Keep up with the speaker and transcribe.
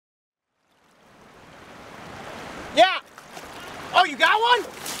Oh, you got one?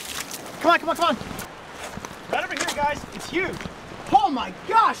 Come on, come on, come on. Right over here, guys. It's huge. Oh my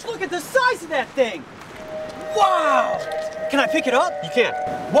gosh, look at the size of that thing. Wow. Can I pick it up? You can.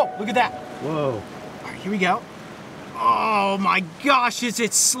 Whoa, look at that. Whoa. All right, here we go. Oh my gosh, is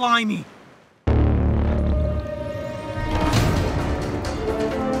it slimy.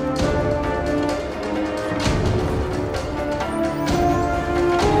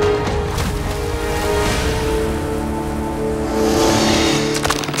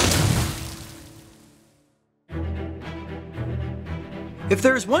 If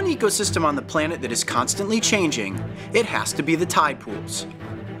there is one ecosystem on the planet that is constantly changing, it has to be the tide pools.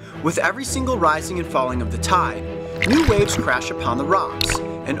 With every single rising and falling of the tide, new waves crash upon the rocks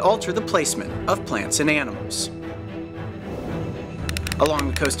and alter the placement of plants and animals. Along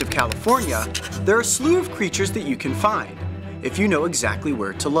the coast of California, there are a slew of creatures that you can find, if you know exactly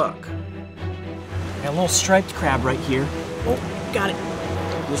where to look. Got a little striped crab right here. Oh, got it.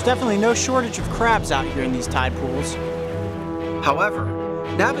 There's definitely no shortage of crabs out here in these tide pools. However,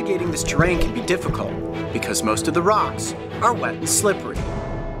 navigating this terrain can be difficult because most of the rocks are wet and slippery.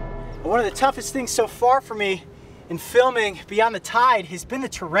 One of the toughest things so far for me in filming beyond the tide has been the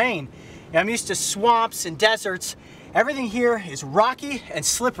terrain. I'm used to swamps and deserts. Everything here is rocky and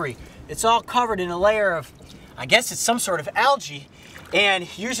slippery. It's all covered in a layer of, I guess it's some sort of algae,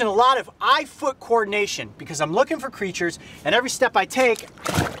 and using a lot of eye-foot coordination because I'm looking for creatures, and every step I take,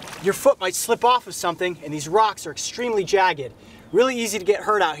 your foot might slip off of something, and these rocks are extremely jagged. Really easy to get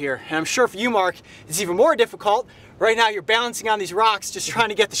hurt out here. And I'm sure for you, Mark, it's even more difficult. Right now you're balancing on these rocks just trying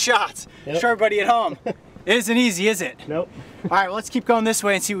to get the shots. Yep. Show everybody at home. It isn't easy, is it? Nope. All right, well, let's keep going this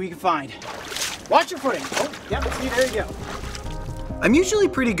way and see what we can find. Watch your footing. Oh, yep, see, there you go. I'm usually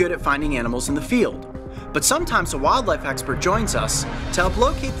pretty good at finding animals in the field, but sometimes a wildlife expert joins us to help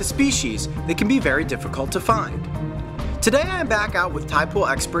locate the species that can be very difficult to find. Today I am back out with tide pool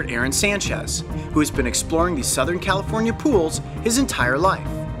expert Aaron Sanchez, who has been exploring these Southern California pools his entire life.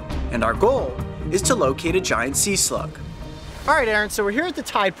 And our goal is to locate a giant sea slug. All right, Aaron, so we're here at the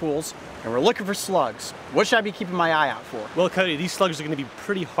tide pools and we're looking for slugs. What should I be keeping my eye out for? Well, Coyote, these slugs are going to be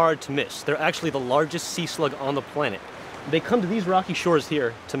pretty hard to miss. They're actually the largest sea slug on the planet. They come to these rocky shores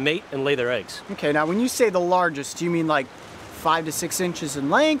here to mate and lay their eggs. Okay, now when you say the largest, do you mean like 5 to 6 inches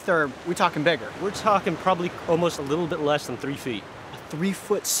in length, or are we talking bigger? We're talking probably almost a little bit less than 3 feet. A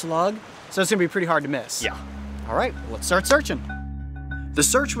 3-foot slug? So it's gonna be pretty hard to miss. Yeah. All right, let's start searching. The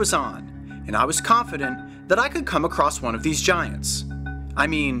search was on, and I was confident that I could come across one of these giants. I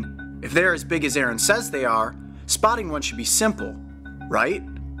mean, if they're as big as Aaron says they are, spotting one should be simple, right?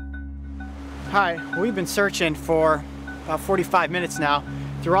 Hi, we've been searching for about 45 minutes now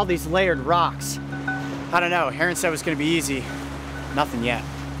through all these layered rocks. I don't know, Aaron said it was gonna be easy. Nothing yet.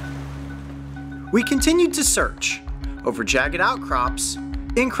 We continued to search over jagged outcrops,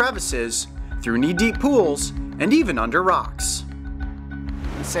 in crevices, through knee-deep pools, and even under rocks.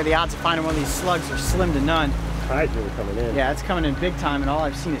 I'd say the odds of finding one of these slugs are slim to none. Tide's really coming in. Yeah, it's coming in big time, and all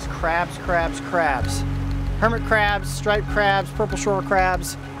I've seen is crabs, crabs, crabs. Hermit crabs, striped crabs, purple shore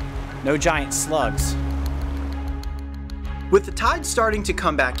crabs. No giant slugs. With the tide starting to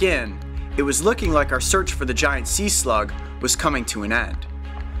come back in, it was looking like our search for the giant sea slug was coming to an end.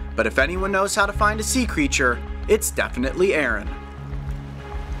 But if anyone knows how to find a sea creature, it's definitely Aaron.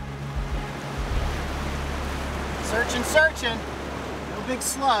 Searching, searching. No big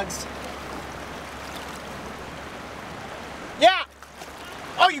slugs. Yeah!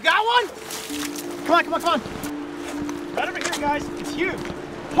 Oh, you got one? Come on, come on, come on. Right over here, guys. It's huge.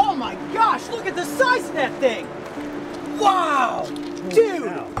 Oh my gosh, look at the size of that thing. Wow!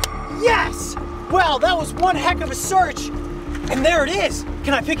 Dude! Yes! Well, that was one heck of a search. And there it is.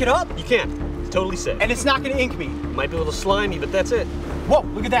 Can I pick it up? You can. It's totally safe. And it's not going to ink me. Might be a little slimy, but that's it. Whoa,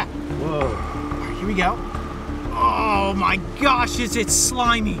 look at that. Whoa. All right, here we go. Oh my gosh, is it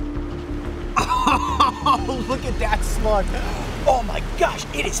slimy. Oh, look at that slug. Oh my gosh,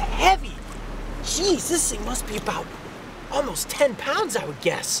 it is heavy. Jeez, this thing must be about almost 10 pounds, I would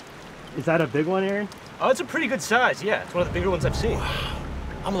guess. Is that a big one, Aaron? Oh, it's a pretty good size, yeah. It's one of the bigger ones I've seen. Wow.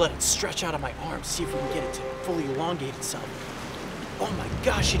 I'm gonna let it stretch out on my arm, see if we can get it to fully elongate itself. Oh my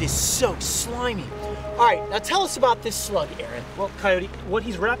gosh, it is so slimy. All right, now tell us about this slug, Aaron. Well, Coyote, what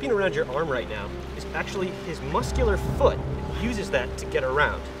he's wrapping around your arm right now is actually his muscular foot. He uses that to get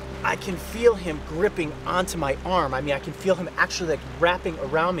around. I can feel him gripping onto my arm. I mean, I can feel him actually like wrapping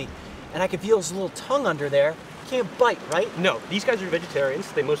around me, and I can feel his little tongue under there. Can't bite, right? No, these guys are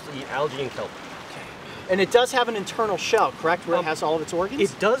vegetarians. They mostly eat algae and kelp. And it does have an internal shell, correct, where it has all of its organs?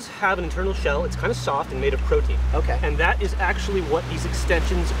 It does have an internal shell. It's kind of soft and made of protein. Okay. And that is actually what these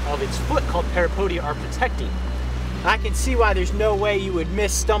extensions of its foot called parapodia are protecting. I can see why there's no way you would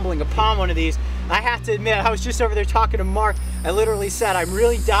miss stumbling upon one of these. I have to admit, I was just over there talking to Mark. I literally said, I'm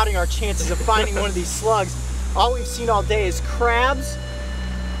really doubting our chances of finding one of these slugs. All we've seen all day is crabs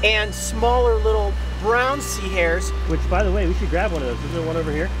and smaller little brown sea hares. Which, by the way, we should grab one of those. Is there one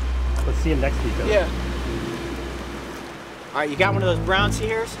over here? Let's see them next to each other. Yeah. All right, you got one of those brown sea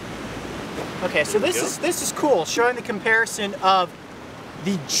hares? Okay, so this is cool, showing the comparison of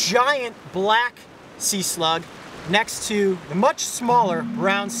the giant black sea slug next to the much smaller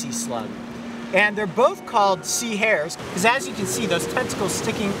brown sea slug. And they're both called sea hares, because as you can see, those tentacles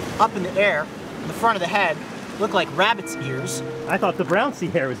sticking up in the air in the front of the head look like rabbit's ears. I thought the brown sea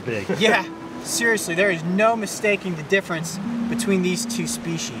hare was big. Yeah, seriously, there is no mistaking the difference between these two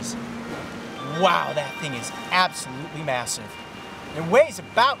species. Wow, that thing is absolutely massive. It weighs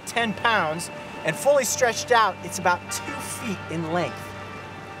about 10 pounds, and fully stretched out, it's about 2 feet in length.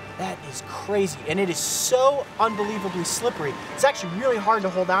 That is crazy, and it is so unbelievably slippery. It's actually really hard to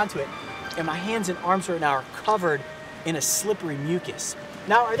hold on to it, and my hands and arms right now are covered in a slippery mucus.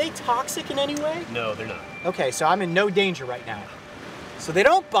 Now, are they toxic in any way? No, they're not. Okay, so I'm in no danger right now. So they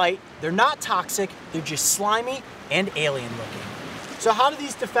don't bite, they're not toxic, they're just slimy and alien looking. So how do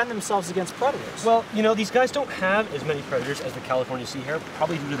these defend themselves against predators? Well, you know, these guys don't have as many predators as the California sea hare,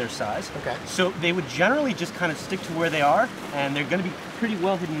 probably due to their size. Okay. So they would generally just kind of stick to where they are, and they're going to be pretty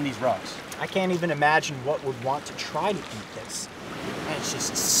well hidden in these rocks. I can't even imagine what would want to try to eat this. And it's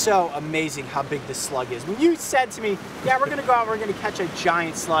just so amazing how big this slug is. When you said to me, yeah, we're gonna go out, we're gonna catch a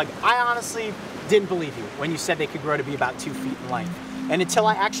giant slug, I honestly didn't believe you when you said they could grow to be about 2 feet in length. And until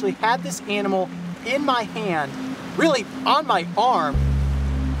I actually had this animal in my hand, really on my arm,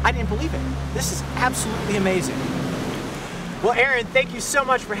 I didn't believe it. This is absolutely amazing. Well, Aaron, thank you so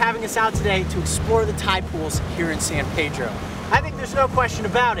much for having us out today to explore the tide pools here in San Pedro. I think there's no question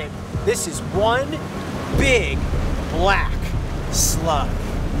about it. This is one big black slug.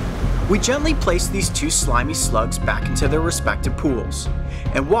 We gently placed these two slimy slugs back into their respective pools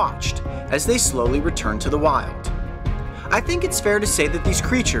and watched as they slowly returned to the wild. I think it's fair to say that these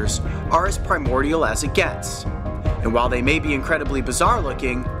creatures are as primordial as it gets. And while they may be incredibly bizarre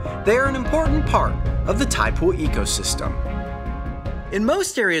looking, they are an important part of the tide pool ecosystem. In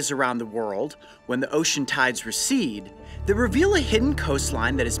most areas around the world, when the ocean tides recede, they reveal a hidden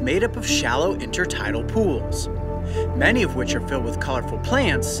coastline that is made up of shallow intertidal pools, many of which are filled with colorful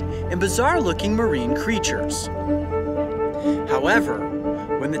plants and bizarre-looking marine creatures. However,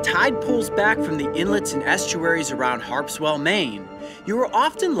 when the tide pulls back from the inlets and estuaries around Harpswell, Maine, you are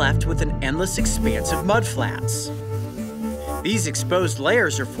often left with an endless expanse of mudflats. These exposed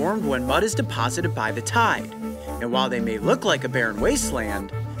layers are formed when mud is deposited by the tide, and while they may look like a barren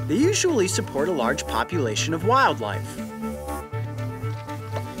wasteland, they usually support a large population of wildlife.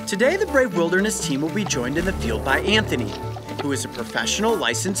 Today, the Brave Wilderness team will be joined in the field by Anthony, who is a professional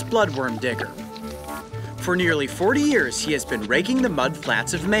licensed bloodworm digger. For nearly 40 years, he has been raking the mud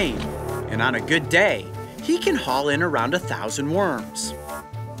flats of Maine, and on a good day, he can haul in around 1,000 worms.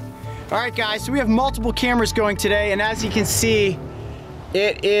 All right, guys, so we have multiple cameras going today, and as you can see,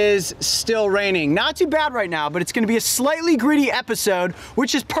 it is still raining. Not too bad right now, but it's gonna be a slightly gritty episode,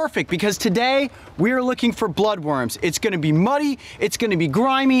 which is perfect because today we are looking for bloodworms. It's gonna be muddy, it's gonna be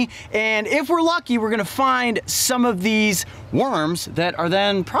grimy, and if we're lucky, we're gonna find some of these worms that are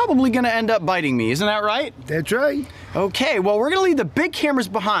then probably gonna end up biting me. Isn't that right? That's right. Okay, well, we're gonna leave the big cameras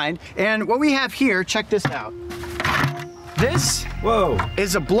behind, and what we have here, check this out. This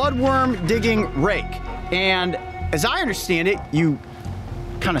is a bloodworm digging rake, and as I understand it, you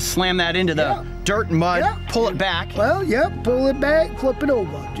kind of slam that into the dirt and mud, pull it back. Well, pull it back, flip it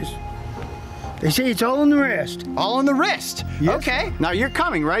over. Just, they say it's all on the wrist. All on the wrist? Yes. Okay, now you're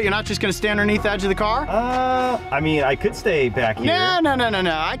coming, right? You're not just gonna stand underneath the edge of the car? I mean, I could stay back here. No.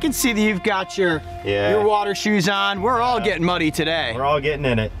 I can see that you've got your water shoes on. We're all getting muddy today. We're all getting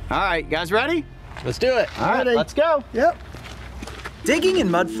in it. All right, guys ready? Let's do it. All right, let's go. Yep. Digging in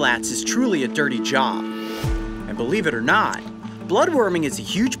mud flats is truly a dirty job. And believe it or not, bloodworming is a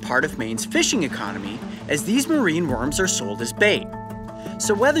huge part of Maine's fishing economy, as these marine worms are sold as bait.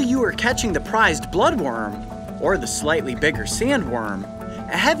 So whether you are catching the prized bloodworm or the slightly bigger sandworm,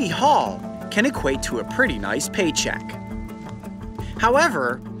 a heavy haul can equate to a pretty nice paycheck.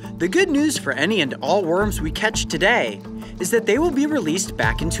 However, the good news for any and all worms we catch today is that they will be released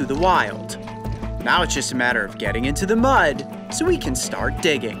back into the wild. Now it's just a matter of getting into the mud so we can start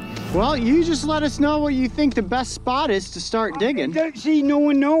digging. Well, you just let us know what you think the best spot is to start digging. See, no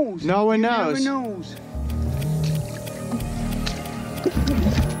one knows. No one knows. No one knows.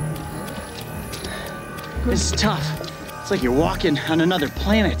 This is tough. It's like you're walking on another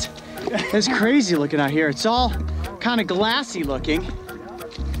planet. It's crazy looking out here. It's all kind of glassy looking.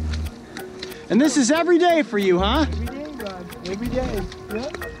 And this is every day for you, huh? Every day, Rod. Every day.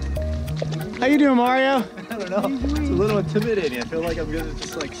 Yep. How you doing, Mario? I don't know. It's a little intimidating. I feel like I'm gonna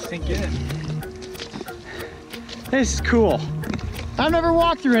just like sink in. This is cool. I've never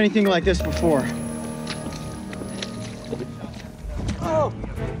walked through anything like this before. Oh,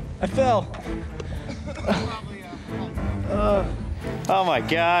 I fell. Oh my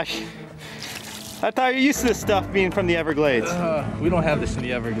gosh. I thought you're used to this stuff being from the Everglades. We don't have this in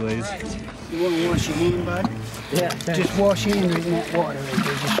the Everglades. You want to wash your hand, bud? Yeah. Just wash your hand in that water right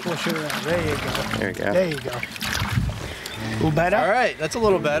there. Just wash it around. There you go. There we go. There you go. A little better? All right, that's a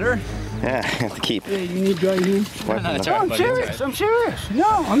little better. Yeah, I have to keep. Yeah, you need dry hands. wiping No, it's them. all I'm right, buddy, it's serious. I'm serious. No,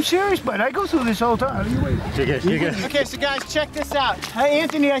 I'm serious, but I go through this all the time. You wait. You're good, you're good. Okay, so guys, check this out. Hey,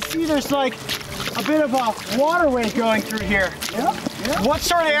 Anthony, I see there's like a bit of a waterway going through here. Yeah, yeah. What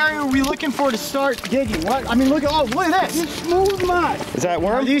sort of area are we looking for to start digging? What? I mean, look at look at this. It's smooth mud. Is that Are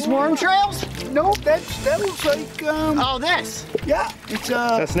worm? these worm trails? Nope, that looks like, Oh, this. yeah, it's Is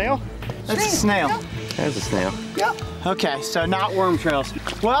that a snail? That's a snail. That's a snail. yeah. Okay, so not worm trails.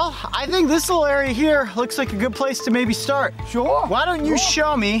 Well, I think this little area here looks like a good place to maybe start. Sure. Why don't you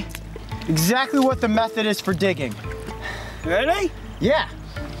show me exactly what the method is for digging? Ready? Yeah.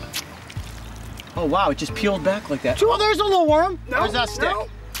 Oh wow, it just peeled back like that. Oh, there's a little worm. Where's that stick? No.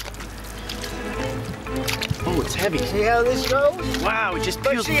 Oh, it's heavy. See how this goes? Wow, it just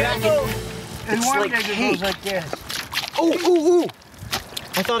But peels see back. how it goes? And It's one like digger cake. goes like this. Oh, ooh, ooh.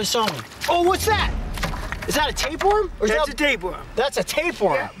 I thought I saw one. Oh, what's that? Is that a tapeworm? Or is That's that a tapeworm. That's a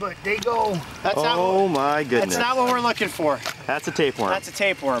tapeworm. Yeah, but they go. That's not Oh my goodness. That's not what we're looking for. That's a tapeworm. That's a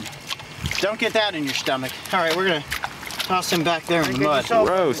tapeworm. Don't get that in your stomach. All right, we're gonna toss him back there in the Get mud. yourself-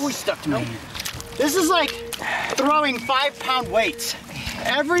 Gross. Ooh, he stuck to me. This is like throwing 5-pound weights.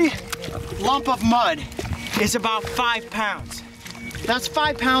 Every lump of mud is about 5 pounds. That's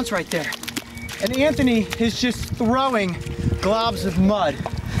 5 pounds right there. And Anthony is just throwing globs of mud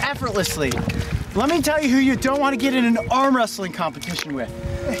effortlessly. Let me tell you who you don't want to get in an arm wrestling competition with.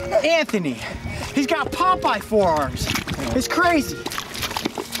 Anthony. He's got Popeye forearms. It's crazy.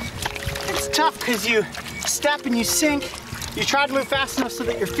 It's tough because you step and you sink. You try to move fast enough so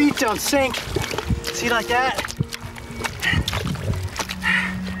that your feet don't sink. See, like that?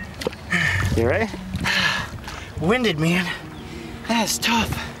 You ready? Winded, man. That is tough.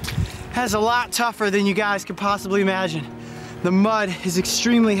 That's a lot tougher than you guys could possibly imagine. The mud is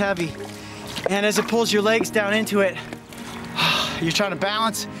extremely heavy. And as it pulls your legs down into it, you're trying to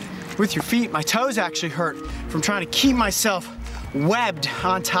balance with your feet. My toes actually hurt from trying to keep myself webbed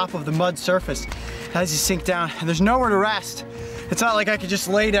on top of the mud surface as you sink down. And there's nowhere to rest. It's not like I could just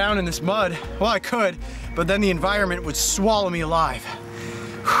lay down in this mud. Well, I could, but then the environment would swallow me alive.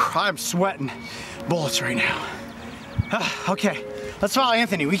 I'm sweating bullets right now. Okay, let's follow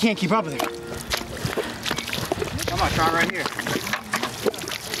Anthony. We can't keep up with him. Come on, try right here.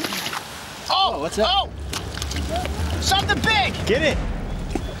 Oh, what's that? Oh! Something big! Get it.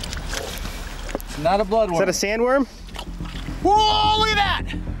 It's not a bloodworm. Is that a sandworm? Whoa, look at that!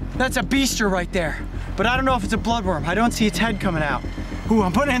 That's a beaster right there. But I don't know if it's a bloodworm. I don't see its head coming out. Ooh,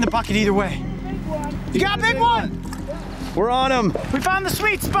 I'm putting it in the bucket either way. You got a big one! We're on him. We found the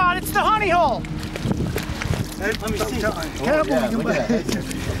sweet spot. It's the honey hole. Let me see. Oh,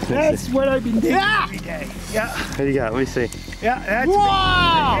 That's what I've been doing Yeah! every day. Yeah, What do you got? Let me see. yeah, that's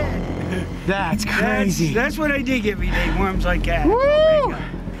Wow! That's crazy. That's what I dig every day, worms like that. Woo!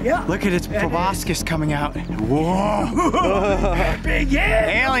 Yeah. Look at its proboscis coming out. Whoa! Big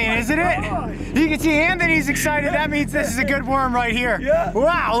head. Alien, isn't it? You can see Anthony's excited. That means this is a good worm right here. Yeah.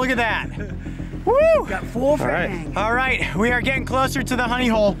 Wow, look at that. Woo! Got 4 right. fangs. All right, we are getting closer to the honey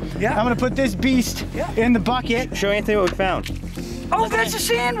hole. Yeah. I'm gonna put this beast in the bucket. Show Anthony what we found. Oh, that's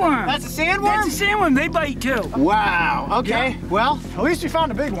a sandworm. That's a sandworm? That's a sandworm. They bite too. Wow, okay. Well, at least we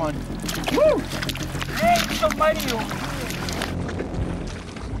found a big one. Woo! Hey, so mighty.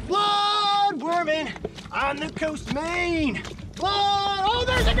 Bloodworming on the coast of Maine. Blood, oh,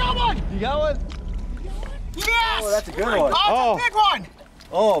 there's a good one! You got one? Yes! Oh, that's a good one. Oh, it's a big one!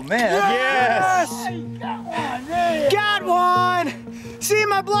 Oh man. Yes. Got one! See,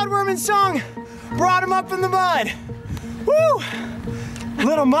 my bloodworming song brought him up from the mud. Woo! A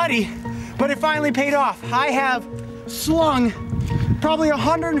little muddy, but it finally paid off. I have slung probably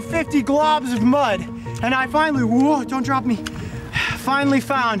 150 globs of mud, and I finally, whoa, don't drop me, finally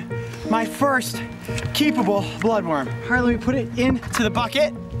found my first keepable bloodworm. All right, let me put it into the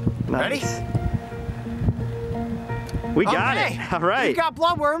bucket. Nice. Ready? We got it. All right. We got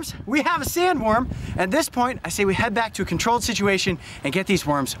bloodworms. We have a sandworm. At this point, I say we head back to a controlled situation and get these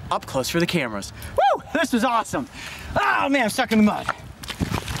worms up close for the cameras. Woo! This was awesome. Oh man, I'm stuck in the mud.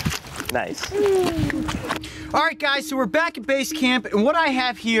 Nice. All right, guys, so we're back at base camp, and what I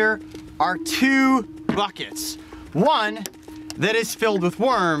have here are 2 buckets. One that is filled with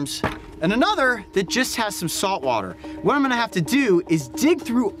worms, and another that just has some salt water. What I'm gonna have to do is dig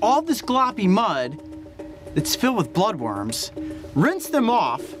through all this gloppy mud that's filled with bloodworms, rinse them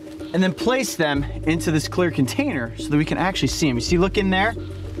off, and then place them into this clear container so that we can actually see them. You see, look in there.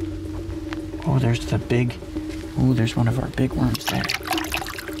 Oh, there's the big, oh, there's one of our big worms there.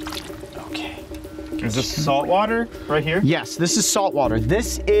 Okay. Is this salt water right here? Yes, this is salt water.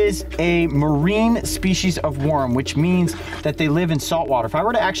 This is a marine species of worm, which means that they live in salt water. If I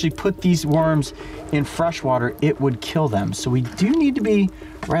were to actually put these worms in fresh water, it would kill them. So we do need to be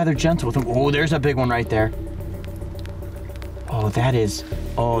rather gentle with them. Oh, there's a big one right there. Oh,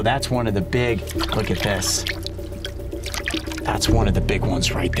 that's one of the big, look at this. That's one of the big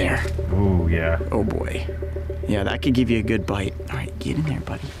ones right there. Ooh, yeah. Oh boy. Yeah, that could give you a good bite. All right, get in there,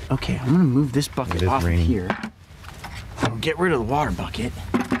 buddy. Okay, I'm gonna move this bucket off of here. We'll get rid of the water bucket.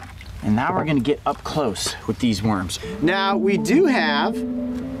 And now we're gonna get up close with these worms. Now, we do have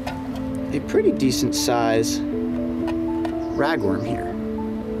a pretty decent size ragworm here.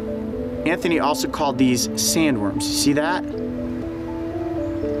 Anthony also called these sandworms. You see that?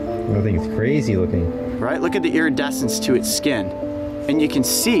 I think it's crazy looking. Right, look at the iridescence to its skin. And you can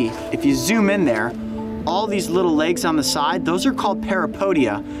see, if you zoom in there, all these little legs on the side, those are called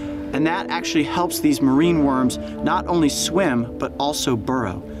parapodia, and that actually helps these marine worms not only swim, but also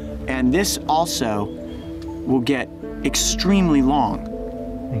burrow. And this also will get extremely long.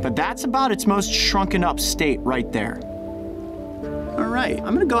 But that's about its most shrunken up state right there. All right,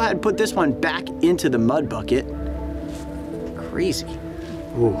 I'm gonna go ahead and put this one back into the mud bucket. Crazy.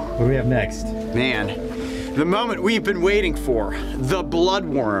 Ooh, what do we have next? Man, the moment we've been waiting for, the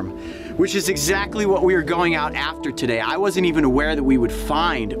bloodworm, which is exactly what we are going out after today. I wasn't even aware that we would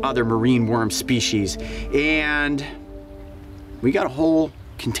find other marine worm species, and we got a whole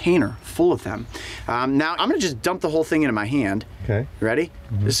container full of them. Now, I'm gonna just dump the whole thing into my hand. Okay. Ready?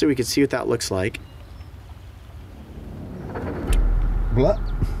 Mm-hmm. Just so we can see what that looks like. What?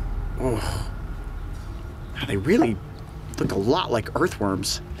 Oh, they really look a lot like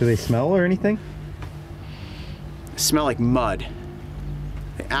earthworms. Do they smell or anything? They smell like mud.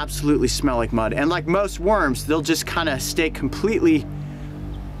 They absolutely smell like mud. And like most worms, they'll just kind of stay completely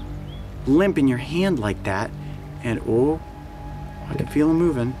limp in your hand like that. And oh, I can feel them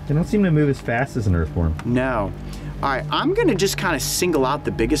moving. They don't seem to move as fast as an earthworm. No. All right, I'm gonna just kind of single out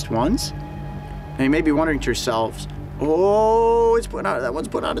the biggest ones. And you may be wondering to yourselves, oh, that one's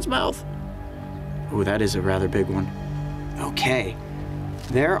put out its mouth. Oh, that is a rather big one. Okay,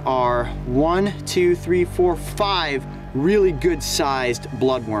 there are 1, 2, 3, 4, 5 really good sized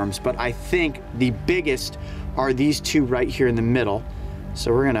bloodworms, but I think the biggest are these 2 right here in the middle.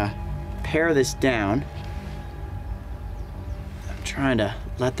 So we're gonna pare this down. I'm trying to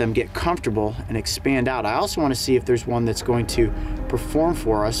let them get comfortable and expand out. I also want to see if there's one that's going to perform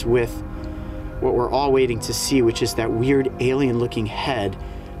for us with what we're all waiting to see, which is that weird alien looking head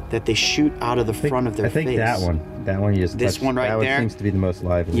that they shoot out of the front of their face. I think that one you just this touched, one right that there? one seems to be the most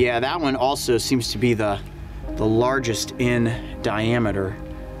lively. Yeah, that one also seems to be the largest in diameter.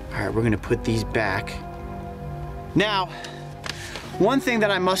 All right, we're gonna put these back. Now, one thing that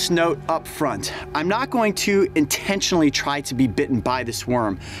I must note up front, I'm not going to intentionally try to be bitten by this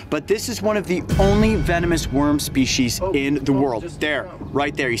worm, but this is one of the only venomous worm species in the world. There,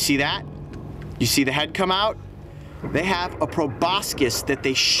 right there, you see that? You see the head come out? They have a proboscis that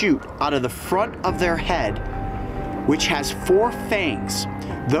they shoot out of the front of their head, which has 4 fangs.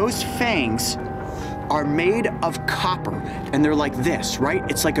 Those fangs are made of copper, and they're like this, right?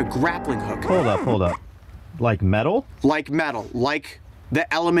 It's like a grappling hook. Hold up. Like metal? Like metal, like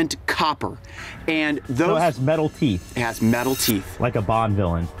the element copper. And those... So it has metal teeth. It has metal teeth. Like a Bond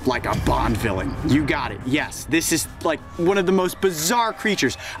villain. Like a Bond villain. You got it. Yes, this is like one of the most bizarre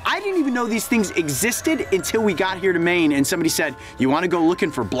creatures. I didn't even know these things existed until we got here to Maine and somebody said, you want to go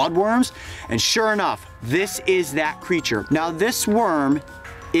looking for bloodworms? And sure enough, this is that creature. Now this worm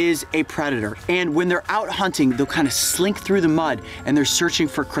is a predator, and when they're out hunting, they'll kind of slink through the mud and they're searching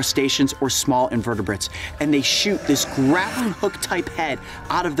for crustaceans or small invertebrates, and they shoot this grappling hook type head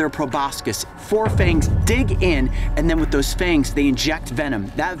out of their proboscis. 4 fangs dig in, and then with those fangs they inject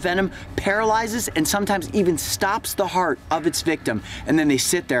venom. That venom paralyzes and sometimes even stops the heart of its victim, and then they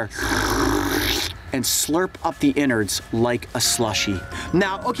sit there and slurp up the innards like a slushie.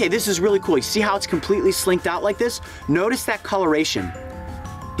 Now, okay, this is really cool. You see how it's completely slinked out like this? Notice that coloration.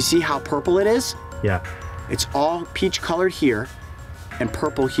 You see how purple it is? Yeah. It's all peach colored here and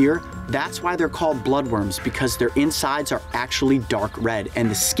purple here. That's why they're called bloodworms, because their insides are actually dark red and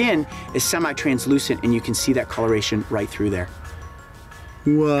the skin is semi-translucent, and you can see that coloration right through there.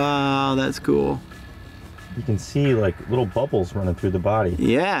 Wow, that's cool. You can see like little bubbles running through the body.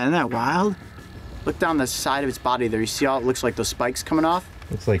 Yeah, isn't that wild? Look down the side of its body there. You see how it looks like those spikes coming off?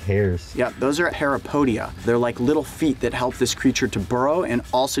 Looks like hairs. Yeah, those are parapodia. They're like little feet that help this creature to burrow and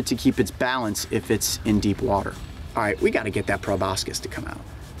also to keep its balance if it's in deep water. All right, we got to get that proboscis to come out.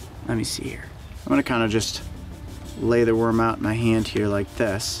 Let me see here. I'm gonna kind of just lay the worm out in my hand here like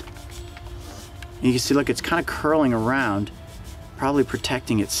this. And you can see, look, it's kind of curling around, probably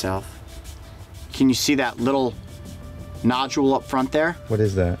protecting itself. Can you see that little nodule up front there? What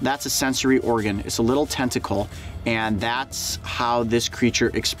is that? That's a sensory organ. It's a little tentacle, and that's how this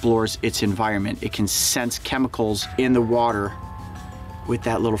creature explores its environment. It can sense chemicals in the water with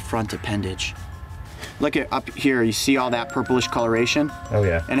that little front appendage. Look at up here, you see all that purplish coloration? Oh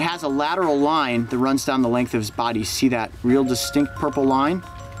yeah. And it has a lateral line that runs down the length of his body. You see that real distinct purple line?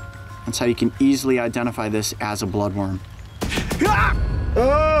 That's how you can easily identify this as a bloodworm. Ah!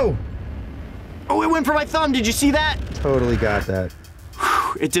 Oh! Oh, it went for my thumb, did you see that? Totally got that.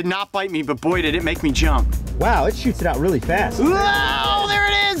 It did not bite me, but boy, did it make me jump. Wow, it shoots it out really fast. Whoa, there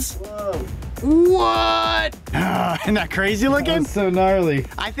it is! Whoa. What? Isn't that crazy looking? That's so gnarly.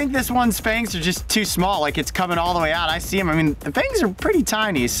 I think this one's fangs are just too small, like it's coming all the way out. I see them. I mean, the fangs are pretty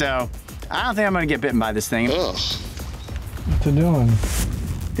tiny, so I don't think I'm gonna get bitten by this thing. Ugh. What's it doing?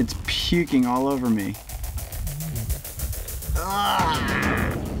 It's puking all over me.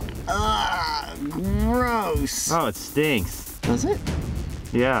 Gross. Oh, it stinks. Does it?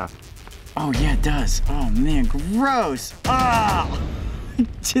 Yeah. Oh yeah, it does. Oh man, gross. Ah,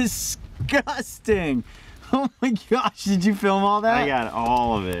 disgusting. Oh my gosh, did you film all that? I got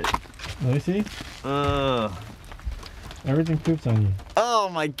all of it. Let me see. Everything poops on you. Oh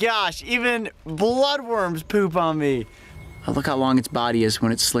my gosh, even bloodworms poop on me. Oh, look how long its body is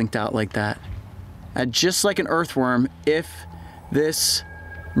when it's slinked out like that. Just like an earthworm, if this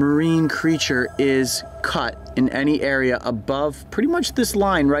marine creature is cut in any area above pretty much this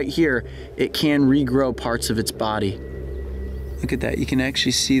line right here, it can regrow parts of its body. Look at that, you can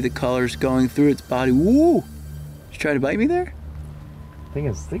actually see the colors going through its body. Woo! Did you try to bite me there? I think I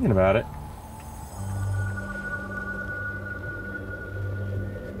was thinking about it.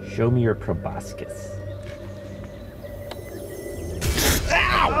 Show me your proboscis.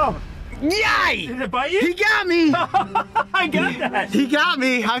 Ow! Oh. Yay! Did it bite you? He got me! I got that! He got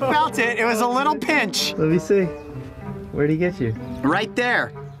me, I felt it. It was a little pinch. Let me see. Where'd he get you? Right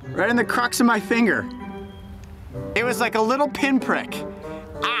there, right in the crux of my finger. It was like a little pinprick.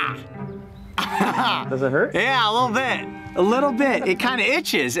 Ah! Does it hurt? Yeah, a little bit. A little bit. It kind of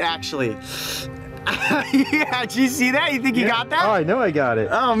itches, actually. Yeah, did you see that? You think you got that? Oh, I know I got it.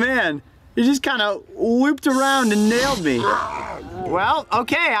 Oh, man. You just kind of looped around and nailed me. Well,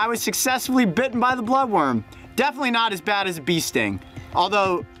 okay, I was successfully bitten by the bloodworm. Definitely not as bad as a bee sting.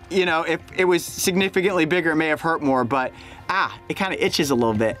 Although, you know, if it was significantly bigger, it may have hurt more, but it kind of itches a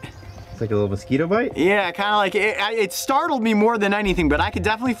little bit. It's like a little mosquito bite? Yeah, kind of like, it startled me more than anything, but I could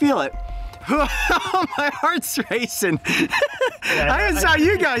definitely feel it. My heart's racing. Yeah, I just saw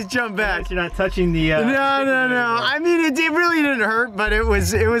you guys jump back. You're not touching the... No. I mean, it really didn't hurt, but it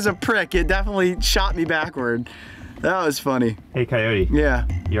was a prick. It definitely shot me backward. That was funny. Hey, Coyote. Yeah.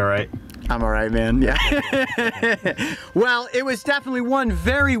 You all right? I'm all right, man. Yeah. Well, it was definitely one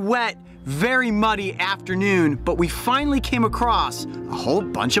very wet, very muddy afternoon, but we finally came across a whole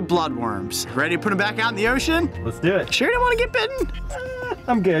bunch of bloodworms. Ready to put them back out in the ocean? Let's do it. Sure you don't want to get bitten?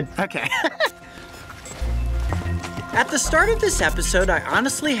 I'm good. Okay. At the start of this episode, I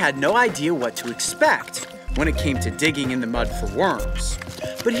honestly had no idea what to expect when it came to digging in the mud for worms.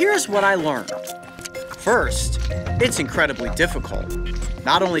 But here's what I learned. First, it's incredibly difficult,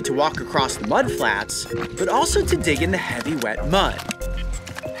 not only to walk across the mud flats, but also to dig in the heavy, wet mud.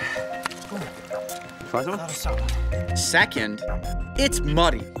 Second, it's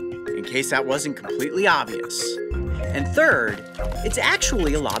muddy, in case that wasn't completely obvious. And third, it's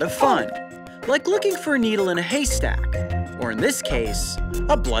actually a lot of fun, like looking for a needle in a haystack, or in this case,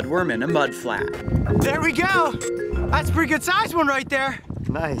 a bloodworm in a mud flat. There we go! That's a pretty good sized one right there.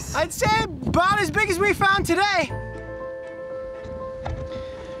 Nice. I'd say about as big as we found today.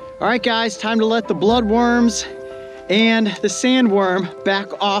 All right, guys, time to let the bloodworms and the sandworm back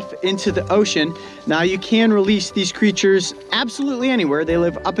off into the ocean. Now you can release these creatures absolutely anywhere. They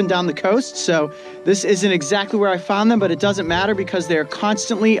live up and down the coast, so this isn't exactly where I found them, but it doesn't matter because they are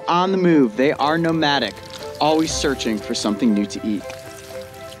constantly on the move. They are nomadic, always searching for something new to eat.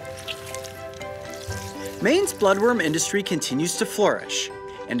 Maine's bloodworm industry continues to flourish,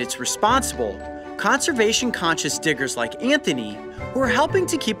 and it's responsible, conservation-conscious diggers like Anthony who are helping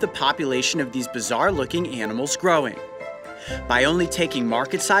to keep the population of these bizarre-looking animals growing. By only taking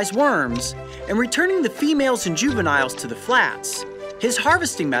market-sized worms and returning the females and juveniles to the flats, his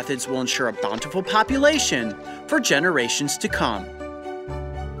harvesting methods will ensure a bountiful population for generations to come.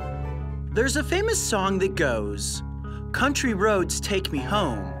 There's a famous song that goes, "Country roads take me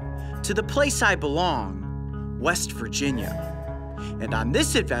home to the place I belong, West Virginia." And on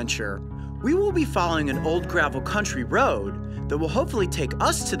this adventure, we will be following an old gravel country road that will hopefully take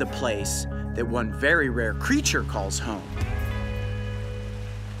us to the place that one very rare creature calls home.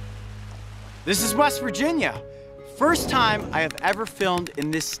 This is West Virginia. First time I have ever filmed in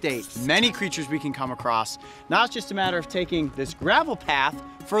this state. Many creatures we can come across. Now it's just a matter of taking this gravel path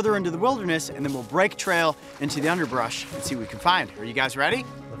further into the wilderness, and then we'll break trail into the underbrush and see what we can find. Are you guys ready?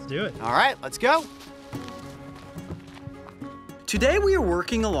 Let's do it. All right, let's go. Today we are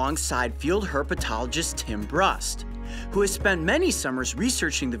working alongside field herpetologist Tim Brust, who has spent many summers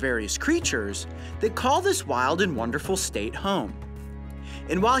researching the various creatures that call this wild and wonderful state home.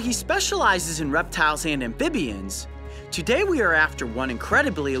 And while he specializes in reptiles and amphibians, today we are after one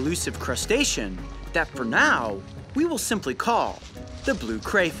incredibly elusive crustacean that for now, we will simply call the blue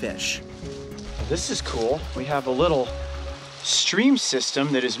crayfish. This is cool. We have a little stream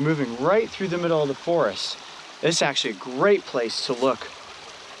system that is moving right through the middle of the forest. This is actually a great place to look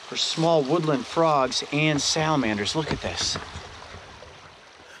for small woodland frogs and salamanders. Look at this.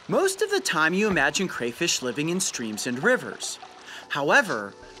 Most of the time you imagine crayfish living in streams and rivers.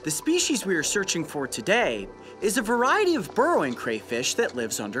 However, the species we are searching for today is a variety of burrowing crayfish that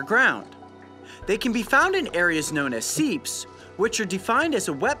lives underground. They can be found in areas known as seeps, which are defined as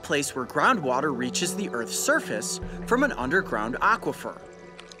a wet place where groundwater reaches the Earth's surface from an underground aquifer.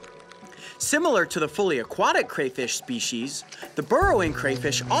 Similar to the fully aquatic crayfish species, the burrowing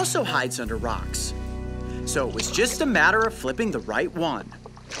crayfish also hides under rocks. So it was just a matter of flipping the right one.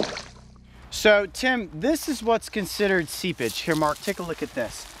 So Tim, this is what's considered seepage. Here, Mark, take a look at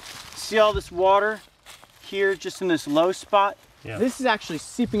this. See all this water here just in this low spot? Yeah. This is actually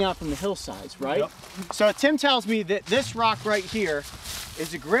seeping out from the hillsides, right? Yep. So Tim tells me that this rock right here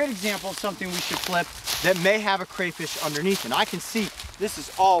is a great example of something we should flip that may have a crayfish underneath. And I can see this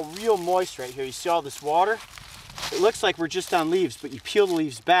is all real moist right here. You see all this water? It looks like we're just on leaves, but you peel the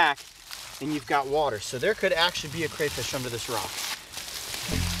leaves back and you've got water. So there could actually be a crayfish under this rock.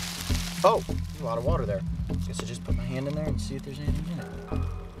 Oh, there's a lot of water there. Guess I'll just put my hand in there and see if there's anything in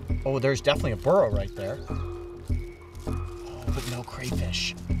it. Oh, there's definitely a burrow right there. Oh, but no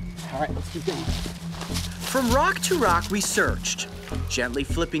crayfish. All right, let's keep going. From rock to rock we searched, gently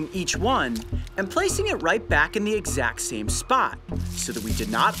flipping each one and placing it right back in the exact same spot so that we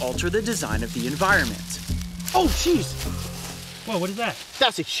did not alter the design of the environment. Oh, jeez. Whoa, what is that?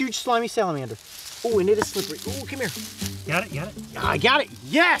 That's a huge slimy salamander. Oh, and it is slippery. Oh, come here. Got it, got it? I got it,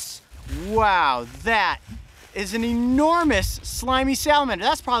 yes! Wow, that is an enormous slimy salamander.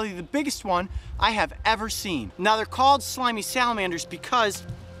 That's probably the biggest one I have ever seen. Now they're called slimy salamanders because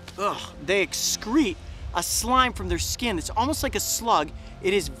they excrete a slime from their skin. It's almost like a slug.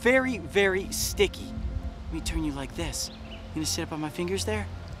 It is very, very sticky. Let me turn you like this. You gonna sit up on my fingers there?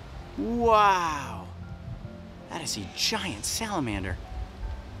 Wow, that is a giant salamander.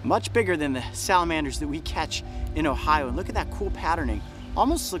 Much bigger than the salamanders that we catch in Ohio. And look at that cool patterning.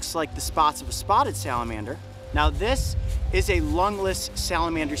 Almost looks like the spots of a spotted salamander. Now this is a lungless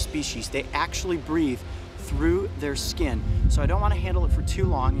salamander species. They actually breathe through their skin. So I don't want to handle it for too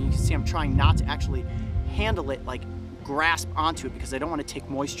long. And you can see I'm trying not to actually handle it, like grasp onto it, because I don't want to take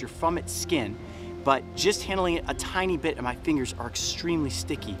moisture from its skin. But just handling it a tiny bit and my fingers are extremely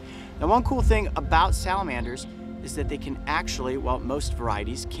sticky. Now one cool thing about salamanders is that they can actually, well, most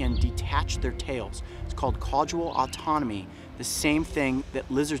varieties can detach their tails. It's called caudal autonomy, the same thing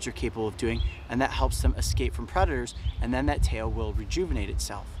that lizards are capable of doing, and that helps them escape from predators, and then that tail will rejuvenate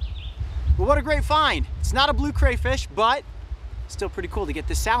itself. Well, what a great find. It's not a blue crayfish, but still pretty cool to get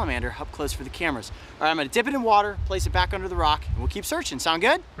this salamander up close for the cameras. All right, I'm gonna dip it in water, place it back under the rock, and we'll keep searching. Sound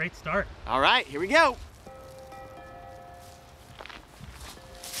good? Great start. All right, here we go.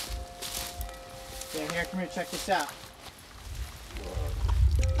 Yeah, here, come here, check this out.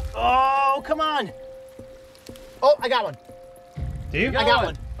 Oh, come on. Oh, I got one. Do you? I got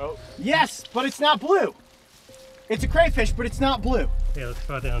one. Oh. Yes, but it's not blue. It's a crayfish, but it's not blue. Yeah, let's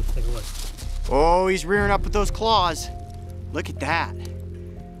go down and take a look. Oh, he's rearing up with those claws. Look at that.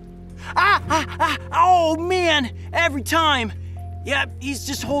 Oh man, every time. Yep, he's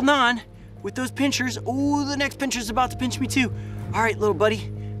just holding on with those pinchers. Oh, the next pincher's about to pinch me too. All right, little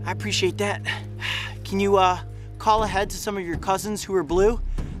buddy, I appreciate that. Can you call ahead to some of your cousins who are blue?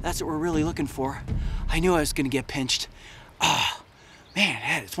 That's what we're really looking for. I knew I was gonna get pinched. Oh,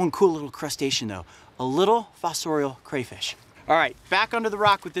 man, it's one cool little crustacean though. A little fossorial crayfish. All right, back under the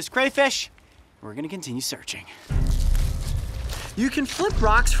rock with this crayfish. We're gonna continue searching. You can flip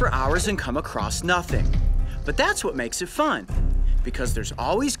rocks for hours and come across nothing. But that's what makes it fun, because there's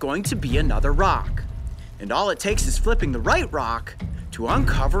always going to be another rock. And all it takes is flipping the right rock to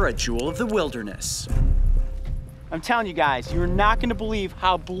uncover a jewel of the wilderness. I'm telling you guys, you're not gonna believe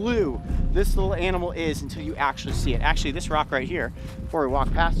how blue this little animal is until you actually see it. Actually, this rock right here, before we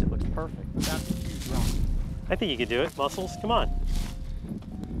walk past it, looks perfect. That's a huge rock. I think you could do it. Muscles, come on.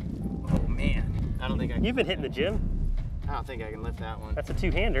 Oh man, I don't think I can. You've been hitting the gym. I don't think I can lift that one. That's a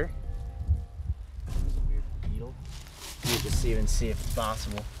two-hander. That's a weird beetle. Let me just even see if it's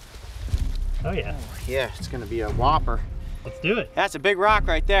possible. Oh yeah. Oh, yeah, it's gonna be a whopper. Let's do it. That's a big rock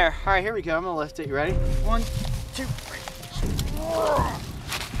right there. All right, here we go. I'm gonna lift it. You ready? 1, 2, 3.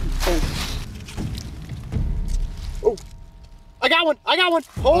 Oh, I got one. I got one.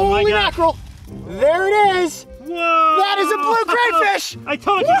 Holy mackerel. There it is. Whoa. That is a blue crayfish. I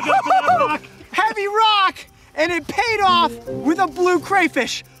told you to go for that rock. Heavy rock. And it paid off with a blue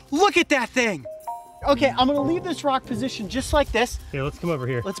crayfish. Look at that thing. Okay, I'm gonna leave this rock position just like this. Here, let's come over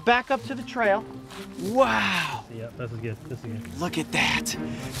here. Let's back up to the trail. Wow. Yeah, this is good. This is good. Look at that.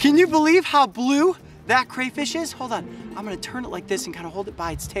 Can you believe how blue that crayfish is? Hold on. I'm gonna turn it like this and kind of hold it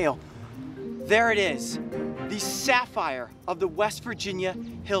by its tail. There it is. The sapphire of the West Virginia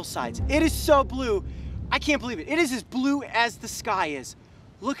hillsides. It is so blue. I can't believe it. It is as blue as the sky is.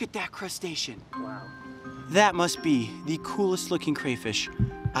 Look at that crustacean. Wow. That must be the coolest looking crayfish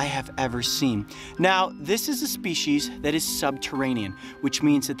I have ever seen. Now, this is a species that is subterranean, which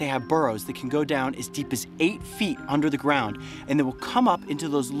means that they have burrows that can go down as deep as 8 feet under the ground, and they will come up into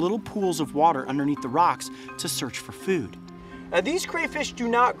those little pools of water underneath the rocks to search for food. Now, these crayfish do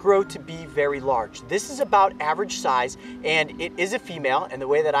not grow to be very large. This is about average size, and it is a female, and the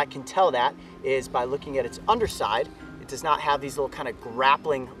way that I can tell that is by looking at its underside. It does not have these little kind of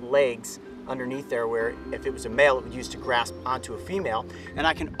grappling legs underneath there, where if it was a male, it would use to grasp onto a female. And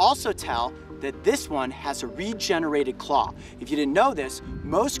I can also tell that this one has a regenerated claw. If you didn't know this,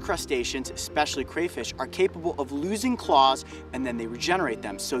 most crustaceans, especially crayfish, are capable of losing claws and then they regenerate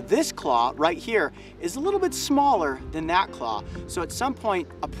them. So this claw right here is a little bit smaller than that claw. So at some point,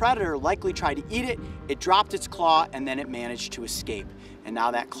 a predator likely tried to eat it, it dropped its claw, and then it managed to escape. And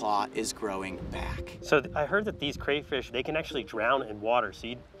now that claw is growing back. So I heard that these crayfish, they can actually drown in water. So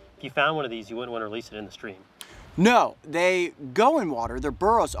if you found one of these, you wouldn't want to release it in the stream. No, they go in water. Their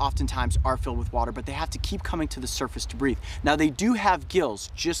burrows oftentimes are filled with water, but they have to keep coming to the surface to breathe. Now, they do have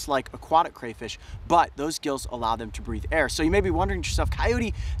gills, just like aquatic crayfish, but those gills allow them to breathe air. So you may be wondering to yourself,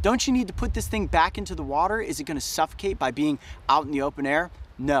 Coyote, don't you need to put this thing back into the water? Is it going to suffocate by being out in the open air?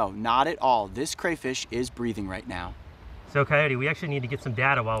 No, not at all. This crayfish is breathing right now. So Coyote, we actually need to get some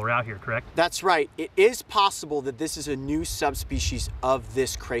data while we're out here, correct? That's right. It is possible that this is a new subspecies of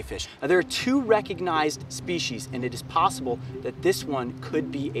this crayfish. Now, there are 2 recognized species, and it is possible that this one could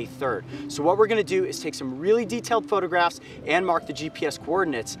be a third. So what we're gonna do is take some really detailed photographs and mark the GPS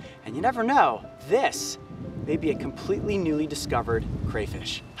coordinates, and you never know, this may be a completely newly discovered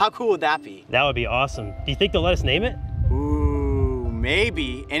crayfish. How cool would that be? That would be awesome. Do you think they'll let us name it? Ooh,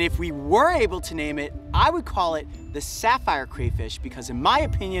 maybe. And if we were able to name it, I would call it the sapphire crayfish, because in my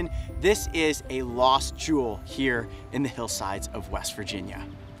opinion, this is a lost jewel here in the hillsides of West Virginia.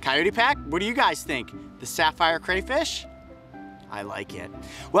 Coyote Pack, what do you guys think? The sapphire crayfish? I like it.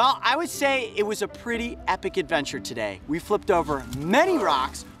 Well, I would say it was a pretty epic adventure today. We flipped over many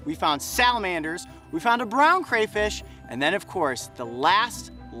rocks, we found salamanders, we found a brown crayfish, and then of course, the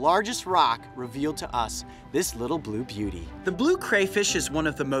last largest rock revealed to us this little blue beauty. The blue crayfish is one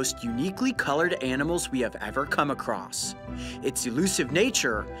of the most uniquely colored animals we have ever come across. Its elusive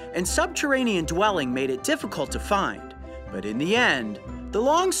nature and subterranean dwelling made it difficult to find, but in the end, the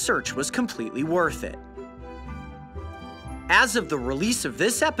long search was completely worth it. As of the release of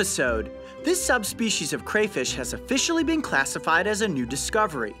this episode, this subspecies of crayfish has officially been classified as a new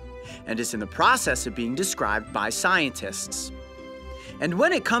discovery and is in the process of being described by scientists. And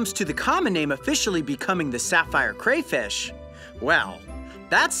when it comes to the common name officially becoming the sapphire crayfish, well,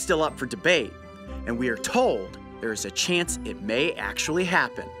 that's still up for debate, and we are told there is a chance it may actually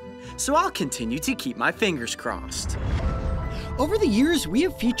happen. So I'll continue to keep my fingers crossed. Over the years, we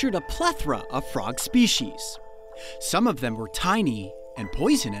have featured a plethora of frog species. Some of them were tiny and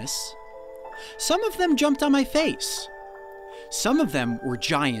poisonous. Some of them jumped on my face. Some of them were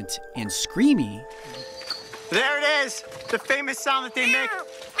giant and screamy. There it is, the famous sound that they make.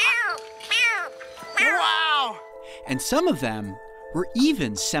 Wow! And some of them were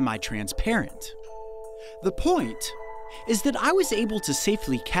even semi-transparent. The point is that I was able to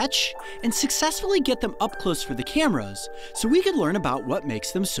safely catch and successfully get them up close for the cameras so we could learn about what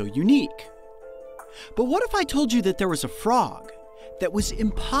makes them so unique. But what if I told you that there was a frog that was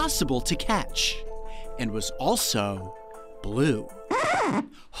impossible to catch and was also blue?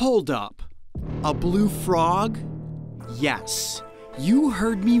 Hold up, a blue frog? Yes, you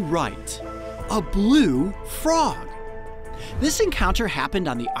heard me right, a blue frog. This encounter happened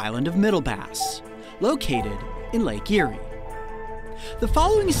on the island of Middle Bass, located in Lake Erie. The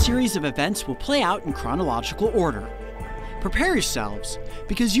following series of events will play out in chronological order. Prepare yourselves,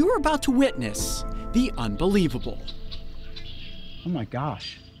 because you are about to witness the unbelievable. Oh my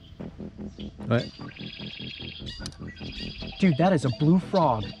gosh. What? Dude, that is a blue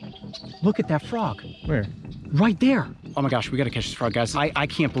frog. Look at that frog. Where? Right there. Oh my gosh, we gotta catch this frog, guys. I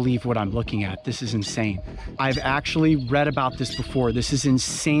can't believe what I'm looking at. This is insane. I've actually read about this before. This is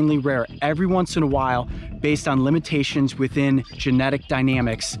insanely rare. Every once in a while, based on limitations within genetic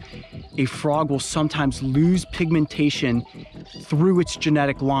dynamics, a frog will sometimes lose pigmentation through its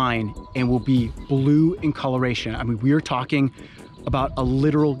genetic line and will be blue in coloration. I mean, we are talking about a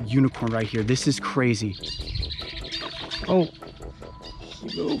literal unicorn right here. This is crazy. Oh,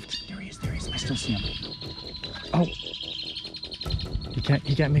 he moved. There he is, there he is. I still see him. Oh, He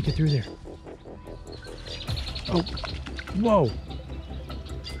can't make it through there. Oh, whoa.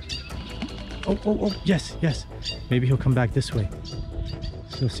 Oh, yes. Maybe he'll come back this way.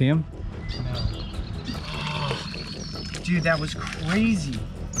 Still see him? dude, that was crazy.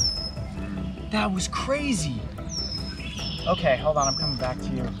 That was crazy. Okay, hold on, I'm coming back to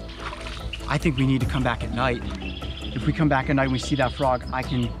you. I think we need to come back at night. If we come back at night and we see that frog, I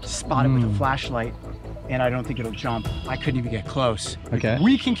can spot it with a flashlight, and I don't think it'll jump. I couldn't even get close. Okay. If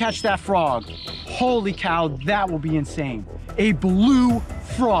we can catch that frog, holy cow, that will be insane. A blue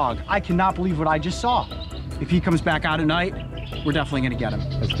frog. I cannot believe what I just saw. If he comes back out at night, we're definitely gonna get him.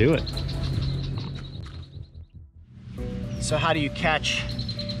 Let's do it. So how do you catch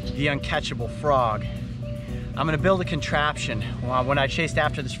the uncatchable frog? I'm gonna build a contraption. When I chased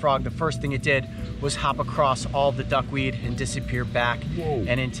after this frog, the first thing it did was hop across all the duckweed and disappear back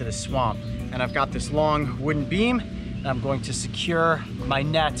and into the swamp. And I've got this long wooden beam, and I'm going to secure my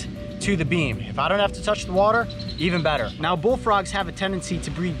net to the beam. If I don't have to touch the water, even better. Now, bullfrogs have a tendency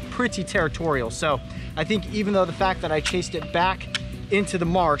to breed pretty territorial, so I think even though the fact that I chased it back into the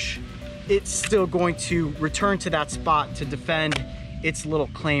marsh, it's still going to return to that spot to defend its little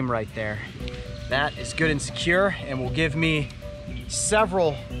claim right there. That is good and secure and will give me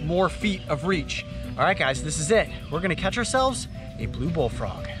several more feet of reach. All right, guys, this is it. We're gonna catch ourselves a blue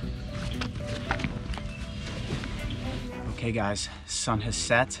bullfrog. Okay, guys, sun has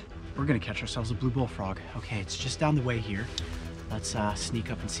set. We're gonna catch ourselves a blue bullfrog. Okay, it's just down the way here. Let's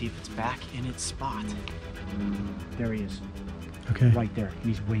sneak up and see if it's back in its spot. There he is. Okay. Right there, and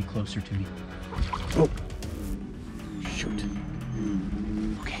he's way closer to me. Oh, shoot.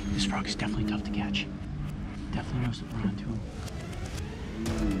 Okay, this frog is definitely tough to catch. Definitely knows that we're onto him.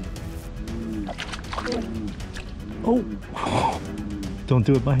 Oh! Don't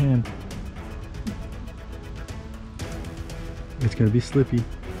do it by hand. It's gonna be slippy.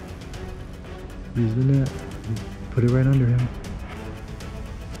 Use the net. Put it right under him.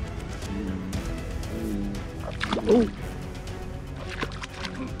 Oh!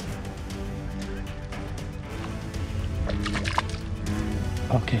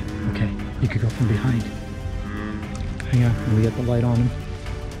 Okay. You could go from behind. Hang on, let me get the light on him.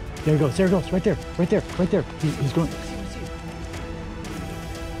 There he goes, right there. He's going.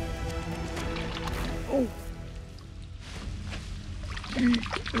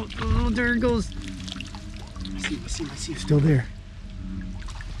 Oh, there it goes. I see. Still there.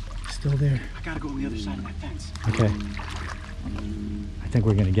 I gotta go on the other side of that fence. Okay. I think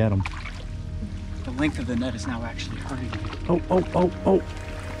we're gonna get him. The length of the net is now actually hurting me. Oh.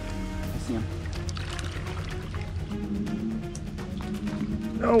 I see him.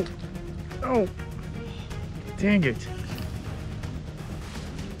 No. Dang it.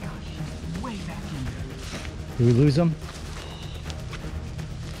 Gosh, he's way back in there. Did we lose him?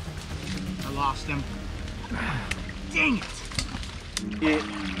 I lost him. Dang it.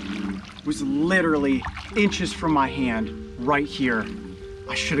 It was literally inches from my hand right here.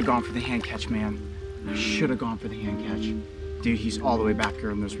 I should have gone for the hand catch, man. I should have gone for the hand catch. Dude, he's all the way back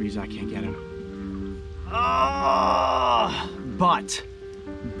there in those reeds. I can't get him. Oh, but,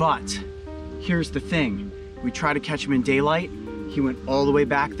 here's the thing. We tried to catch him in daylight. He went all the way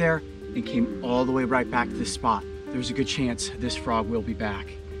back there and came all the way right back to this spot. There's a good chance this frog will be back.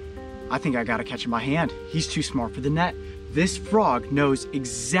 I think I gotta catch him by hand. He's too smart for the net. This frog knows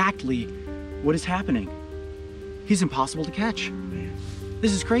exactly what is happening. He's impossible to catch.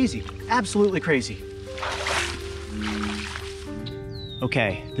 This is crazy, absolutely crazy.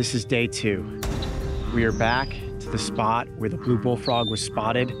 Okay, this is day 2. We are back to the spot where the blue bullfrog was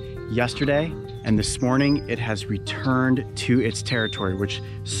spotted yesterday, and this morning it has returned to its territory, which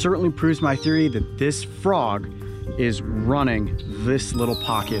certainly proves my theory that this frog is running this little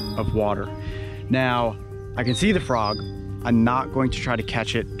pocket of water. Now, I can see the frog. I'm not going to try to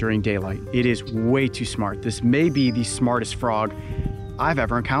catch it during daylight. It is way too smart. This may be the smartest frog I've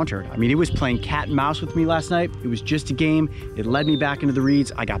ever encountered. I mean, it was playing cat and mouse with me last night. It was just a game. It led me back into the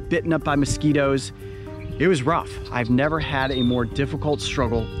reeds. I got bitten up by mosquitoes. It was rough. I've never had a more difficult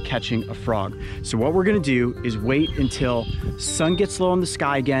struggle catching a frog. So what we're gonna do is wait until sun gets low in the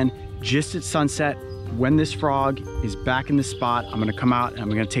sky again, just at sunset. When this frog is back in the spot, I'm gonna come out and I'm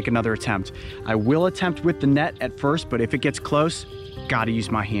gonna take another attempt. I will attempt with the net at first, but if it gets close, gotta use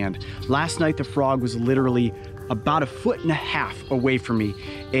my hand. Last night, the frog was literally about 1.5 feet away from me,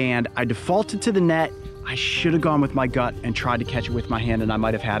 and I defaulted to the net. I should have gone with my gut and tried to catch it with my hand, and I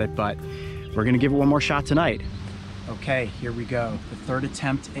might have had it, but we're gonna give it one more shot tonight. Okay, here we go. The 3rd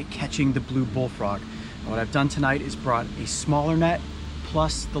attempt at catching the blue bullfrog. What I've done tonight is brought a smaller net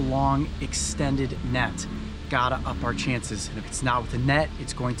plus the long extended net. Gotta up our chances. And if it's not with the net,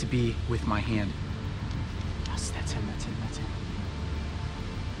 it's going to be with my hand. Yes, that's him, that's him, that's him.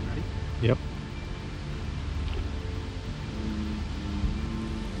 You ready? Yep.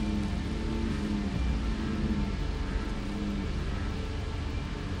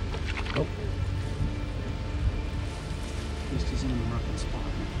 Oh. At least he's in a more open spot.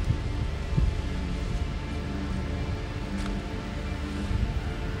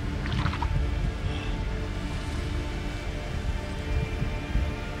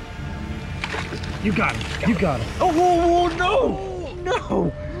 You got him. You got him. Oh, whoa, whoa, no!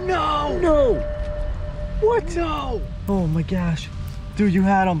 No! No! No! What? No! Oh my gosh. Dude, you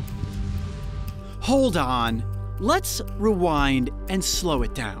had him. Hold on. Let's rewind and slow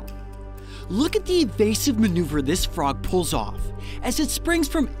it down. Look at the evasive maneuver this frog pulls off as it springs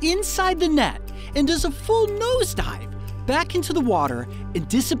from inside the net and does a full nosedive back into the water and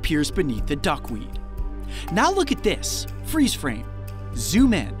disappears beneath the duckweed. Now look at this. Freeze frame.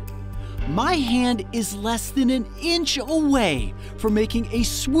 Zoom in. My hand is less than an inch away from making a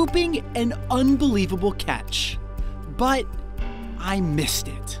swooping and unbelievable catch. But I missed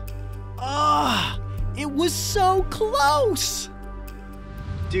it. It was so close.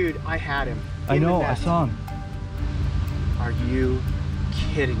 Dude, I had him. I know, I saw him. Are you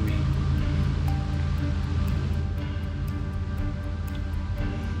kidding me?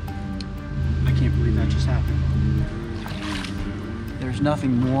 I can't believe that just happened. There's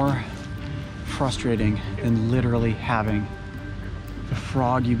nothing more frustrating than literally having the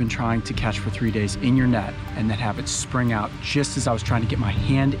frog you've been trying to catch for 3 days in your net and then have it spring out just as I was trying to get my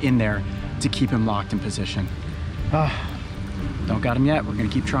hand in there to keep him locked in position. Don't got him yet. We're gonna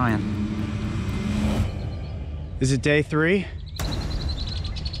keep trying. Is it day 3?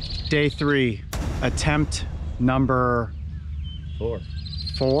 Day 3, attempt number 4.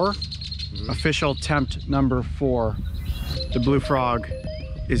 4? Mm-hmm. Official attempt number 4. The blue frog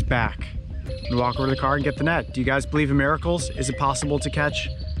is back. We walk over to the car and get the net. Do you guys believe in miracles? Is it possible to catch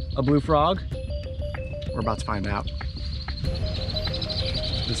a blue frog? We're about to find out.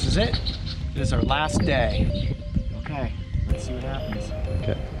 This is it. It is our last day. Okay, let's see what happens.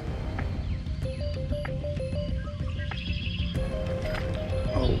 Okay.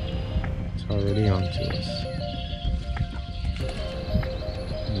 Oh. It's already on to us.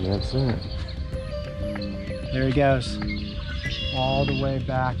 And that's it. There he goes. All the way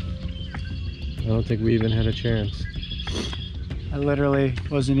back. I don't think we even had a chance. I literally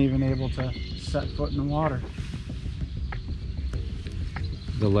wasn't even able to set foot in the water.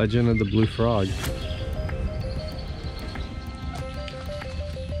 The legend of the blue frog.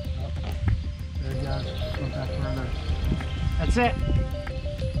 There he goes. Went back further. That's it.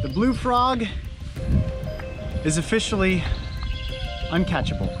 The blue frog is officially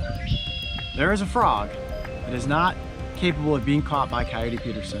uncatchable. There is a frog that is not capable of being caught by Coyote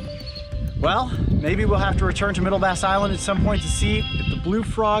Peterson. Well, maybe we'll have to return to Middle Bass Island at some point to see if the blue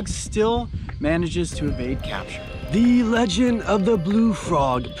frog still manages to evade capture. The legend of the blue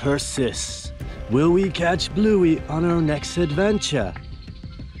frog persists. Will we catch Bluey on our next adventure?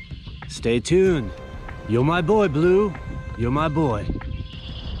 Stay tuned. You're my boy, Blue. You're my boy.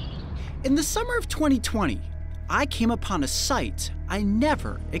 In the summer of 2020, I came upon a sight I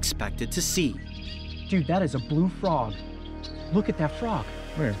never expected to see. Dude, that is a blue frog. Look at that frog.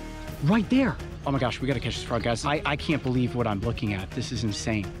 Where? Right there. Oh my gosh, we gotta catch this frog, guys. I can't believe what I'm looking at. This is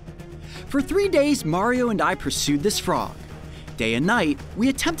insane. For 3 days, Mario and I pursued this frog. Day and night, we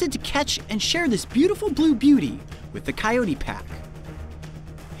attempted to catch and share this beautiful blue beauty with the Coyote pack.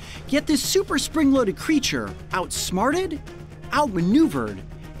 Yet this super spring-loaded creature outsmarted, outmaneuvered,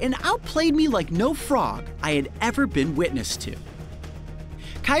 and outplayed me like no frog I had ever been witness to.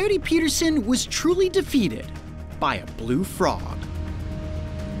 Coyote Peterson was truly defeated by a blue frog.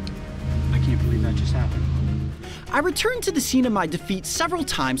 I can't believe that just happened. I returned to the scene of my defeat several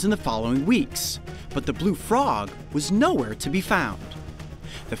times in the following weeks, but the blue frog was nowhere to be found.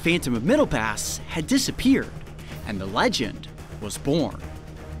 The Phantom of Middle Bass had disappeared, and the legend was born.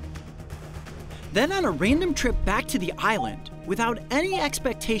 Then on a random trip back to the island, without any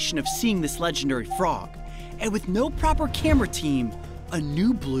expectation of seeing this legendary frog, and with no proper camera team, a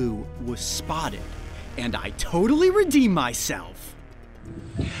new blue was spotted, and I totally redeemed myself.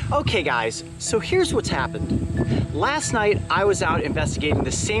 Okay guys, so here's what's happened. Last night, I was out investigating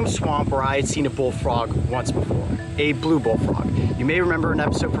the same swamp where I had seen a bullfrog once before, a blue bullfrog. You may remember an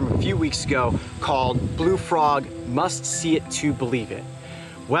episode from a few weeks ago called Blue Frog Must See It to Believe It.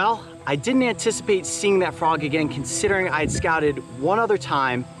 Well, I didn't anticipate seeing that frog again considering I had scouted one other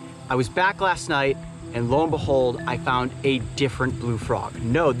time. I was back last night and lo and behold, I found a different blue frog.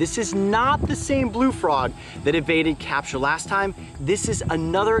 No, this is not the same blue frog that evaded capture last time. This is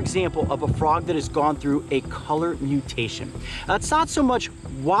another example of a frog that has gone through a color mutation. Now, it's not so much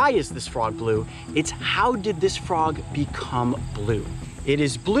why is this frog blue, it's how did this frog become blue. It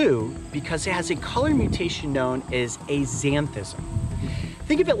is blue because it has a color mutation known as axanthism.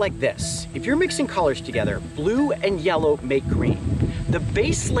 Think of it like this. If you're mixing colors together, blue and yellow make green. The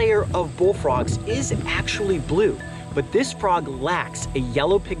base layer of bullfrogs is actually blue, but this frog lacks a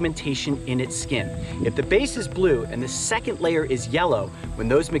yellow pigmentation in its skin. If the base is blue and the second layer is yellow, when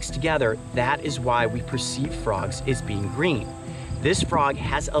those mix together, that is why we perceive frogs as being green. This frog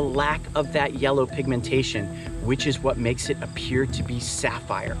has a lack of that yellow pigmentation, which is what makes it appear to be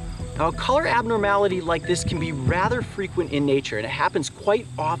sapphire. Now, a color abnormality like this can be rather frequent in nature, and it happens quite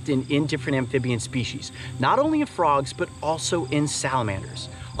often in different amphibian species, not only in frogs, but also in salamanders.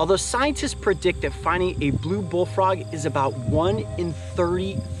 Although scientists predict that finding a blue bullfrog is about 1 in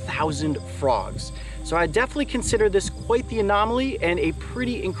 30,000 frogs. So I definitely consider this quite the anomaly and a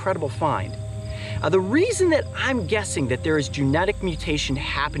pretty incredible find. The reason that I'm guessing that there is genetic mutation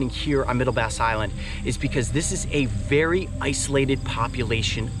happening here on Middle Bass Island is because this is a very isolated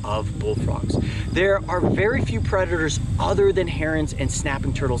population of bullfrogs. There are very few predators other than herons and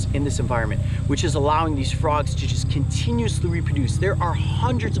snapping turtles in this environment, which is allowing these frogs to just continuously reproduce. There are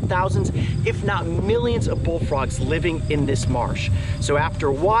hundreds of thousands, if not millions of bullfrogs living in this marsh. So after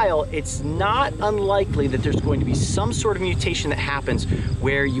a while, it's not unlikely that there's going to be some sort of mutation that happens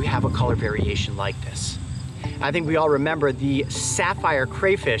where you have a color variation like this. I think we all remember the sapphire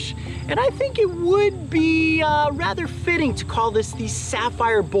crayfish, and I think it would be rather fitting to call this the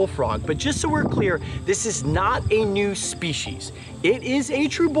sapphire bullfrog. But just so we're clear, this is not a new species. It is a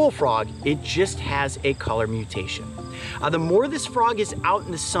true bullfrog, it just has a color mutation. The more this frog is out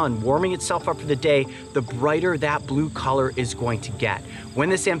in the sun, warming itself up for the day, the brighter that blue color is going to get. When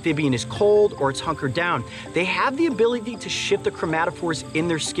this amphibian is cold or it's hunkered down, they have the ability to shift the chromatophores in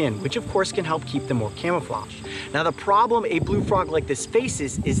their skin, which of course can help keep them more camouflaged. Now the problem a blue frog like this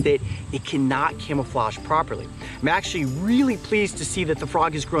faces is that it cannot camouflage properly. I'm actually really pleased to see that the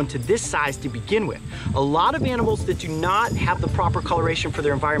frog has grown to this size to begin with. A lot of animals that do not have the proper coloration for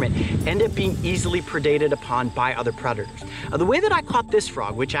their environment end up being easily predated upon by other predators. The way that I caught this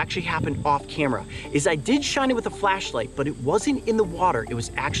frog, which actually happened off camera, is I did shine it with a flashlight, but it wasn't in the water, it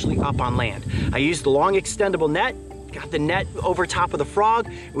was actually up on land. I used the long extendable net, got the net over top of the frog,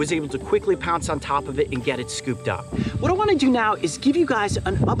 and was able to quickly pounce on top of it and get it scooped up. What I want to do now is give you guys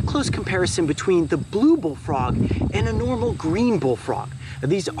an up-close comparison between the blue bullfrog and a normal green bullfrog. Now,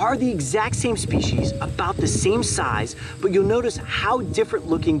 these are the exact same species, about the same size, but you'll notice how different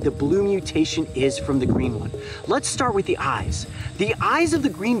looking the blue mutation is from the green one. Let's start with the eyes. The eyes of the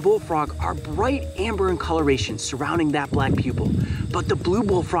green bullfrog are bright amber in coloration surrounding that black pupil, but the blue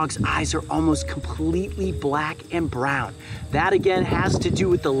bullfrog's eyes are almost completely black and brown. That again has to do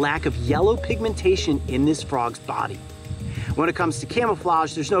with the lack of yellow pigmentation in this frog's body. When it comes to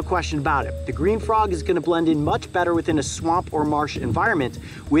camouflage, there's no question about it. The green frog is going to blend in much better within a swamp or marsh environment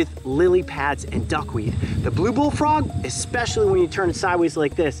with lily pads and duckweed. The blue bullfrog, especially when you turn it sideways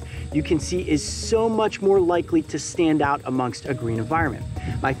like this, you can see is so much more likely to stand out amongst a green environment.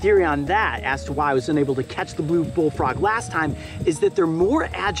 My theory on that, as to why I was unable to catch the blue bullfrog last time, is that they're more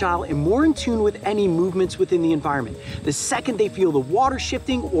agile and more in tune with any movements within the environment. The second they feel the water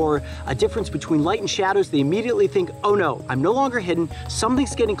shifting or a difference between light and shadows, they immediately think, oh no, I'm no longer hidden,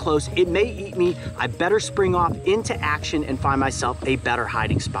 something's getting close, it may eat me, I better spring off into action and find myself a better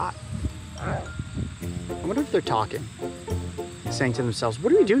hiding spot. I wonder if they're talking, saying to themselves,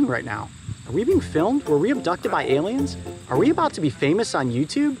 what are we doing right now? Are we being filmed? Were we abducted by aliens? Are we about to be famous on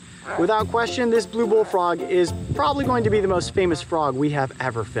YouTube? Without question, this blue bullfrog is probably going to be the most famous frog we have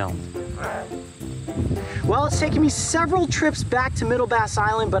ever filmed. Well, it's taken me several trips back to Middle Bass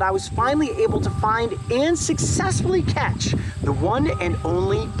Island, but I was finally able to find and successfully catch the one and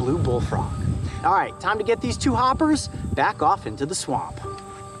only blue bullfrog. All right, time to get these two hoppers back off into the swamp.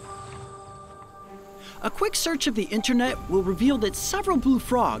 A quick search of the internet will reveal that several blue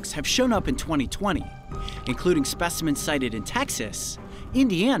frogs have shown up in 2020, including specimens sighted in Texas,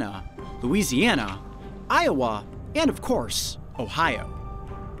 Indiana, Louisiana, Iowa, and of course, Ohio.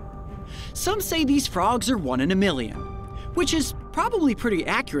 Some say these frogs are 1 in a million, which is probably pretty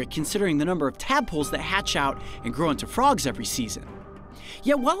accurate considering the number of tadpoles that hatch out and grow into frogs every season.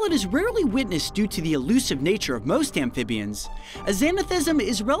 Yet while it is rarely witnessed due to the elusive nature of most amphibians, azanathism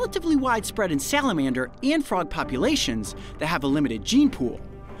is relatively widespread in salamander and frog populations that have a limited gene pool,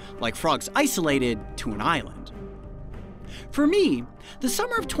 like frogs isolated to an island. For me, the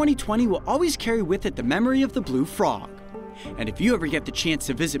summer of 2020 will always carry with it the memory of the blue frog. And if you ever get the chance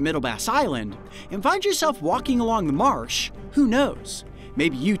to visit Middle Bass Island and find yourself walking along the marsh, who knows,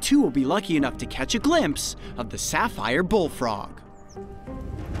 maybe you too will be lucky enough to catch a glimpse of the sapphire bullfrog.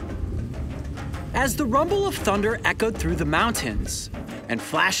 As the rumble of thunder echoed through the mountains and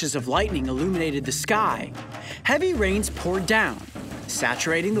flashes of lightning illuminated the sky, heavy rains poured down,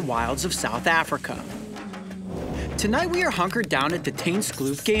 saturating the wilds of South Africa. Tonight we are hunkered down at the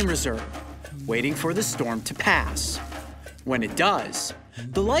Tarantulas Game Reserve, waiting for the storm to pass. When it does,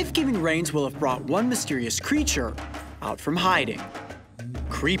 the life-giving rains will have brought one mysterious creature out from hiding.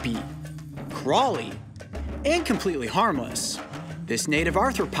 Creepy, crawly, and completely harmless, this native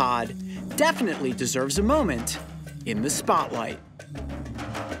arthropod definitely deserves a moment in the spotlight.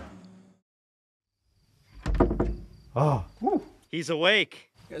 Oh, he's awake.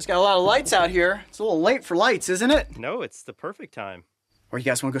 You guys got a lot of lights out here. It's a little late for lights, isn't it? No, it's the perfect time. Or you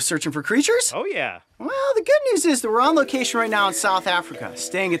guys want to go searching for creatures? Oh yeah. Well, the good news is that we're on location right now in South Africa,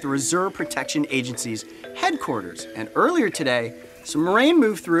 staying at the Reserve Protection Agency's headquarters. And earlier today, some rain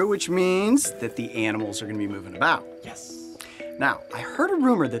moved through, which means that the animals are going to be moving about. Yes. Now, I heard a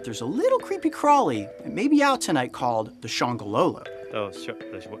rumor that there's a little creepy crawly that may be out tonight called the SHONGOLOLO. Oh,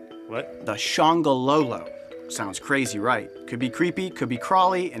 what? The SHONGOLOLO. Sounds crazy, right? Could be creepy, could be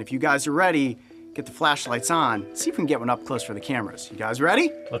crawly, and if you guys are ready, get the flashlights on, see if we can get one up close for the cameras. You guys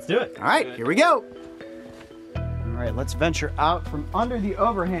ready? Let's do it. All right, here we go. All right, let's venture out from under the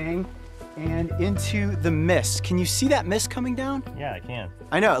overhang and into the mist. Can you see that mist coming down? Yeah, I can.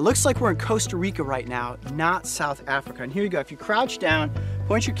 I know, it looks like we're in Costa Rica right now, not South Africa. And here you go, if you crouch down,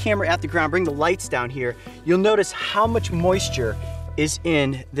 point your camera at the ground, bring the lights down here, you'll notice how much moisture is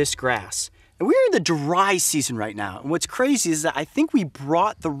in this grass. And we're in the dry season right now. And what's crazy is that I think we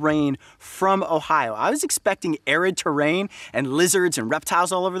brought the rain from Ohio. I was expecting arid terrain and lizards and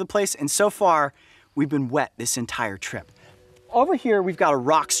reptiles all over the place. And so far, we've been wet this entire trip. Over here, we've got a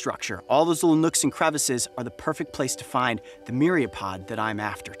rock structure. All those little nooks and crevices are the perfect place to find the myriapod that I'm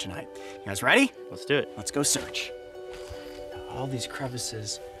after tonight. You guys ready? Let's do it. Let's go search. All these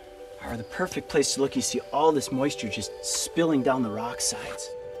crevices are the perfect place to look. You see all this moisture just spilling down the rock sides.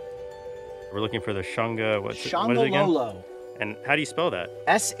 We're looking for the Shonga, what is it again? SHONGOLOLO. And how do you spell that?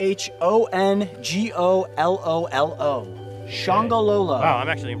 SHONGOLOLO. SHONGOLOLO. Wow, I'm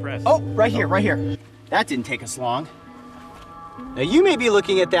actually impressed. Oh, right here, right here. That didn't take us long. Now you may be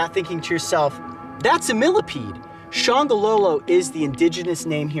looking at that thinking to yourself, that's a millipede. SHONGOLOLO is the indigenous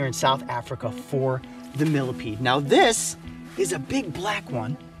name here in South Africa for the millipede. Now this is a big black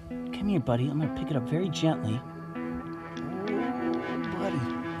one. Come here, buddy. I'm gonna pick it up very gently. Oh, buddy.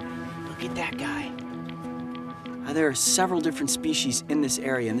 Look at that guy. There are several different species in this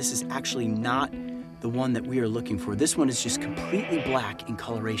area, and this is actually not the one that we are looking for. This one is just completely black in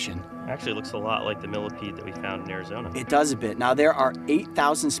coloration. Actually, it looks a lot like the millipede that we found in Arizona. It does a bit. Now, there are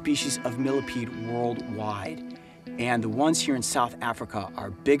 8,000 species of millipede worldwide, and the ones here in South Africa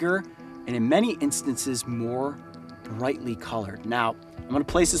are bigger and in many instances more brightly colored. Now, I'm gonna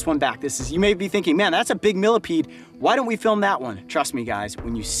place this one back. You may be thinking, man, that's a big millipede. Why don't we film that one? Trust me, guys,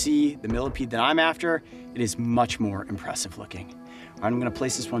 when you see the millipede that I'm after, it is much more impressive looking. All right, I'm gonna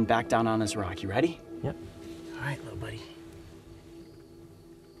place this one back down on his rock. You ready? Yep. All right, little buddy.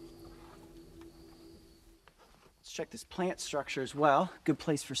 Let's check this plant structure as well. Good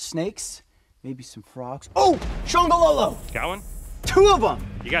place for snakes, maybe some frogs. Oh, Shongololo! Got one? 2 of them.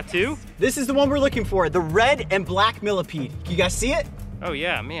 You got 2? This is the one we're looking for, the red and black millipede. Can you guys see it? Oh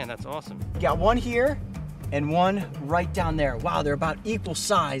yeah, man, that's awesome. Got one here and one right down there. Wow, they're about equal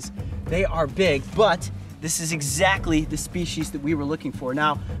size. They are big, but this is exactly the species that we were looking for.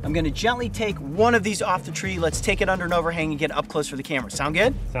 Now, I'm gonna gently take one of these off the tree. Let's take it under an overhang and get up close for the camera. Sound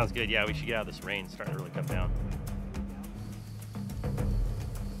good? Sounds good, yeah, we should get out of this rain. It's starting to really come down.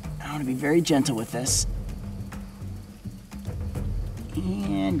 I wanna be very gentle with this.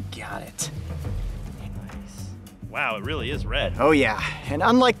 And got it. Nice. Wow, it really is red. Oh yeah, and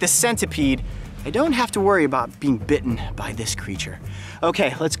unlike the centipede, I don't have to worry about being bitten by this creature.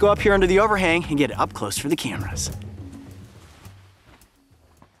 Okay, let's go up here under the overhang and get it up close for the cameras.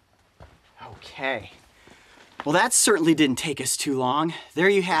 Okay. Well, that certainly didn't take us too long. There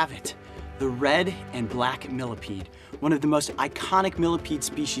you have it, the red and black millipede, one of the most iconic millipede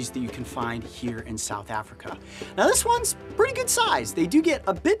species that you can find here in South Africa. Now this one's pretty good size. They do get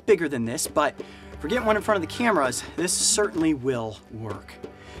a bit bigger than this, but for getting one in front of the cameras, this certainly will work.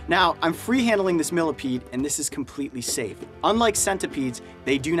 Now, I'm free handling this millipede and this is completely safe. Unlike centipedes,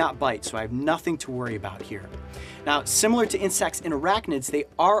 they do not bite, so I have nothing to worry about here. Now, similar to insects and arachnids, they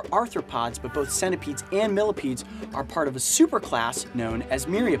are arthropods, but both centipedes and millipedes are part of a superclass known as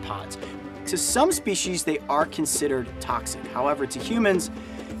myriapods. To some species, they are considered toxic. However, to humans,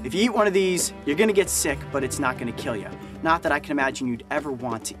 if you eat one of these, you're gonna get sick, but it's not gonna kill you. Not that I can imagine you'd ever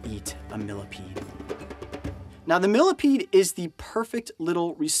want to eat a millipede. Now, the millipede is the perfect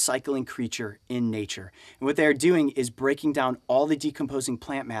little recycling creature in nature. And what they're doing is breaking down all the decomposing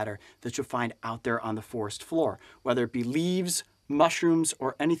plant matter that you'll find out there on the forest floor, whether it be leaves, mushrooms,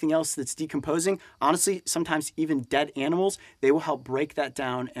 or anything else that's decomposing. Honestly, sometimes even dead animals, they will help break that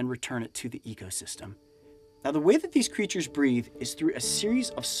down and return it to the ecosystem. Now, the way that these creatures breathe is through a series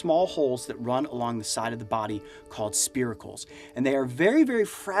of small holes that run along the side of the body called spiracles. And they are very, very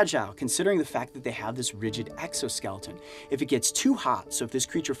fragile considering the fact that they have this rigid exoskeleton. If it gets too hot, so if this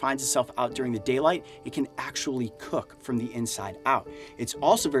creature finds itself out during the daylight, it can actually cook from the inside out. It's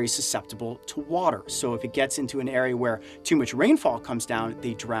also very susceptible to water. So if it gets into an area where too much rainfall comes down,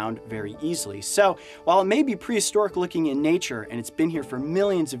 they drown very easily. So while it may be prehistoric looking in nature and it's been here for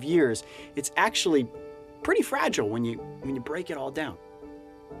millions of years, it's actually pretty fragile when you break it all down.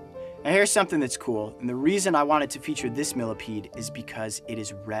 Now here's something that's cool, and the reason I wanted to feature this millipede is because it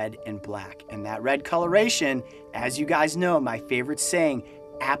is red and black, and that red coloration, as you guys know, my favorite saying,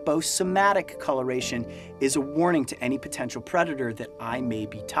 aposematic coloration, is a warning to any potential predator that I may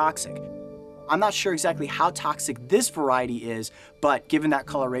be toxic. I'm not sure exactly how toxic this variety is, but given that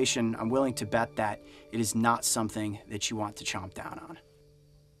coloration, I'm willing to bet that it is not something that you want to chomp down on.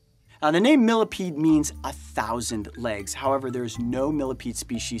 Now, the name millipede means 1,000 legs. However, there's no millipede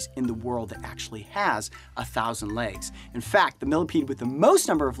species in the world that actually has 1,000 legs. In fact, the millipede with the most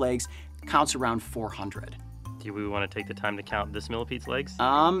number of legs counts around 400. Do we want to take the time to count this millipede's legs?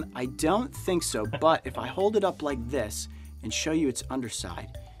 I don't think so, but if I hold it up like this and show you its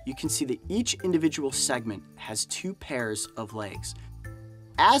underside, you can see that each individual segment has 2 pairs of legs.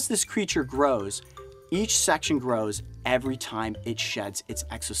 As this creature grows, each section grows every time it sheds its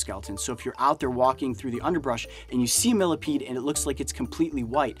exoskeleton. So if you're out there walking through the underbrush and you see a millipede and it looks like it's completely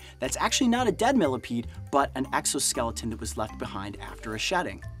white, that's actually not a dead millipede, but an exoskeleton that was left behind after a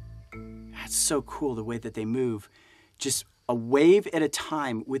shedding. That's so cool the way that they move, just a wave at a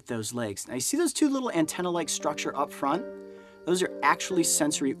time with those legs. Now you see those 2 little antenna-like structure up front? Those are actually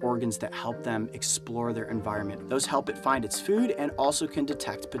sensory organs that help them explore their environment. Those help it find its food and also can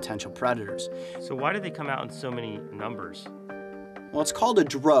detect potential predators. So why do they come out in so many numbers? Well, it's called a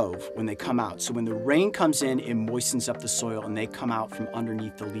drove when they come out. So when the rain comes in, it moistens up the soil and they come out from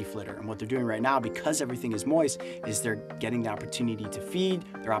underneath the leaf litter. And what they're doing right now, because everything is moist, is they're getting the opportunity to feed,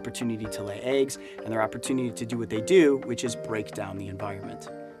 their opportunity to lay eggs, and their opportunity to do what they do, which is break down the environment.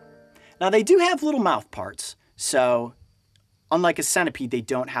 Now, they do have little mouth parts. So unlike a centipede, they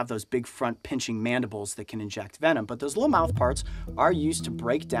don't have those big front pinching mandibles that can inject venom, but those little mouth parts are used to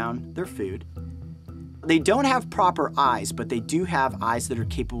break down their food. They don't have proper eyes, but they do have eyes that are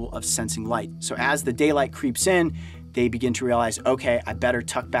capable of sensing light. So as the daylight creeps in, they begin to realize, okay, I better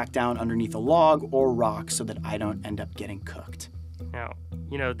tuck back down underneath a log or rock so that I don't end up getting cooked. Now,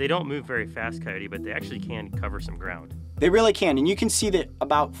 You know, they don't move very fast, Coyote, but they actually can cover some ground. They really can, and you can see that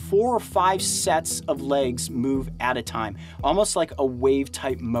about 4 or 5 sets of legs move at a time, almost like a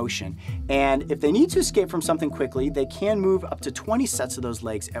wave-type motion. And if they need to escape from something quickly, they can move up to 20 sets of those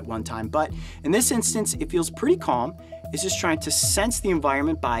legs at one time. But in this instance, it feels pretty calm. It's just trying to sense the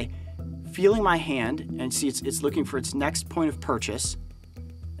environment by feeling my hand, and see it's looking for its next point of purchase.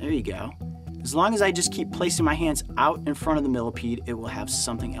 There you go. As long as I just keep placing my hands out in front of the millipede, it will have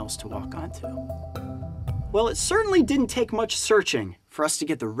something else to walk onto. Well, it certainly didn't take much searching for us to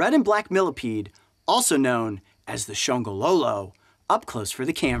get the red and black millipede, also known as the SHONGOLOLO, up close for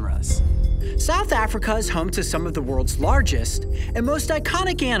the cameras. South Africa is home to some of the world's largest and most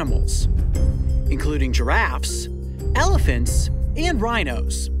iconic animals, including giraffes, elephants, and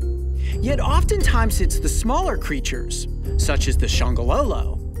rhinos. Yet oftentimes it's the smaller creatures, such as the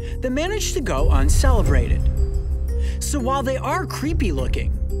SHONGOLOLO, that manage to go uncelebrated. So while they are creepy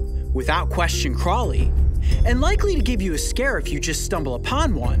looking, without question crawly, and likely to give you a scare if you just stumble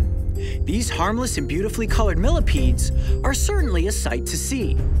upon one, these harmless and beautifully colored millipedes are certainly a sight to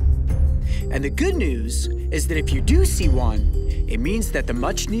see. And the good news is that if you do see one, it means that the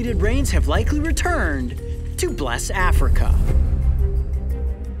much needed rains have likely returned to bless Africa.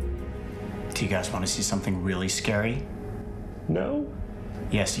 Do you guys want to see something really scary? No.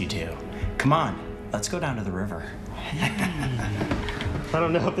 Yes, you do. Come on, let's go down to the river. I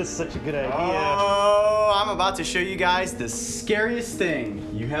don't know if this is such a good idea. Oh, I'm about to show you guys the scariest thing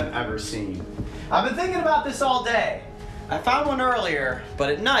you have ever seen. I've been thinking about this all day. I found one earlier, but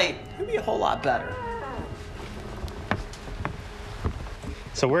at night, it'd be a whole lot better.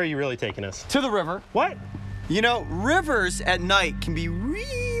 So where are you really taking us? To the river. What? You know, rivers at night can be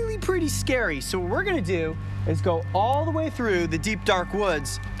really pretty scary. So what we're gonna do is go all the way through the deep, dark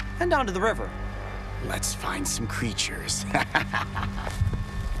woods and down to the river. Let's find some creatures.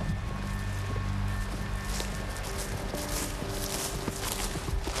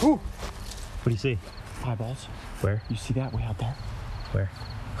 Ooh. What do you see? Eyeballs. Where? You see that way out there? Where?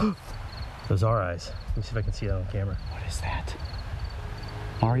 Those are eyes. Let me see if I can see that on camera. What is that?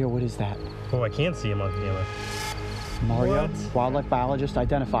 Mario, what is that? Oh, I can see him on camera. Mario, What? wildlife biologist,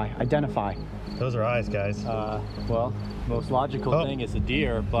 identify. Those are eyes, guys. Well, most logical thing is a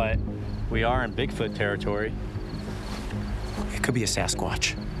deer, but we are in Bigfoot territory. It could be a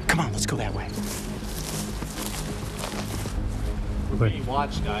Sasquatch. Come on, let's go that way. We're being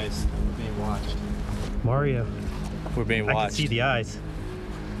watched, guys. We're being watched. Mario. We're being I watched. can see the eyes.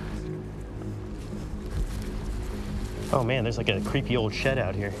 Oh man, there's like a creepy old shed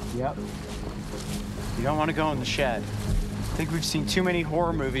out here. Yep. You don't want to go in the shed. I think we've seen too many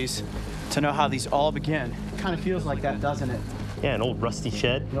horror movies to know how these all begin. It kind of feels like that, doesn't it? Yeah, an old rusty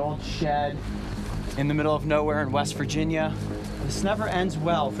shed. An old shed in the middle of nowhere in West Virginia. This never ends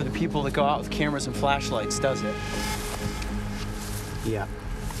well for the people that go out with cameras and flashlights, does it? Yeah.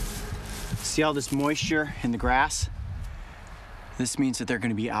 See all this moisture in the grass? This means that they're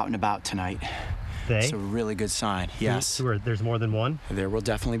going to be out and about tonight. They? It's a really good sign, yes. There's more than one? There will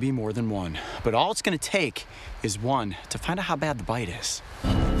definitely be more than one. But all it's going to take is one to find out how bad the bite is.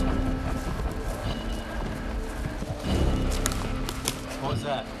 What was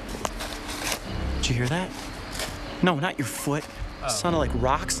that? Did you hear that? No, not your foot. It sounded like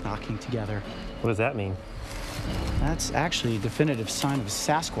rocks knocking together. What does that mean? That's actually a definitive sign of a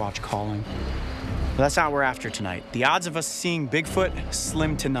Sasquatch calling. But that's not what we're after tonight. The odds of us seeing Bigfoot,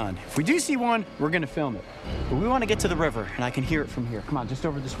 slim to none. If we do see one, we're gonna film it. But we wanna get to the river, and I can hear it from here. Come on, just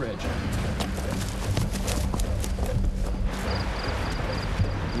over this ridge.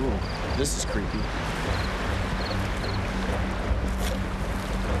 Ooh, this is creepy.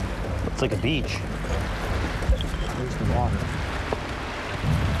 It's like a beach. There's the water.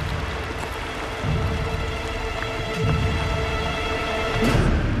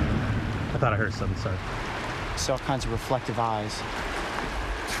 I thought I heard something, sorry. See all kinds of reflective eyes.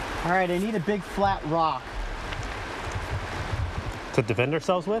 All right, I need a big flat rock. To defend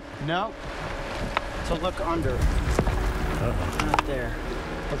ourselves with? No, to look under. Not there.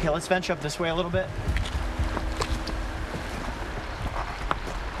 Okay, let's venture up this way a little bit.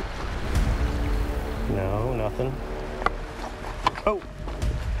 No, nothing. Oh!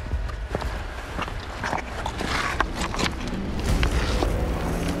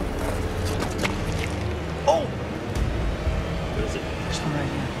 Oh! What is it? There's one right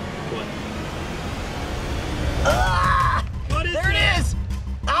here. What? Ah! What is There it is!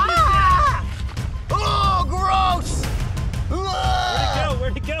 Ah! Oh, gross! Ah!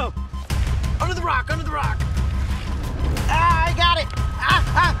 Where'd it go? Under the rock, under the rock. Ah, I got it. Ah,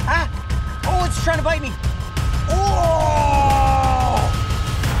 ah, ah. Oh, it's trying to bite me. Oh!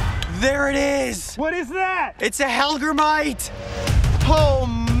 There it is. What is that? It's a HELLGRAMMITE. Oh,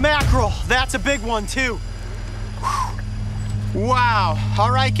 mackerel. That's a big one, too. Whew. Wow. All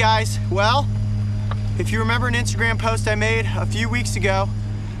right, guys. Well, if you remember an Instagram post I made a few weeks ago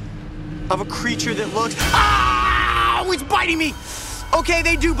of a creature that looks... Ah! Oh, it's biting me. Okay,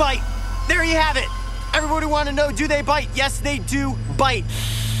 they do bite. There you have it. Everybody want to know, do they bite? Yes, they do bite.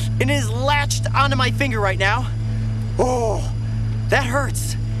 It is latched onto my finger right now. Oh, that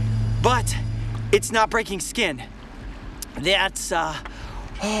hurts. But it's not breaking skin. That's,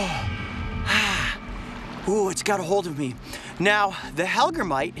 it's got a hold of me. Now, the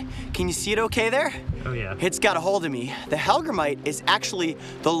HELLGRAMMITE, can you see it okay there? Oh yeah. It's got a hold of me. The HELLGRAMMITE is actually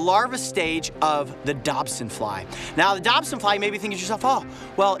the larva stage of the Dobson fly. Now, the Dobson fly, you may be thinking to yourself, oh,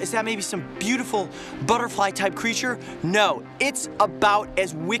 well, is that maybe some beautiful butterfly type creature? No, it's about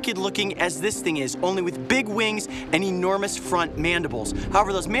as wicked looking as this thing is, only with big wings and enormous front mandibles.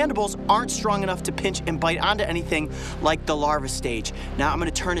 However, those mandibles aren't strong enough to pinch and bite onto anything like the larva stage. Now, I'm gonna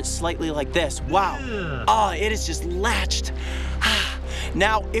turn it slightly like this. Wow. Oh, it is just latched.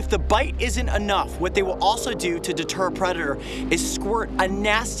 Now, if the bite isn't enough, what they will also do to deter a predator is squirt a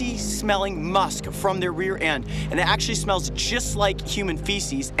nasty smelling musk from their rear end. And it actually smells just like human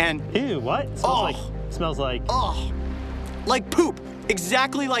feces. And Ew, what? Smells like like poop.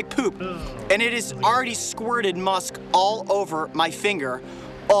 Exactly like poop. And it is already squirted musk all over my finger.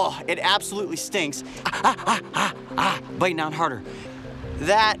 Oh, it absolutely stinks. Biting down harder.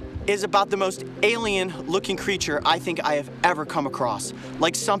 That is about the most alien looking creature I think I have ever come across.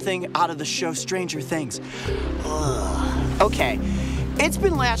 Like something out of the show Stranger Things. Okay, it's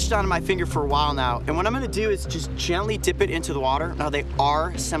been latched onto my finger for a while now, and what I'm gonna do is just gently dip it into the water. Now they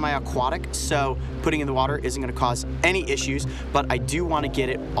are semi-aquatic, so putting in the water isn't gonna cause any issues, but I do wanna get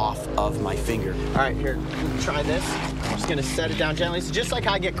it off of my finger. All right, here, try this. I'm just gonna set it down gently. It's just like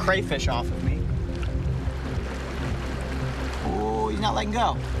I get crayfish off of me. Oh, he's not letting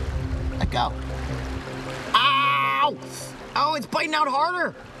go. Let go. Ow! Oh, it's biting out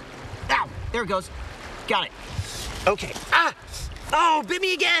harder. Ow, there it goes. Got it. Okay. Ah! Oh, bit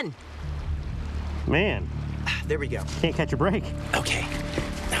me again. man. There we go. Can't catch a break. Okay,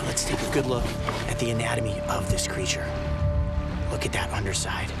 now let's take a good look at the anatomy of this creature. Look at that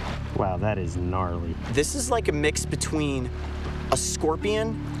underside. Wow, that is gnarly. This is like a mix between a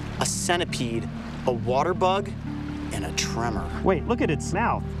scorpion, a centipede, a water bug, and a tremor. Wait, look at its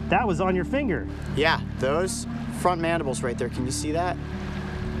mouth. That was on your finger. Yeah, those front mandibles right there, can you see that?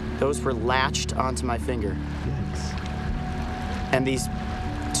 Those were latched onto my finger. Yikes. And these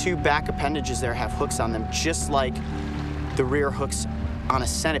two back appendages there have hooks on them, just like the rear hooks on a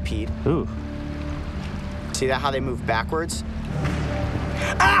centipede. Ooh. See that, how they move backwards?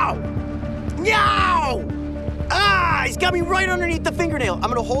 Ow! No! Ah, he's got me right underneath the fingernail. I'm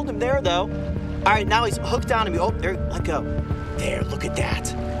gonna hold him there though. All right, now he's hooked onto me. Oh, there, let go. There, look at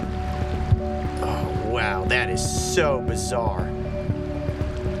that. Oh, wow, that is so bizarre.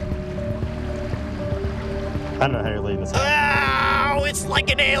 I don't know how you're leaving this out. Ow, it's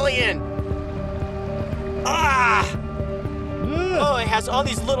like an alien. Ah! Oh, it has all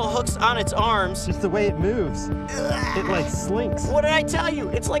these little hooks on its arms. Just the way it moves. It like slinks. What did I tell you?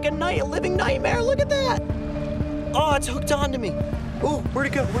 It's like a living nightmare. Look at that. Oh, it's hooked onto me. Oh, where'd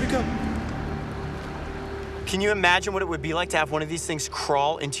it go? Where'd it go? Can you imagine what it would be like to have one of these things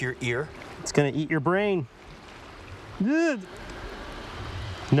crawl into your ear? It's gonna eat your brain. Ugh.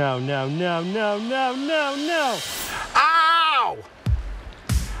 No, no, no, no, no, no, no. Ow!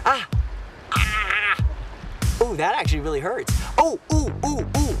 Ah! Ah! Oh, that actually really hurts. Oh, ooh, ooh,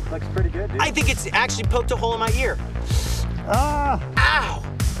 ooh. Looks pretty good, dude. I think it's actually poked a hole in my ear. Ah! Ow!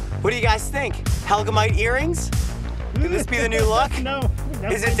 What do you guys think? HELLGRAMMITE earrings? Could this be the new look? No.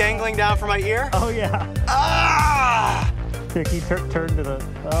 Is it dangling down from my ear? Oh, yeah. Ah! Here, can you turn to the...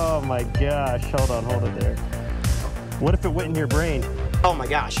 Oh, my gosh. Hold on, hold it there. What if it went in your brain? Oh, my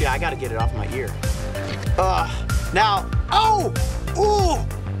gosh. Yeah, I got to get it off my ear. Now... Oh!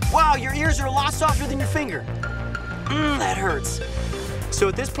 Ooh! Wow, your ears are a lot softer than your finger. That hurts. So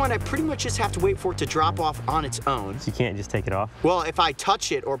at this point, I pretty much just have to wait for it to drop off on its own. So you can't just take it off? Well, if I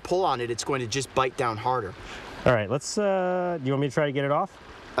touch it or pull on it, it's going to just bite down harder. All right, let's, do you want me to try to get it off?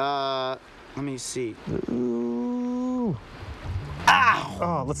 Let me see. Ooh. Ow!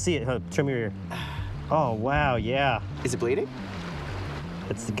 Oh, let's see it. Trim your ear. Oh, wow, yeah. Is it bleeding?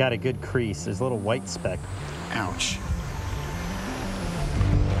 It's got a good crease. There's a little white speck. Ouch.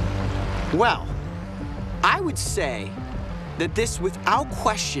 Well, I would say that this, without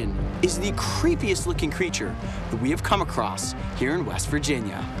question, is the creepiest looking creature that we have come across here in West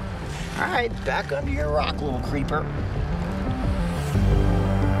Virginia. All right, back under your rock, little creeper.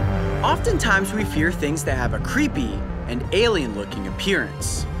 Oftentimes we fear things that have a creepy and alien-looking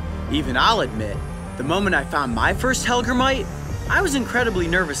appearance. Even I'll admit, the moment I found my first HELLGRAMMITE, I was incredibly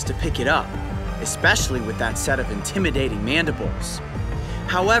nervous to pick it up, especially with that set of intimidating mandibles.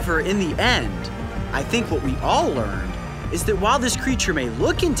 However, in the end, I think what we all learned is that while this creature may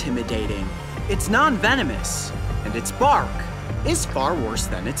look intimidating, it's non-venomous, and its bark is far worse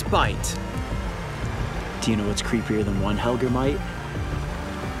than its bite. Do you know what's creepier than one HELLGRAMMITE?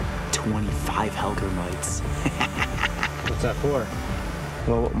 25 HELLGRAMMITES. What's that for?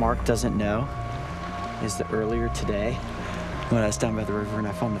 Well, what Mark doesn't know is that earlier today, when I was down by the river and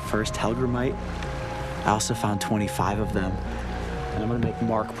I found the first HELLGRAMMITE, I also found 25 of them. And I'm gonna make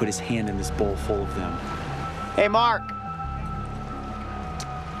Mark put his hand in this bowl full of them. Hey, Mark!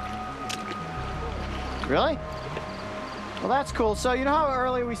 Really? Well, that's cool. So you know how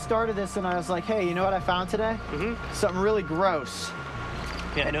earlier we started this and I was like, hey, you know what I found today? Mm-hmm. Something really gross.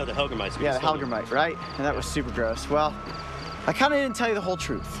 Yeah, I know, the HELLGRAMMITEs. Yeah, the HELLGRAMMITE, right? And that was super gross. Well, I kind of didn't tell you the whole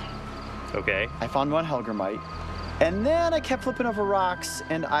truth. Okay. I found one HELLGRAMMITE, and then I kept flipping over rocks,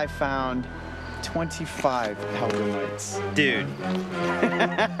 and I found 25 HELLGRAMMITEs. Dude.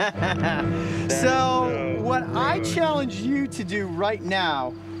 So, what I challenge you to do right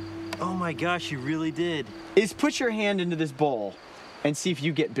now, Oh my gosh, you really did. is put your hand into this bowl and see if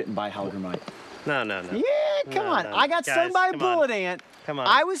you get bitten by a HELLGRAMMITE. No. Yeah, come on. No. I got stung Guys, by a come on. bullet ant. Come on.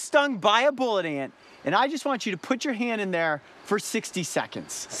 I was stung by a bullet ant, and I just want you to put your hand in there for 60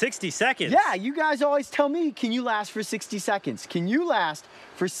 seconds. 60 seconds? Yeah, you guys always tell me, can you last for 60 seconds? Can you last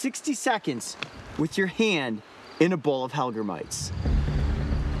for 60 seconds with your hand in a bowl of HELLGRAMMITEs?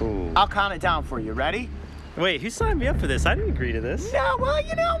 Ooh. I'll count it down for you. Ready? Wait, who signed me up for this? I didn't agree to this. No, well,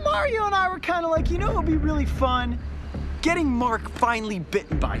 you know, Mario and I were kind of like, you know, it would be really fun getting Mark finally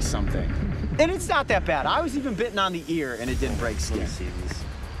bitten by something. And it's not that bad. I was even bitten on the ear and it didn't break skin. Let me see these.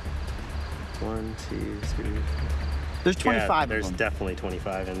 1, 2, 3. There's 25 Yeah, of there's them. definitely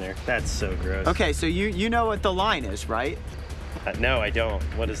 25 in there. That's so gross. Okay, so you know what the line is, right? No, I don't.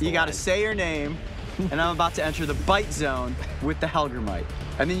 What is the You got to line? say your name, and I'm about to enter the bite zone with the HELLGRAMMITE.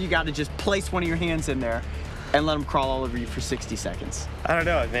 And then you got to just place one of your hands in there and let them crawl all over you for 60 seconds. I don't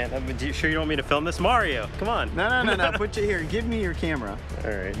know, man. You sure you don't want me to film this? Mario, come on. No. Put you here. Give me your camera.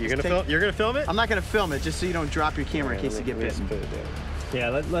 All right, You're gonna film it? I'm not gonna film it, just so you don't drop your camera in case you get bitten. Yeah,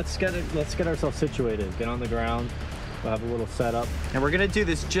 let's get ourselves situated. Get on the ground. We'll have a little setup. And we're gonna do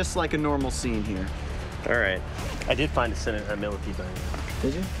this just like a normal scene here. All right. I did find a millipede on you.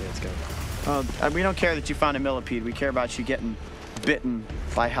 Did you? Yeah, let's go. We don't care that you found a millipede. We care about you getting bitten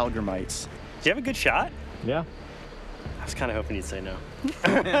by HELLGRAMMITEs. Do you have a good shot? Yeah. I was kind of hoping you'd say no.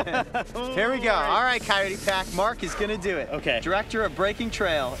 Here we go. All right, Coyote Pack. Mark is gonna do it. Okay. Director of Breaking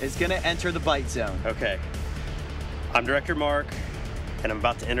Trail is gonna enter the bite zone. Okay. I'm Director Mark, and I'm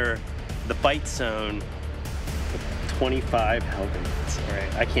about to enter the bite zone with 25 HELLGRAMMITEs. All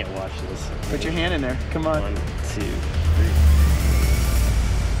right, I can't watch this. Put your hand in there. Come on. 1, 2, 3.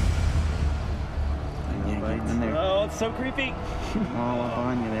 Yeah, get in there. Oh, it's so creepy. All up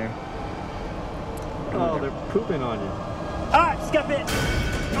on you there. Oh, they're pooping on you. Ah, just got bit.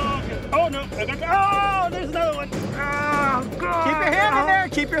 Oh no! Oh, there's another one. Oh, God. Keep your hand in there.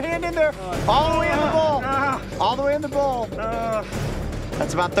 Keep your hand in there. All the way in the bowl. All the way in the bowl.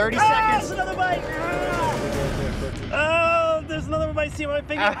 That's about 30 seconds. There's another bite. Oh, there's another bite. See my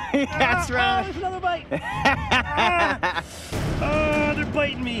finger? That's right. Oh, there's another bite. Oh, they're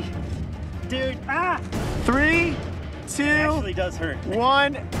biting me, dude. 3, 2, Actually does hurt. 1.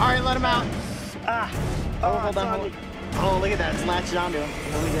 All right, let him out. Oh, hold it's on. me. Oh, look at that. It's latched onto him.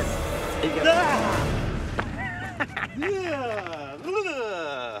 Let me get. There you go. Yeah.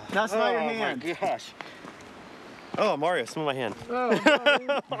 Now smell your hand. Oh my gosh. Oh, Mario, smell my hand. Well,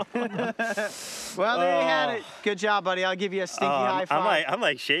 there you had it. Good job, buddy. I'll give you a stinky high five. I'm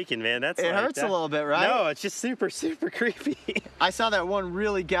like shaking, man. It hurts a little bit, right? No, it's just super creepy. I saw that one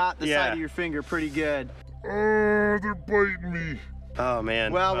really got the side of your finger pretty good. Oh, they're biting me. Oh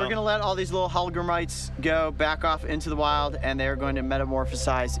man. Well, we're gonna let all these little HELLGRAMMITEs go back off into the wild, and they're going to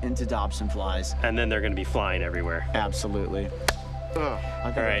metamorphosize into Dobson flies. And then they're gonna be flying everywhere. Absolutely. Ugh,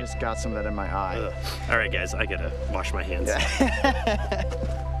 I think I just got some of that in my eye. Ugh. All right, guys, I gotta wash my hands. There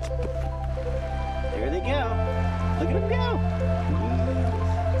they go. Look at them go.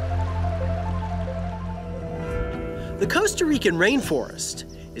 The Costa Rican rainforest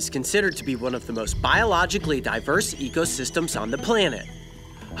is considered to be one of the most biologically diverse ecosystems on the planet.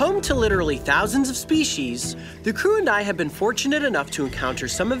 Home to literally thousands of species, the crew and I have been fortunate enough to encounter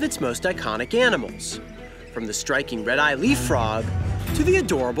some of its most iconic animals, from the striking red-eye leaf frog to the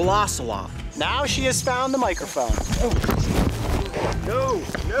adorable ocelot. Now she has found the microphone. No,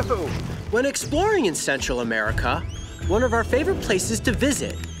 no. When exploring in Central America, one of our favorite places to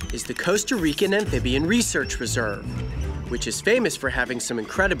visit is the Costa Rican Amphibian Research Reserve, which is famous for having some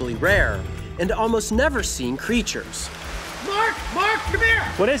incredibly rare and almost never seen creatures. Mark, come here.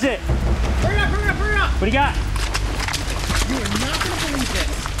 What is it? Hurry up. What do you got? You are not gonna believe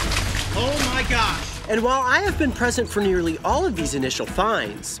this. Oh my gosh. And while I have been present for nearly all of these initial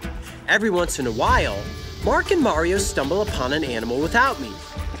finds, every once in a while, Mark and Mario stumble upon an animal without me.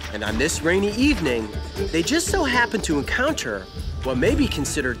 And on this rainy evening, they just so happen to encounter what may be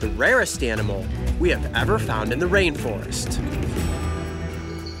considered the rarest animal we have ever found in the rainforest.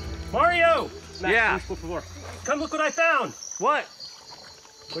 Mario! Yeah. Come look what I found. What?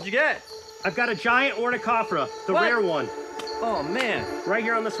 What'd you get? I've got a giant ornithoptera, the What? rare one, Oh, man. right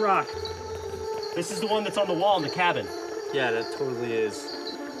here on this rock. This is the one that's on the wall in the cabin. Yeah, that totally is.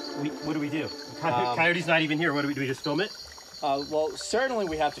 What do we do? Coyote's not even here. What do we just film it? Well, certainly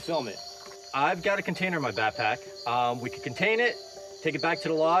we have to film it. I've got a container in my backpack. We could contain it, take it back to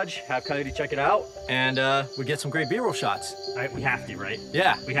the lodge, have Coyote check it out, and we get some great B-roll shots. We have to, right?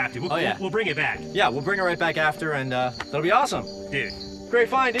 Yeah. We have to. yeah. We'll bring it back. Yeah, we'll bring it right back after, and that'll be awesome. Dude. Great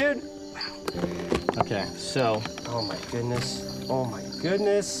find, dude. Okay, so. Oh my goodness. Oh my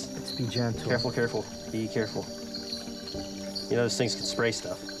goodness. Let's be gentle. Careful, careful. Be careful. You know those things can spray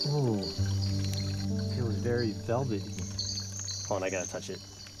stuff. Ooh. Feels very velvety. Hold on, I gotta touch it.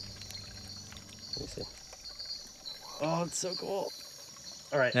 Let me see. Oh, it's so cool.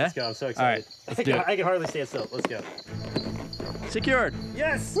 All right, Yeah? let's go. I'm so excited. All right, let's do it. I can hardly stand still. Let's go. Secured.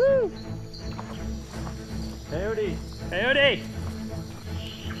 Yes! Woo! Coyote! Coyote!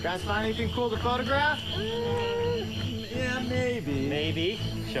 Guys find anything cool to photograph? Yeah, maybe. Maybe.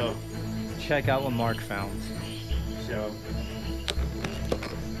 Show. Check out what Mark found. Show.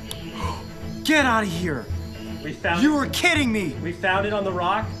 Get out of here! We found You were kidding me! We found it on the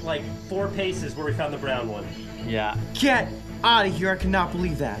rock, like 4 paces where we found the brown one. Yeah. Get out of here! I cannot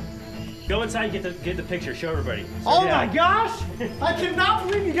believe that. Go inside and get the picture. Show everybody. Oh my gosh! I cannot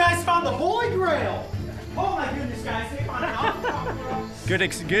believe you guys found the Holy Grail! Oh my goodness, guys! They found it.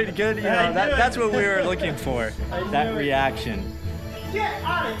 Good. You know, that's what we were looking for. That reaction. Get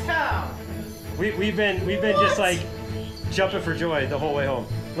out of town! We've been just like jumping for joy the whole way home.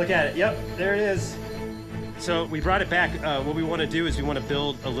 Look at it. Yep, there it is. So we brought it back. What we want to do is we want to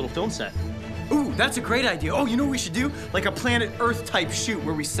build a little film set. Ooh, that's a great idea. Oh, you know what we should do? Like a Planet Earth type shoot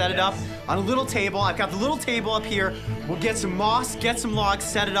where we set it up on a little table. I've got the little table up here. We'll get some moss, get some logs,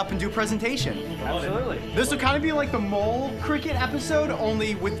 set it up, and do a presentation. Absolutely. This will kind of be like the mole cricket episode,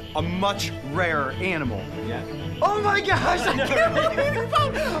 only with a much rarer animal. Yeah. Oh my gosh, I can't believe you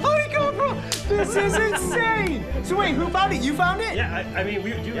found it! Holy GoPro! This is insane! So wait, who found it? You found it? Yeah, I mean,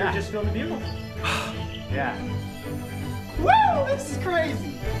 we were just filming beautiful. Yeah. Woo! This is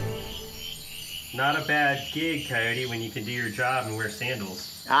crazy! Not a bad gig, Coyote, when you can do your job and wear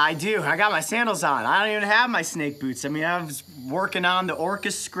sandals. I do. I got my sandals on. I don't even have my snake boots. I mean, I was working on the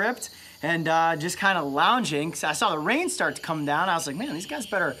Orca script and just kind of lounging. I saw the rain start to come down. I was like, man, these guys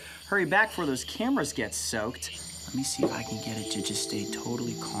better hurry back before those cameras get soaked. Let me see if I can get it to just stay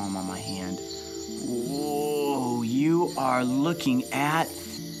totally calm on my hand. Whoa, you are looking at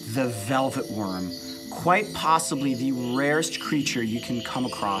the velvet worm. Quite possibly the rarest creature you can come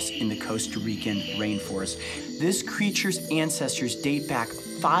across in the Costa Rican rainforest. This creature's ancestors date back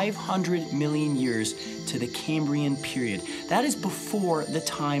 500 million years to the Cambrian period. That is before the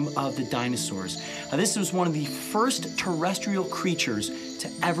time of the dinosaurs. Now, this was one of the first terrestrial creatures to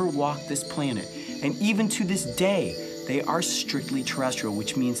ever walk this planet. And even to this day, they are strictly terrestrial,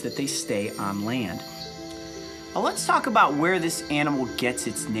 which means that they stay on land. Now, let's talk about where this animal gets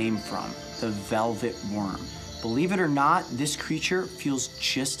its name from. The velvet worm. Believe it or not, this creature feels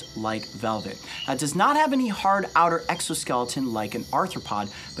just like velvet. Now, it does not have any hard outer exoskeleton like an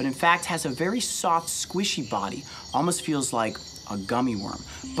arthropod, but in fact has a very soft, squishy body. Almost feels like a gummy worm.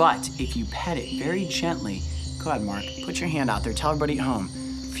 But if you pet it very gently, go ahead, Mark, put your hand out there, tell everybody at home,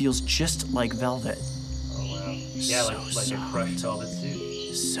 feels just like velvet. Oh, wow. Yeah, like a crushed velvet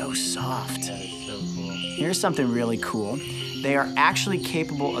suit. So soft. That is so cool. Here's something really cool. They are actually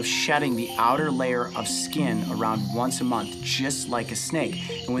capable of shedding the outer layer of skin around once a month, just like a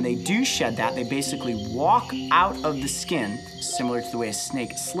snake. And when they do shed that, they basically walk out of the skin, similar to the way a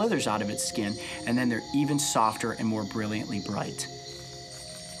snake slithers out of its skin, and then they're even softer and more brilliantly bright.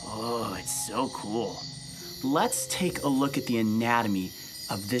 Oh, it's so cool. Let's take a look at the anatomy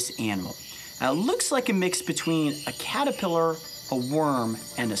of this animal. Now, it looks like a mix between a caterpillar, a worm,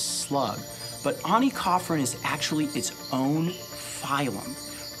 and a slug. But Onychophoran is actually its own phylum,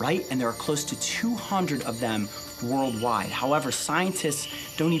 right? And there are close to 200 of them worldwide. However, scientists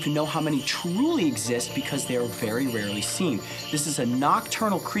don't even know how many truly exist because they are very rarely seen. This is a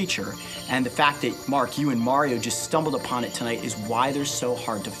nocturnal creature, and the fact that, Mark, you and Mario just stumbled upon it tonight is why they're so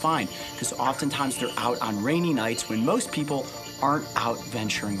hard to find, because oftentimes they're out on rainy nights when most people aren't out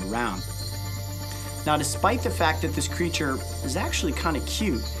venturing around. Now, despite the fact that this creature is actually kind of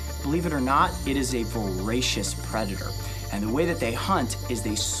cute, believe it or not, it is a voracious predator. And the way that they hunt is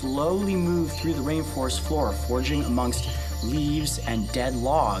they slowly move through the rainforest floor, foraging amongst leaves and dead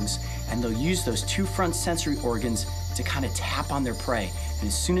logs, and they'll use those two front sensory organs to kind of tap on their prey. And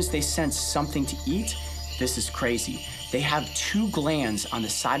as soon as they sense something to eat, this is crazy. They have two glands on the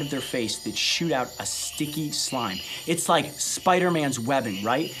side of their face that shoot out a sticky slime. It's like Spider-Man's webbing,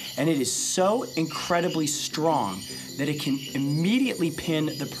 right? And it is so incredibly strong that it can immediately pin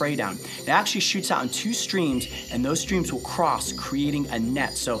the prey down. It actually shoots out in two streams, and those streams will cross, creating a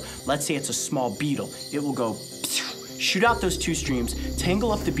net. So let's say it's a small beetle. It will go shoot out those two streams,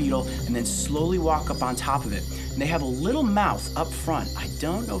 tangle up the beetle, and then slowly walk up on top of it. And they have a little mouth up front. I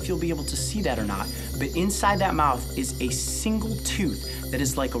don't know if you'll be able to see that or not, but inside that mouth is a single tooth that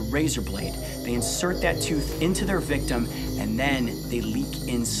is like a razor blade. They insert that tooth into their victim, and then they leak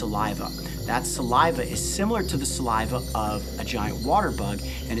in saliva. That saliva is similar to the saliva of a giant water bug,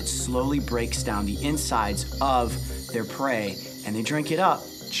 and it slowly breaks down the insides of their prey, and they drink it up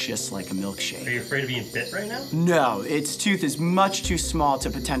just like a milkshake. Are you afraid of being bit right now? No, its tooth is much too small to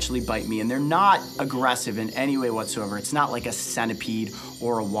potentially bite me, and they're not aggressive in any way whatsoever. It's not like a centipede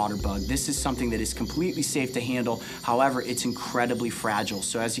or a water bug. This is something that is completely safe to handle. However, it's incredibly fragile.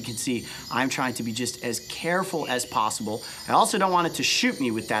 So as you can see, I'm trying to be just as careful as possible. I also don't want it to shoot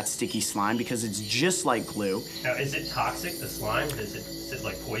me with that sticky slime because it's just like glue. Now, is it toxic, the slime? Does it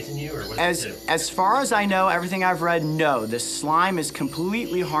like poison you, or what does it do? As far as I know, everything I've read, no. The slime is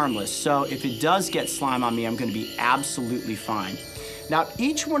completely harmless. So if it does get slime on me, I'm gonna be absolutely fine. Now,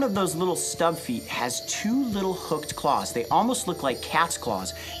 each one of those little stub feet has two little hooked claws. They almost look like cat's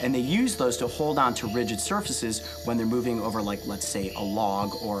claws, and they use those to hold on to rigid surfaces when they're moving over, like, let's say, a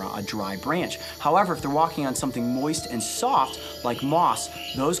log or a dry branch. However, if they're walking on something moist and soft, like moss,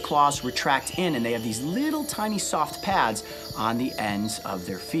 those claws retract in, and they have these little tiny soft pads on the ends of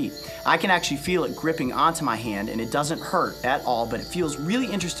their feet. I can actually feel it gripping onto my hand, and it doesn't hurt at all, but it feels really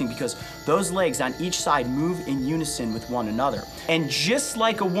interesting because those legs on each side move in unison with one another. And just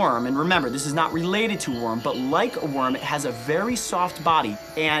like a worm, and remember, this is not related to a worm, but like a worm, it has a very soft body,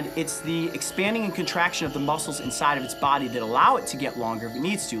 and it's the expanding and contraction of the muscles inside of its body that allow it to get longer if it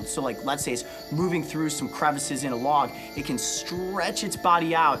needs to. So like, let's say it's moving through some crevices in a log, it can stretch its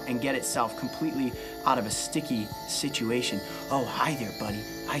body out and get itself completely out of a sticky situation. Oh, hi there, buddy.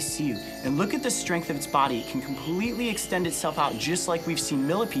 I see you. And look at the strength of its body. It can completely extend itself out just like we've seen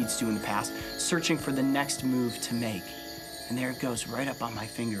millipedes do in the past, searching for the next move to make. And there it goes, right up on my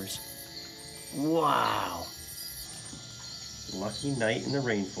fingers. Wow. Lucky night in the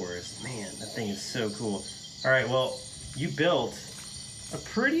rainforest. Man, that thing is so cool. All right, well, you built a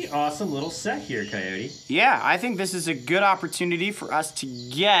pretty awesome little set here, Coyote. Yeah, I think this is a good opportunity for us to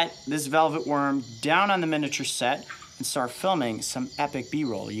get this velvet worm down on the miniature set and start filming some epic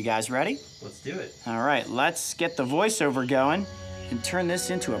B-roll. You guys ready? Let's do it. All right, let's get the voiceover going and turn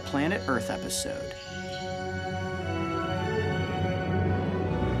this into a Planet Earth episode.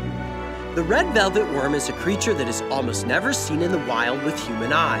 The red velvet worm is a creature that is almost never seen in the wild with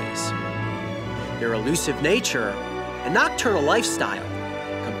human eyes. Their elusive nature and nocturnal lifestyle,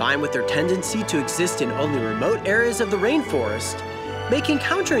 combined with their tendency to exist in only remote areas of the rainforest, make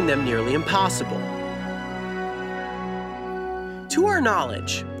encountering them nearly impossible. To our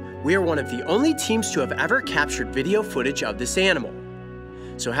knowledge, we are one of the only teams to have ever captured video footage of this animal.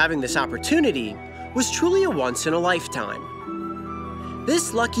 So having this opportunity was truly a once-in-a-lifetime.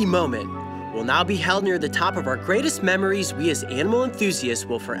 This lucky moment will now be held near the top of our greatest memories we as animal enthusiasts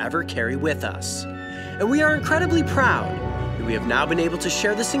will forever carry with us. And we are incredibly proud that we have now been able to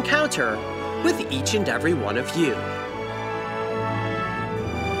share this encounter with each and every one of you.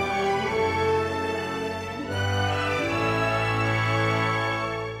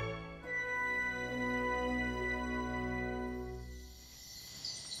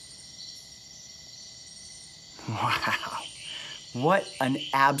 Wow, what an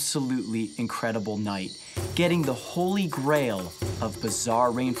absolutely incredible night. Getting the holy grail of bizarre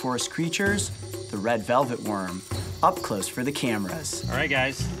rainforest creatures, the red velvet worm, up close for the cameras. All right,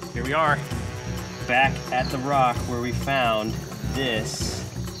 guys, here we are, back at the rock where we found this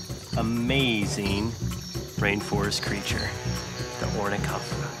amazing rainforest creature, the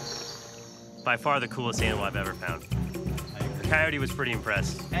ornithoptera. By far the coolest animal I've ever found. The Coyote was pretty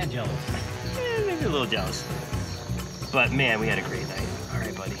impressed. And jealous. Maybe a little jealous. But man, we had a great night. All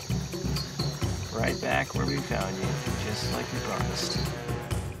right, buddy. Right back where we found you, just like we promised.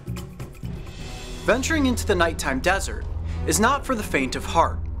 Venturing into the nighttime desert is not for the faint of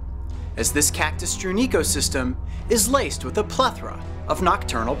heart, as this cactus-strewn ecosystem is laced with a plethora of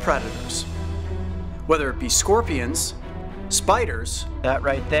nocturnal predators. Whether it be scorpions, spiders, That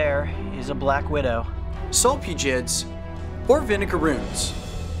right there is a black widow. sulpigids, or vinegaroons,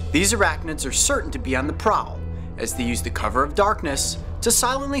 these arachnids are certain to be on the prowl as they use the cover of darkness to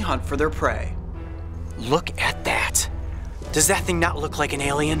silently hunt for their prey. Look at that! Does that thing not look like an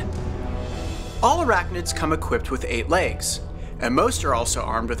alien? All arachnids come equipped with 8 legs, and most are also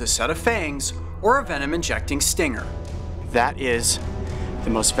armed with a set of fangs or a venom-injecting stinger. That is the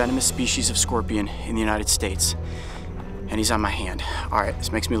most venomous species of scorpion in the United States. And he's on my hand. All right,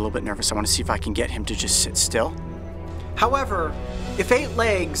 this makes me a little bit nervous. I want to see if I can get him to just sit still. However, if 8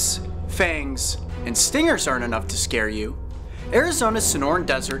 legs, fangs, and stingers aren't enough to scare you, Arizona's Sonoran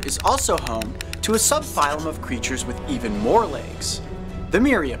Desert is also home to a subphylum of creatures with even more legs, the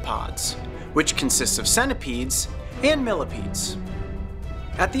myriapods, which consists of centipedes and millipedes.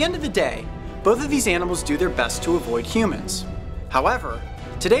 At the end of the day, both of these animals do their best to avoid humans. However,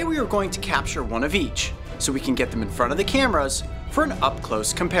 today we are going to capture one of each, so we can get them in front of the cameras for an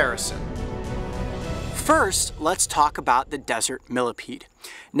up-close comparison. First, let's talk about the desert millipede.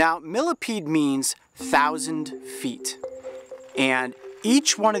 Now, millipede means 1,000 feet, and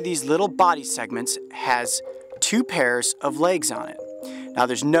each one of these little body segments has 2 pairs of legs on it. Now,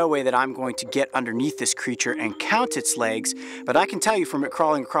 there's no way that I'm going to get underneath this creature and count its legs, but I can tell you from it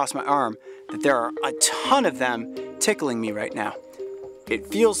crawling across my arm that there are a ton of them tickling me right now. It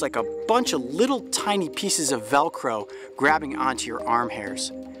feels like a bunch of little tiny pieces of Velcro grabbing onto your arm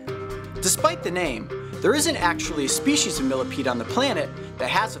hairs. Despite the name, there isn't actually a species of millipede on the planet that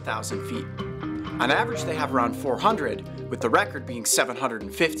has 1,000 feet. On average, they have around 400, with the record being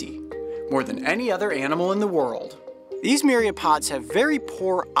 750, more than any other animal in the world. These myriapods have very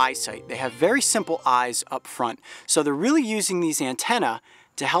poor eyesight. They have very simple eyes up front, so they're really using these antennae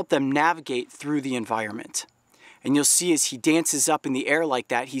to help them navigate through the environment. And you'll see as he dances up in the air like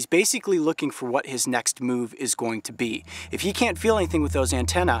that, he's basically looking for what his next move is going to be. If he can't feel anything with those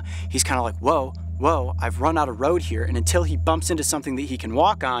antennae, he's kind of like, whoa, whoa, I've run out of road here. And until he bumps into something that he can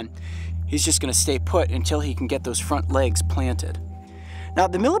walk on, he's just gonna stay put until he can get those front legs planted. Now,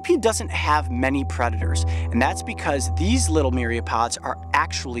 the millipede doesn't have many predators, and that's because these little myriapods are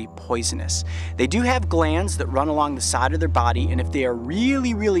actually poisonous. They do have glands that run along the side of their body, and if they are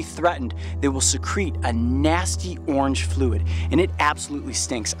really, really threatened, they will secrete a nasty orange fluid, and it absolutely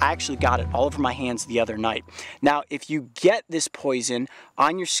stinks. I actually got it all over my hands the other night. Now, if you get this poison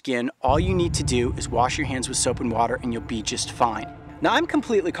on your skin, all you need to do is wash your hands with soap and water, and you'll be just fine. Now, I'm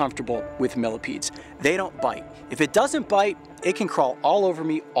completely comfortable with millipedes. They don't bite. If it doesn't bite, it can crawl all over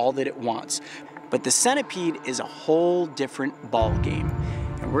me all that it wants. But the centipede is a whole different ball game.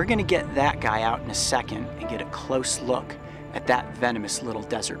 And we're gonna get that guy out in a second and get a close look at that venomous little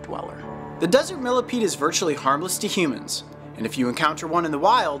desert dweller. The desert millipede is virtually harmless to humans. And if you encounter one in the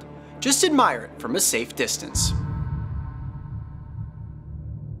wild, just admire it from a safe distance.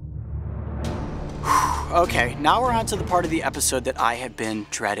 Okay, now we're on to the part of the episode that I have been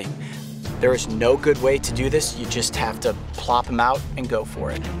dreading. There is no good way to do this. You just have to plop him out and go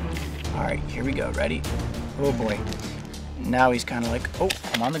for it. All right, here we go. Ready? Oh boy. Now he's kind of like, oh,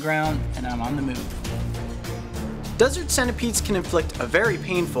 I'm on the ground and I'm on the move. Desert centipedes can inflict a very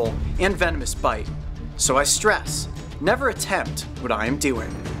painful and venomous bite. So I stress, never attempt what I am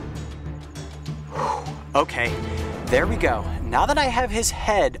doing. Okay, there we go. Now that I have his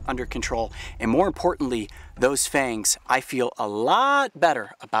head under control, and more importantly, those fangs, I feel a lot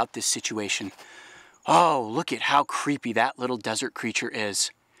better about this situation. Oh, look at how creepy that little desert creature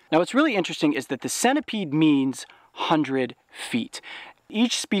is. Now what's really interesting is that the centipede means 100 feet.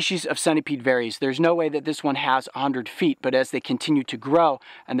 Each species of centipede varies. There's no way that this one has 100 feet, but as they continue to grow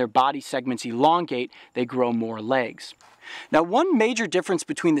and their body segments elongate, they grow more legs. Now, one major difference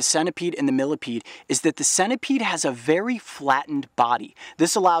between the centipede and the millipede is that the centipede has a very flattened body.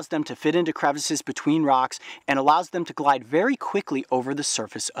 This allows them to fit into crevices between rocks and allows them to glide very quickly over the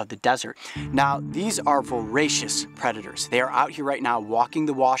surface of the desert. Now, these are voracious predators. They are out here right now walking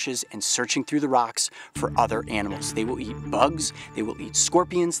the washes and searching through the rocks for other animals. They will eat bugs, they will eat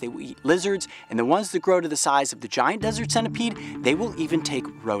scorpions, they will eat lizards, and the ones that grow to the size of the giant desert centipede, they will even take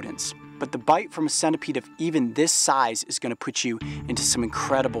rodents. But the bite from a centipede of even this size is going to put you into some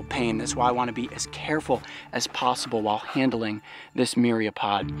incredible pain. That's why I want to be as careful as possible while handling this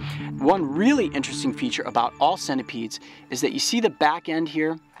myriapod. One really interesting feature about all centipedes is that you see the back end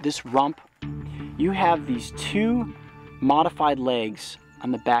here, this rump? You have these 2 modified legs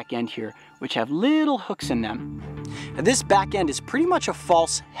on the back end here, which have little hooks in them. Now, this back end is pretty much a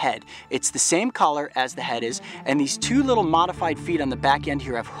false head. It's the same color as the head is, and these two little modified feet on the back end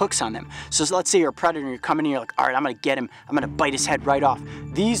here have hooks on them. So let's say you're a predator and you're coming in, you're like, all right, I'm gonna get him, I'm gonna bite his head right off.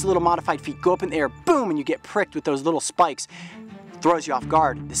 These little modified feet go up in the air, boom, and you get pricked with those little spikes. Throws you off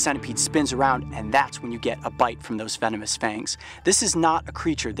guard, the centipede spins around, and that's when you get a bite from those venomous fangs. This is not a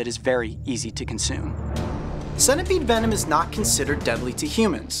creature that is very easy to consume. Centipede venom is not considered deadly to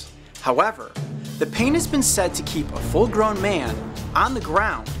humans. However, the pain has been said to keep a full-grown man on the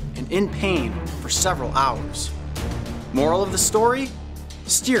ground and in pain for several hours. Moral of the story?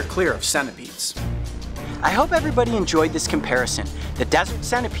 Steer clear of centipedes. I hope everybody enjoyed this comparison, the desert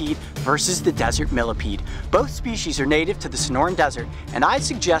centipede versus the desert millipede. Both species are native to the Sonoran Desert, and I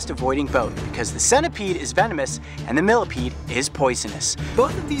suggest avoiding both because the centipede is venomous and the millipede is poisonous.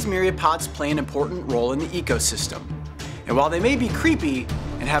 Both of these myriapods play an important role in the ecosystem. And while they may be creepy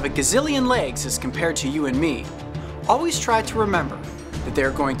and have a gazillion legs as compared to you and me, always try to remember that they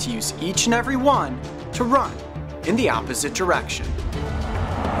are going to use each and every one to run in the opposite direction.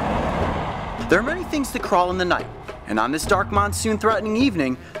 There are many things that crawl in the night, and on this dark monsoon-threatening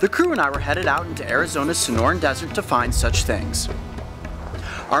evening, the crew and I were headed out into Arizona's Sonoran Desert to find such things.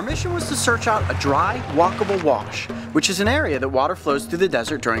 Our mission was to search out a dry, walkable wash, which is an area that water flows through the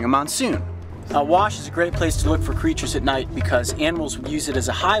desert during a monsoon. A wash is a great place to look for creatures at night because animals would use it as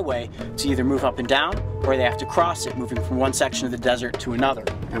a highway to either move up and down or they have to cross it moving from one section of the desert to another.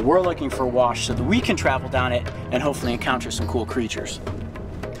 And we're looking for a wash so that we can travel down it and hopefully encounter some cool creatures.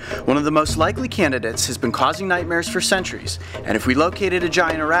 One of the most likely candidates has been causing nightmares for centuries, and if we located a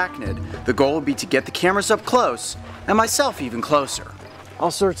giant arachnid, the goal would be to get the cameras up close, and myself even closer.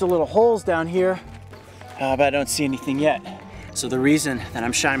 All sorts of little holes down here, but I don't see anything yet. So the reason that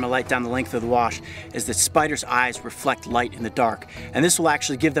I'm shining my light down the length of the wash is that spiders' eyes reflect light in the dark, and this will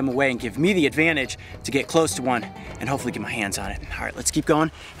actually give them away and give me the advantage to get close to one and hopefully get my hands on it. All right, let's keep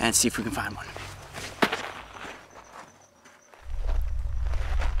going and see if we can find one.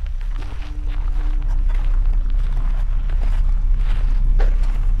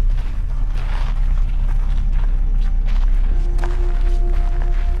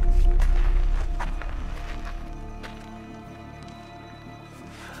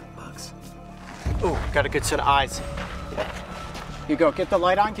 Ooh, got a good set of eyes. Here you go, get the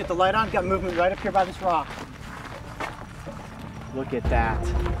light on, get the light on. Got movement right up here by this rock. Look at that.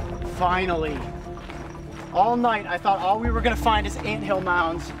 Finally. All night I thought all we were gonna find is anthill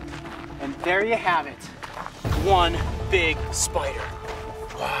mounds. And there you have it. One big spider.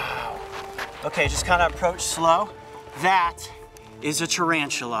 Wow. Okay, just kind of approach slow. That is a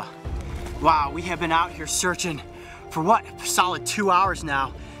tarantula. Wow, we have been out here searching for what? A solid 2 hours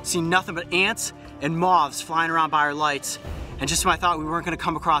now. Seen nothing but ants and moths flying around by our lights. And just when I thought we weren't gonna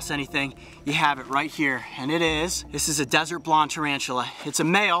come across anything, you have it right here. And this is a desert blonde tarantula. It's a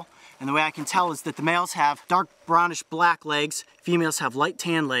male, and the way I can tell is that the males have dark brownish black legs, females have light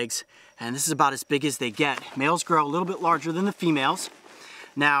tan legs, and this is about as big as they get. Males grow a little bit larger than the females.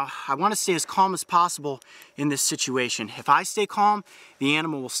 Now, I wanna stay as calm as possible in this situation. If I stay calm, the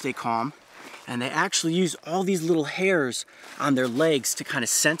animal will stay calm. And they actually use all these little hairs on their legs to kind of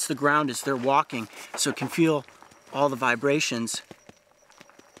sense the ground as they're walking, so it can feel all the vibrations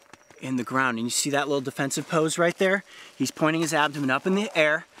in the ground. And you see that little defensive pose right there? He's pointing his abdomen up in the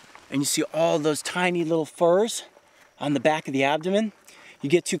air, and you see all those tiny little furs on the back of the abdomen. You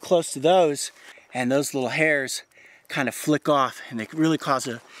get too close to those, and those little hairs kind of flick off, and they really cause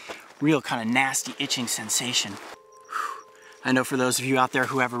a real kind of nasty itching sensation. I know for those of you out there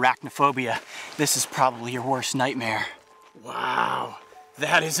who have arachnophobia, this is probably your worst nightmare. Wow,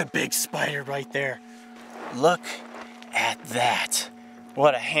 that is a big spider right there. Look at that.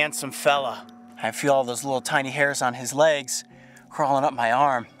 What a handsome fella. I feel all those little tiny hairs on his legs crawling up my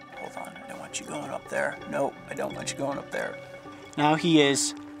arm. Hold on, I don't want you going up there. Nope, I don't want you going up there. Now he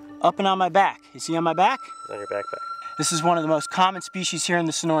is up and on my back. Is he on my back? He's on your backpack. This is one of the most common species here in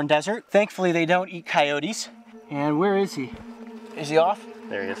the Sonoran Desert. Thankfully, they don't eat coyotes. And where is he? Is he off?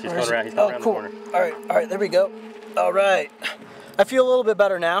 There he is. He's going around. He's going around cool. the corner. All right, there we go. All right. I feel a little bit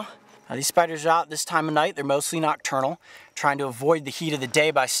better now. Now, these spiders are out this time of night. They're mostly nocturnal, trying to avoid the heat of the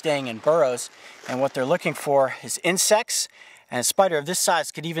day by staying in burrows. And what they're looking for is insects. And a spider of this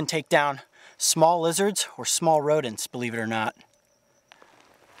size could even take down small lizards or small rodents, believe it or not.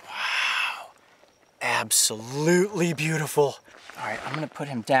 Wow. Absolutely beautiful. All right, I'm gonna put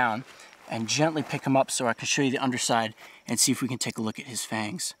him down and gently pick him up so I can show you the underside and see if we can take a look at his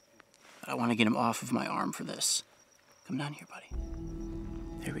fangs. But I want to get him off of my arm for this. Come down here, buddy.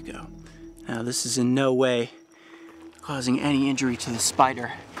 There we go. Now this is in no way causing any injury to the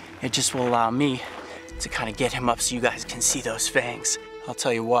spider. It just will allow me to kind of get him up so you guys can see those fangs. I'll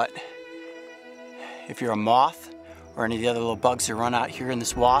tell you what, if you're a moth or any of the other little bugs that run out here in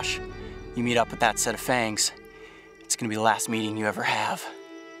this wash, you meet up with that set of fangs, it's gonna be the last meeting you ever have.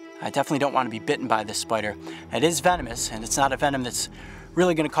 I definitely don't want to be bitten by this spider. It is venomous, and it's not a venom that's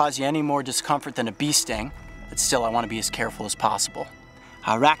really gonna cause you any more discomfort than a bee sting, but still I want to be as careful as possible.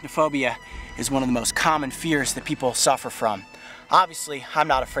 Arachnophobia is one of the most common fears that people suffer from. Obviously, I'm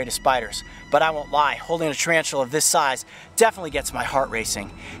not afraid of spiders, but I won't lie, holding a tarantula of this size definitely gets my heart racing.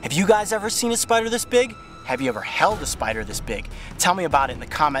 Have you guys ever seen a spider this big? Have you ever held a spider this big? Tell me about it in the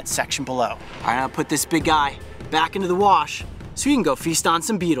comment section below. All right, I'll put this big guy back into the wash so we can go feast on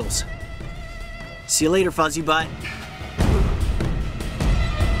some beetles. See you later, fuzzy butt.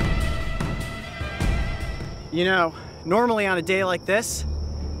 You know, normally on a day like this,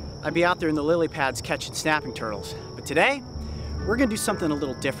 I'd be out there in the lily pads catching snapping turtles. But today, we're gonna do something a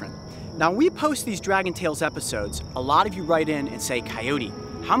little different. Now, when we post these Dragon Tales episodes, a lot of you write in and say, Coyote,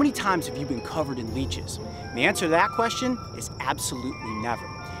 how many times have you been covered in leeches? And the answer to that question is absolutely never.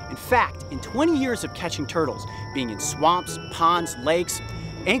 In fact, in 20 years of catching turtles, being in swamps, ponds, lakes,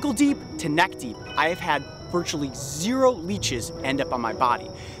 ankle deep to neck deep, I have had virtually 0 leeches end up on my body.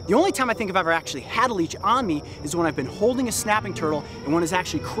 The only time I think I've ever actually had a leech on me is when I've been holding a snapping turtle and one has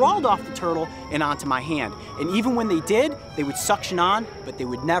actually crawled off the turtle and onto my hand. And even when they did, they would suction on, but they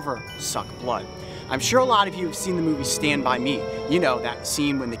would never suck blood. I'm sure a lot of you have seen the movie Stand By Me. You know that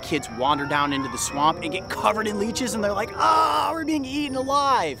scene when the kids wander down into the swamp and get covered in leeches and they're like, ah, we're being eaten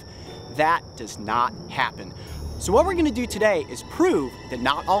alive. That does not happen. So what we're gonna do today is prove that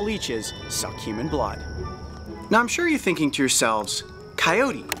not all leeches suck human blood. Now I'm sure you're thinking to yourselves,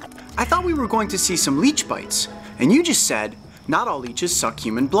 Coyote, I thought we were going to see some leech bites, and you just said not all leeches suck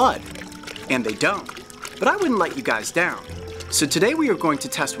human blood. And they don't. But I wouldn't let you guys down. So today we are going to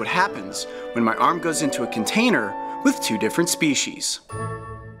test what happens when my arm goes into a container with 2 different species.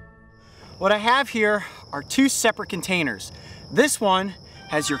 What I have here are 2 separate containers. This one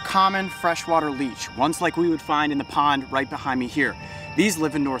has your common freshwater leech, ones like we would find in the pond right behind me here. These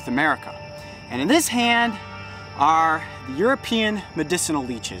live in North America. And in this hand are the European medicinal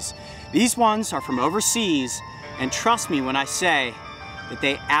leeches. These ones are from overseas, and trust me when I say that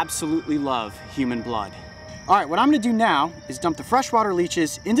they absolutely love human blood. All right, what I'm gonna do now is dump the freshwater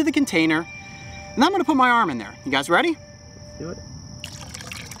leeches into the container, and I'm gonna put my arm in there. You guys ready? Let's do it.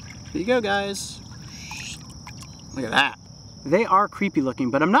 Here you go, guys. Look at that. They are creepy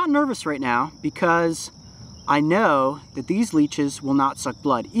looking, but I'm not nervous right now because I know that these leeches will not suck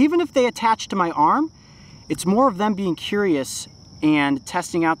blood. Even if they attach to my arm, it's more of them being curious and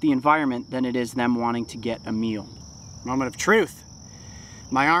testing out the environment than it is them wanting to get a meal. Moment of truth.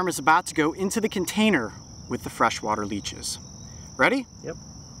 My arm is about to go into the container with the freshwater leeches. Ready? Yep.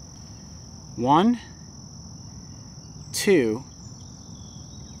 1, 2,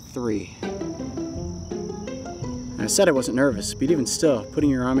 3. I said I wasn't nervous, but even still, putting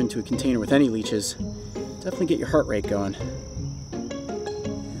your arm into a container with any leeches definitely get your heart rate going.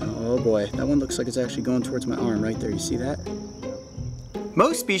 Oh boy, that one looks like it's actually going towards my arm right there. You see that?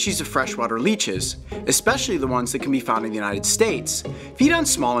 Most species of freshwater leeches, especially the ones that can be found in the United States, feed on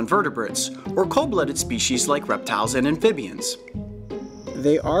small invertebrates or cold-blooded species like reptiles and amphibians.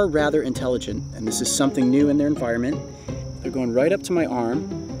 They are rather intelligent, and this is something new in their environment. They're going right up to my arm,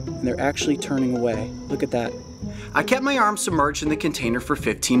 and they're actually turning away. Look at that. I kept my arm submerged in the container for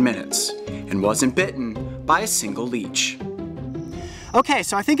 15 minutes and wasn't bitten by a single leech. Okay,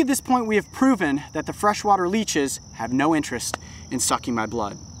 so I think at this point we have proven that the freshwater leeches have no interest in sucking my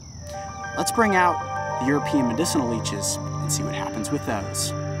blood. Let's bring out the European medicinal leeches and see what happens with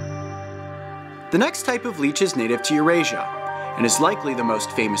those. The next type of leech is native to Eurasia and is likely the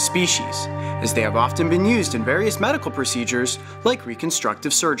most famous species, as they have often been used in various medical procedures like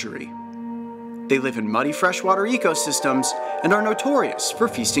reconstructive surgery. They live in muddy freshwater ecosystems and are notorious for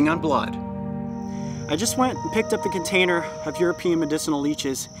feasting on blood. I just went and picked up the container of European medicinal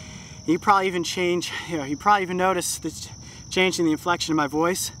leeches. You probably even noticed the change in the inflection of my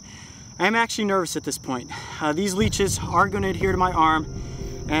voice. I am actually nervous at this point. These leeches are going to adhere to my arm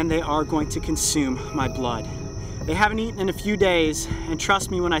and they are going to consume my blood. They haven't eaten in a few days, and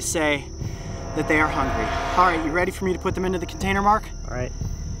trust me when I say that they are hungry. All right, you ready for me to put them into the container, Mark? All right,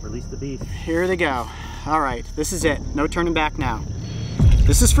 release the beast. Here they go. All right, this is it. No turning back now.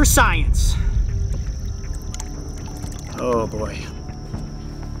 This is for science. Oh boy.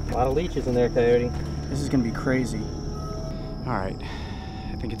 A lot of leeches in there, Coyote. This is gonna be crazy. All right,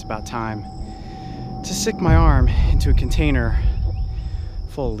 I think it's about time to stick my arm into a container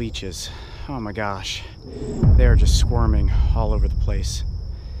full of leeches. Oh my gosh. They are just squirming all over the place.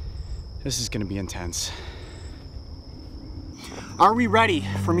 This is gonna be intense. Are we ready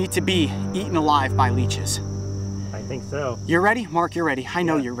for me to be eaten alive by leeches? I think so. You're ready? Mark, you're ready. I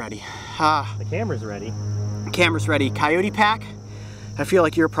know you're ready. The camera's ready. Camera's ready. Coyote pack? I feel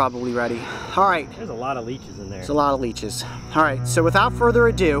like you're probably ready. All right. There's a lot of leeches in there. There's a lot of leeches. All right, so without further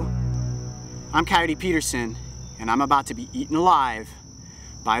ado, I'm Coyote Peterson, and I'm about to be eaten alive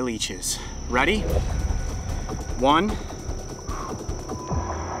by leeches. Ready? 1,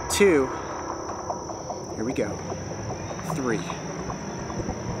 2, here we go, 3.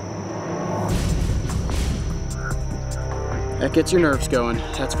 That gets your nerves going,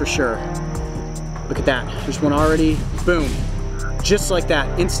 that's for sure. Look at that, there's one already, boom. Just like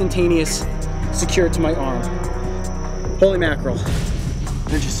that, instantaneous, secured to my arm. Holy mackerel.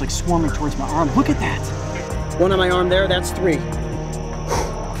 They're just like swarming towards my arm. Look at that. One on my arm there, that's 3.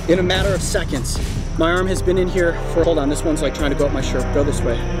 In a matter of seconds. My arm has been in here for, hold on, this one's like trying to go up my shirt. Go this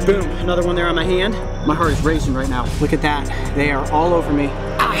way. Boom, another one there on my hand. My heart is racing right now. Look at that. They are all over me.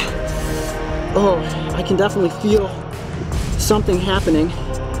 Ah. Oh, I can definitely feel something happening.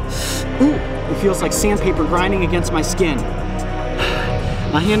 Ooh, it feels like sandpaper grinding against my skin.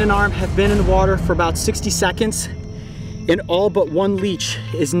 My hand and arm have been in the water for about 60 seconds, and all but one leech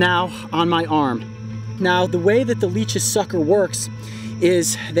is now on my arm. Now, the way that the leech's sucker works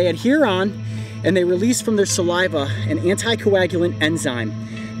is they adhere on and they release from their saliva an anticoagulant enzyme.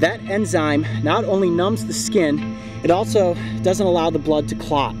 That enzyme not only numbs the skin, it also doesn't allow the blood to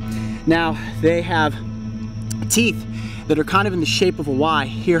clot. Now, they have teeth that are kind of in the shape of a Y.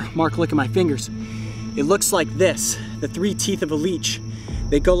 Here, Mark, look at my fingers. It looks like this, the 3 teeth of a leech.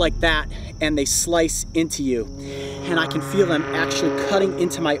 They go like that and they slice into you. And I can feel them actually cutting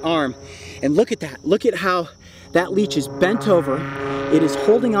into my arm. And look at that, look at how that leech is bent over. It is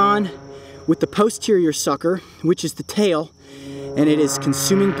holding on with the posterior sucker, which is the tail, and it is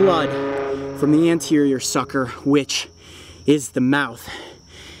consuming blood from the anterior sucker, which is the mouth.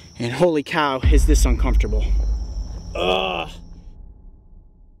 And holy cow, is this uncomfortable. Ugh.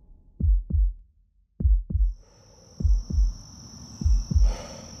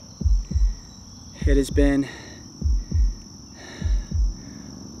 It has been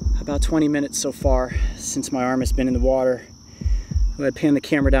about 20 minutes so far since my arm has been in the water. When I pan the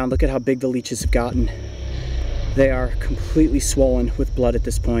camera down, look at how big the leeches have gotten. They are completely swollen with blood at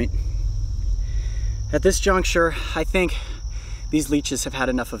this point. At this juncture, I think these leeches have had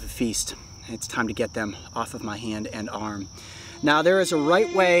enough of a feast. It's time to get them off of my hand and arm. Now, there is a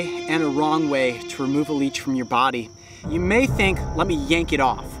right way and a wrong way to remove a leech from your body. You may think, let me yank it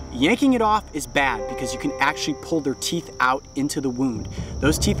off. Yanking it off is bad because you can actually pull their teeth out into the wound.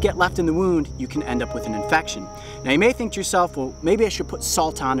 Those teeth get left in the wound, you can end up with an infection. Now, you may think to yourself, well, maybe I should put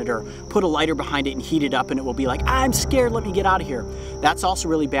salt on it or put a lighter behind it and heat it up and it will be like, I'm scared, let me get out of here. That's also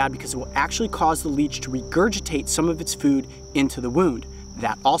really bad because it will actually cause the leech to regurgitate some of its food into the wound.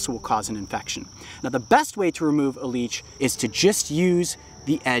 That also will cause an infection. Now, the best way to remove a leech is to just use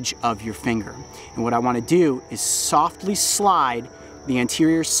the edge of your finger. And what I want to do is softly slide the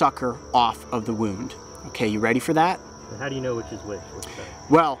anterior sucker off of the wound. Okay, you ready for that? How do you know which is which?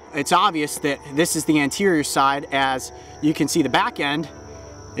 Well, it's obvious that this is the anterior side, as you can see the back end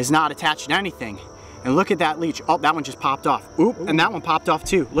is not attached to anything. And look at that leech. Oh, that one just popped off. Oop, and that one popped off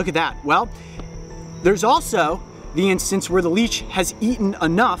too. Look at that. Well, there's also the instance where the leech has eaten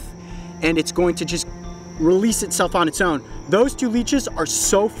enough and it's going to just release itself on its own. Those 2 leeches are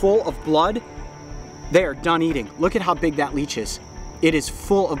so full of blood, they are done eating. Look at how big that leech is. It is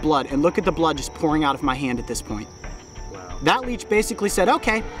full of blood, and look at the blood just pouring out of my hand at this point. Wow. That leech basically said,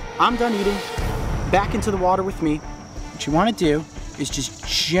 okay, I'm done eating, back into the water with me. What you want to do is just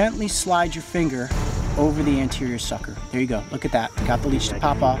gently slide your finger over the anterior sucker. There you go, look at that. Got the leech to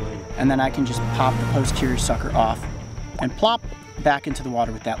pop off, and then I can just pop the posterior sucker off and plop back into the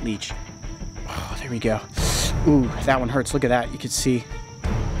water with that leech. Oh, there we go. Ooh, that one hurts. Look at that. You can see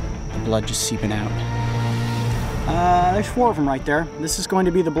the blood just seeping out. There's 4 of them right there. This is going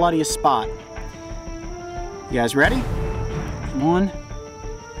to be the bloodiest spot. You guys ready? 1,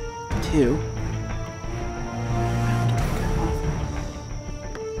 2.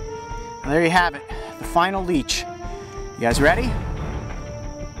 Well, there you have it. The final leech. You guys ready?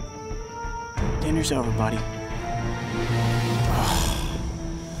 Dinner's over, buddy.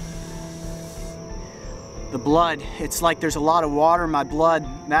 The blood, it's like there's a lot of water in my blood.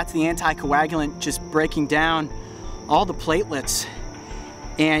 That's the anticoagulant just breaking down all the platelets.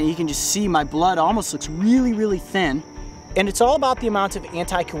 And you can just see my blood almost looks really, really thin. And it's all about the amount of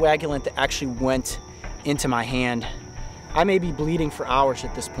anticoagulant that actually went into my hand. I may be bleeding for hours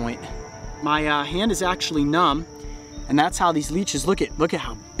at this point. my hand is actually numb, and that's how these leeches, look at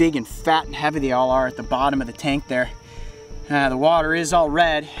how big and fat and heavy they all are at the bottom of the tank there. The water is all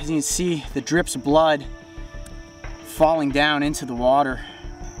red. As you can see, the drips of blood falling down into the water.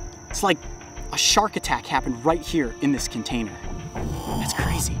 It's like a shark attack happened right here in this container. That's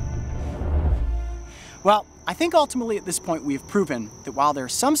crazy. Well, I think ultimately at this point we have proven that while there are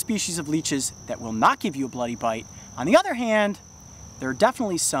some species of leeches that will not give you a bloody bite, on the other hand, there are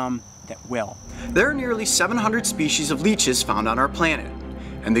definitely some that will. There are nearly 700 species of leeches found on our planet,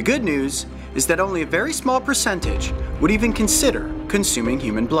 and the good news is that only a very small percentage would even consider consuming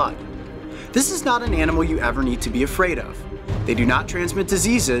human blood. This is not an animal you ever need to be afraid of. They do not transmit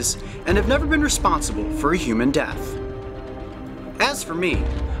diseases and have never been responsible for a human death. As for me,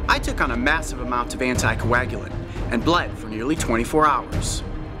 I took on a massive amount of anticoagulant and bled for nearly 24 hours.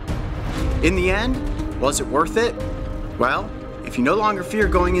 In the end, was it worth it? Well, if you no longer fear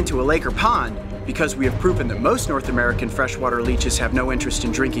going into a lake or pond, because we have proven that most North American freshwater leeches have no interest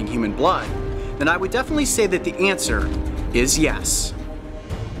in drinking human blood, then I would definitely say that the answer is yes.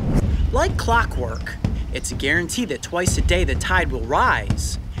 Like clockwork, it's a guarantee that twice a day the tide will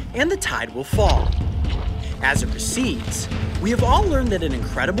rise and the tide will fall. As it recedes, we have all learned that an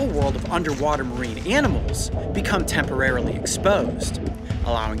incredible world of underwater marine animals become temporarily exposed,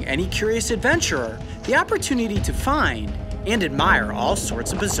 allowing any curious adventurer the opportunity to find and admire all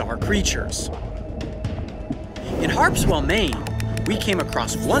sorts of bizarre creatures. In Harpswell, Maine, we came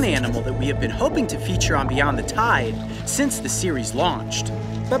across one animal that we have been hoping to feature on Beyond the Tide since the series launched.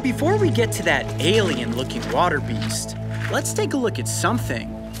 But before we get to that alien-looking water beast, let's take a look at something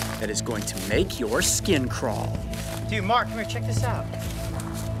that is going to make your skin crawl. Dude, Mark, come here, check this out.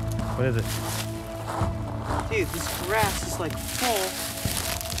 What is it? Dude, this grass is like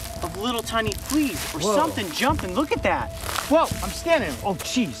full of little tiny fleas or something jumping. Look at that. Whoa, I'm standing. Oh,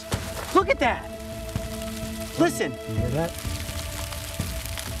 jeez. Look at that. Listen. You hear that?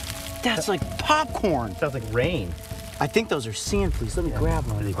 That's like popcorn. Sounds like rain. I think those are sand fleas. Let me grab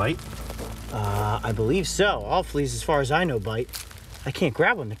one. Do they bite? I believe so. All fleas, as far as I know, bite. I can't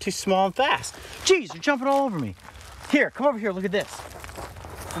grab one. They're too small and fast. Jeez, they're jumping all over me. Here, come over here. Look at this.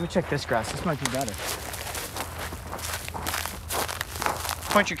 Let me check this grass. This might be better.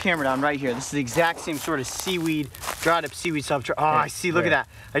 Point your camera down right here. This is the exact same sort of seaweed, dried up seaweed substrate. Oh, I see. Look at that.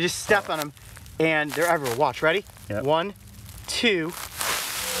 I just stepped on them, and they're everywhere. Watch. Ready? Yep. 1, 2.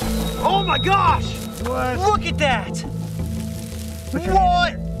 Oh my gosh! What? Look at that!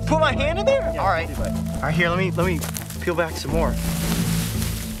 What? Put my hand in there? Yeah, all right. All right, here, let me peel back some more.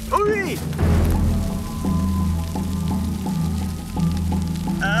 Ooh!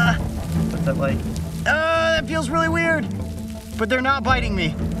 What's that like? That feels really weird. But they're not biting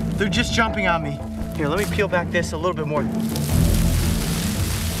me. They're just jumping on me. Here, let me peel back this a little bit more.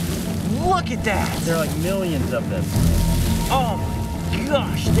 Look at that! There are like millions of them. Oh my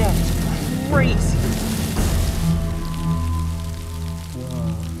gosh, that's crazy.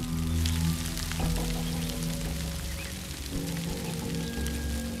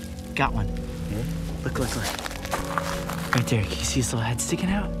 Got one. Yeah. Look. Right there, can you see his little head sticking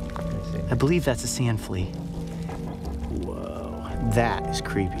out? I believe that's a sand flea. Whoa, that is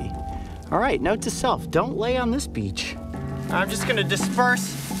creepy. All right, note to self, don't lay on this beach. I'm just gonna disperse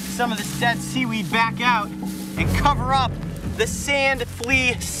some of this dead seaweed back out and cover up the sand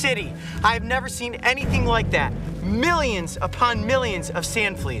flea city. I've never seen anything like that. Millions upon millions of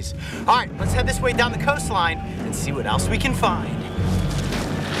sand fleas. All right, let's head this way down the coastline and see what else we can find.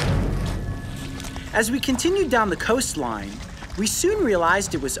 As we continued down the coastline, we soon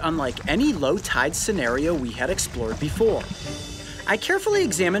realized it was unlike any low tide scenario we had explored before. I carefully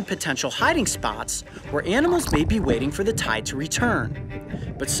examined potential hiding spots where animals may be waiting for the tide to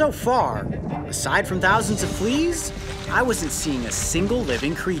return. But so far, aside from thousands of fleas, I wasn't seeing a single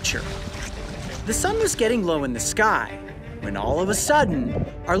living creature. The sun was getting low in the sky when all of a sudden,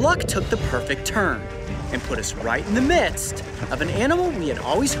 our luck took the perfect turn and put us right in the midst of an animal we had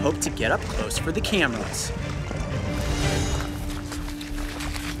always hoped to get up close for the cameras.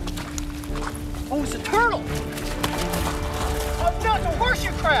 Oh, it's a turtle! Oh no, it's a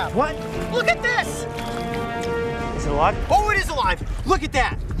horseshoe crab! What? Look at this! Is it alive? Oh, it is alive! Look at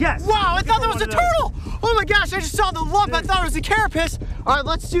that! Yes! Wow, I thought that was a turtle! Oh my gosh, I just saw the lump. I thought it was a carapace. All right,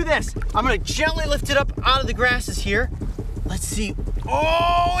 let's do this. I'm gonna gently lift it up out of the grasses here. Let's see.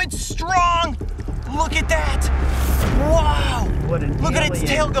 Oh, it's strong! Look at that! Wow! What an Look alien. at its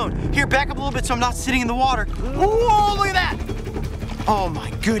tail going. Here, back up a little bit so I'm not sitting in the water. Whoa, look at that! Oh my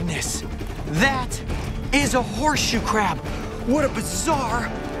goodness. That is a horseshoe crab. What a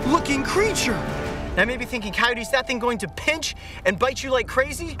bizarre looking creature. Now, I may be thinking, Coyote, is that thing going to pinch and bite you like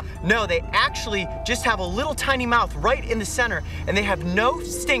crazy? No, they actually just have a little tiny mouth right in the center, and they have no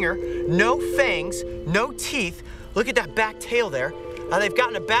stinger, no fangs, no teeth. Look at that back tail there. They've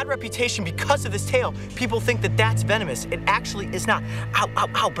gotten a bad reputation because of this tail. People think that that's venomous. It actually is not. Ow, ow,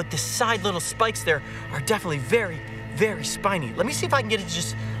 ow, but the side little spikes there are definitely very, very spiny. Let me see if I can get it to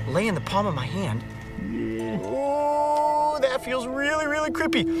just lay in the palm of my hand. Oh, that feels really, really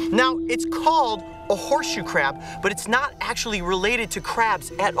creepy. Now, it's called a horseshoe crab, but it's not actually related to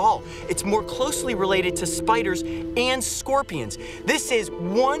crabs at all. It's more closely related to spiders and scorpions. This is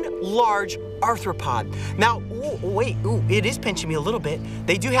one large arthropod. Now, it is pinching me a little bit.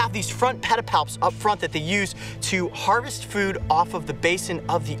 They do have these front pedipalps up front that they use to harvest food off of the basin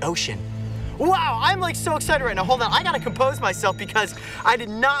of the ocean. Wow, I'm like so excited right now. Hold on, I gotta compose myself because I did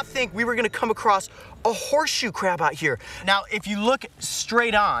not think we were gonna come across a horseshoe crab out here. Now, if you look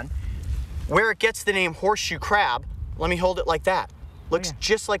straight on, where it gets the name horseshoe crab, let me hold it like that. Looks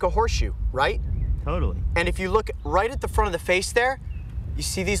just like a horseshoe, right? Totally. And if you look right at the front of the face there, you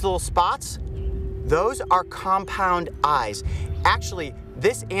see these little spots? Those are compound eyes. Actually,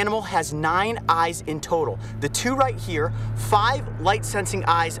 this animal has 9 eyes in total. The 2 right here, 5 light-sensing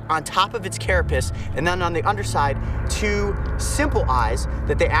eyes on top of its carapace, and then on the underside, 2 simple eyes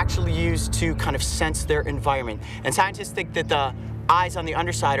that they actually use to kind of sense their environment. And scientists think that the eyes on the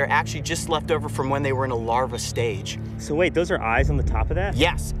underside are actually just left over from when they were in a larva stage. So wait, those are eyes on the top of that?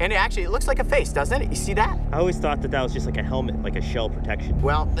 Yes, and it looks like a face, doesn't it? You see that? I always thought that that was just like a helmet, like a shell protection.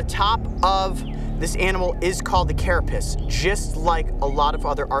 Well, the top of this animal is called the carapace. Just like a lot of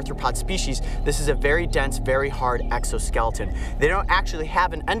other arthropod species, this is a very dense, very hard exoskeleton. They don't actually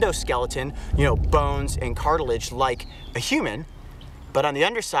have an endoskeleton, you know, bones and cartilage like a human, but on the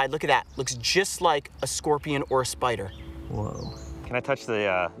underside, look at that. Looks just like a scorpion or a spider. Whoa. Can I touch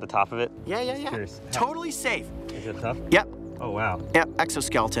the top of it? Yeah. Curious. Totally safe. Is it tough? Yep. Oh, wow. Yep,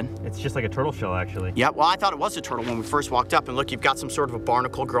 exoskeleton. It's just like a turtle shell, actually. Yep, well, I thought it was a turtle when we first walked up. And look, you've got some sort of a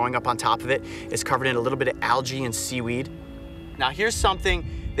barnacle growing up on top of it. It's covered in a little bit of algae and seaweed. Now, here's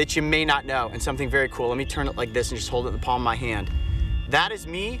something that you may not know, and something very cool. Let me turn it like this and just hold it in the palm of my hand. That is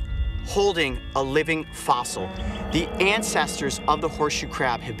me holding a living fossil. The ancestors of the horseshoe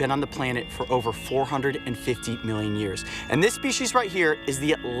crab have been on the planet for over 450 million years. And this species right here is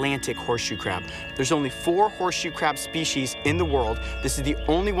the Atlantic horseshoe crab. There's only 4 horseshoe crab species in the world. This is the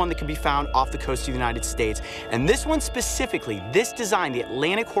only one that can be found off the coast of the United States. And this one specifically, this design, the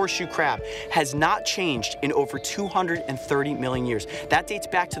Atlantic horseshoe crab, has not changed in over 230 million years. That dates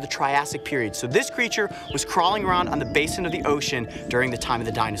back to the Triassic period. So this creature was crawling around on the basin of the ocean during the time of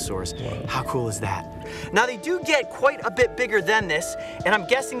the dinosaurs. Wow. How cool is that? Now, they do get quite a bit bigger than this, and I'm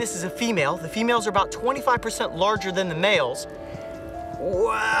guessing this is a female. The females are about 25% larger than the males.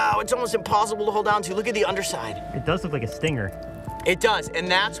 Wow, it's almost impossible to hold on to. Look at the underside. It does look like a stinger. It does,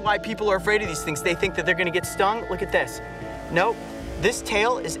 and that's why people are afraid of these things. They think that they're gonna get stung. Look at this. Nope. This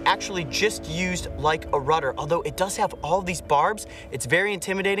tail is actually just used like a rudder. Although it does have all these barbs, it's very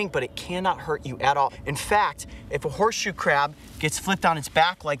intimidating, but it cannot hurt you at all. In fact, if a horseshoe crab gets flipped on its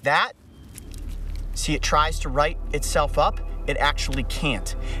back like that, see, it tries to right itself up, it actually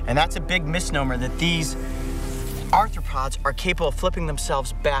can't. And that's a big misnomer, that these arthropods are capable of flipping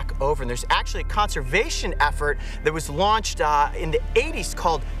themselves back over. And there's actually a conservation effort that was launched in the 80s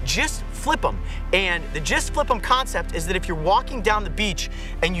called Just Flip 'em. And the Just Flip 'em concept is that if you're walking down the beach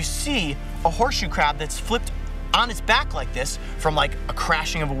and you see a horseshoe crab that's flipped on its back like this from like a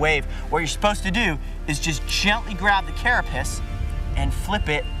crashing of a wave, what you're supposed to do is just gently grab the carapace and flip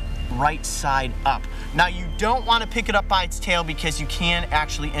it right side up. Now, you don't want to pick it up by its tail because you can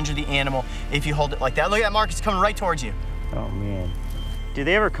actually injure the animal if you hold it like that. Look at that, Mark, it's coming right towards you. Oh, man. Do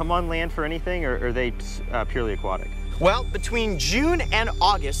they ever come on land for anything, or are they purely aquatic? Well, between June and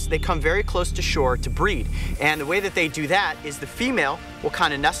August, they come very close to shore to breed. And the way that they do that is the female will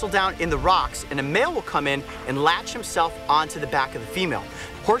kind of nestle down in the rocks, and a male will come in and latch himself onto the back of the female.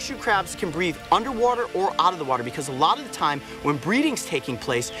 Horseshoe crabs can breathe underwater or out of the water because a lot of the time when breeding's taking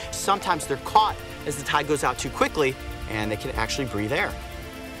place, sometimes they're caught as the tide goes out too quickly, and they can actually breathe air.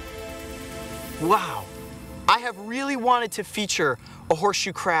 Wow. I have really wanted to feature a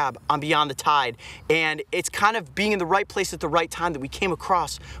horseshoe crab on Beyond the Tide, and it's kind of being in the right place at the right time that we came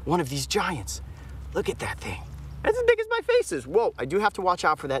across one of these giants. Look at that thing. That's as big as my face is. Whoa, I do have to watch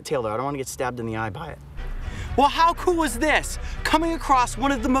out for that tail though. I don't want to get stabbed in the eye by it. Well, how cool was this? Coming across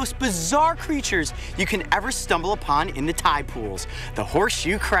one of the most bizarre creatures you can ever stumble upon in the tide pools, the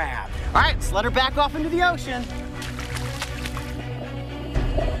horseshoe crab. All right, let's let her back off into the ocean.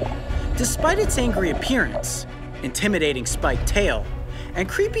 Despite its angry appearance, intimidating spiked tail, and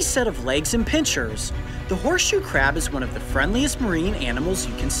creepy set of legs and pinchers, the horseshoe crab is one of the friendliest marine animals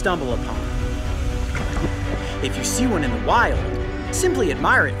you can stumble upon. If you see one in the wild, simply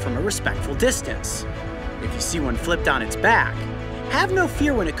admire it from a respectful distance. If you see one flipped on its back, have no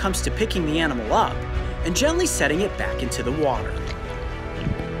fear when it comes to picking the animal up and gently setting it back into the water.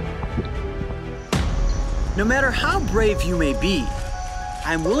 No matter how brave you may be,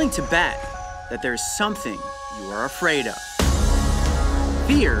 I'm willing to bet that there's something you are afraid of.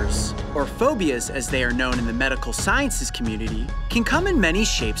 Fears, or phobias as they are known in the medical sciences community, can come in many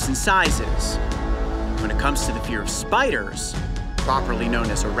shapes and sizes. When it comes to the fear of spiders, properly known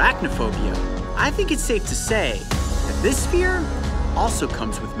as arachnophobia, I think it's safe to say that this fear also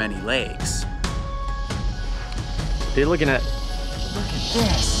comes with many legs. What are you looking at? Look at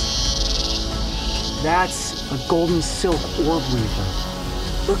this. That's a golden silk orb weaver.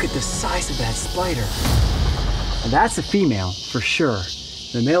 Look at the size of that spider. And that's a female, for sure.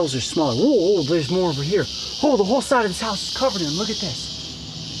 The males are smaller. Whoa, there's more over here. Oh, the whole side of this house is covered in them. Look at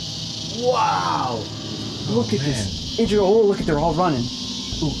this. Wow. Look at this. Oh, look at, they're all running.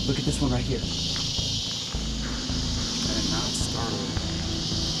 Ooh, look at this one right here. That did not startle me.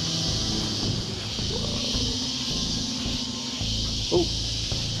 Oh,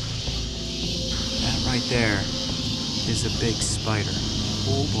 That right there is a big spider.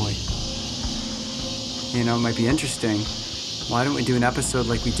 Oh boy. You know, it might be interesting. Why don't we do an episode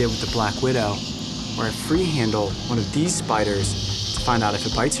like we did with the Black Widow, where I free handle one of these spiders to find out if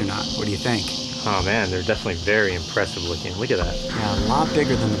it bites or not? What do you think? Oh man, they're definitely very impressive looking. Look at that. Yeah, a lot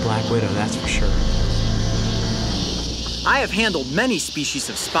bigger than the Black Widow, that's for sure. I have handled many species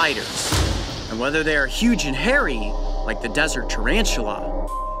of spiders, and whether they are huge and hairy, like the desert tarantula,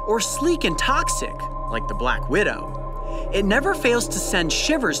 or sleek and toxic, like the Black Widow, it never fails to send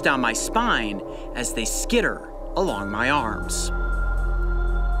shivers down my spine as they skitter along my arms.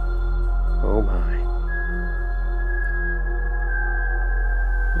 Oh my.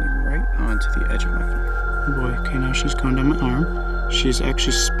 Right onto the edge of my finger. Oh boy, okay, now she's going down my arm. She's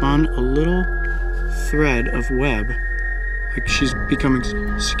actually spun a little thread of web, like she's becoming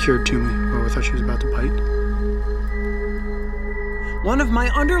secured to me. Oh, I thought she was about to bite. One of my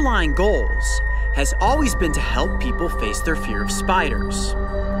underlying goals has always been to help people face their fear of spiders.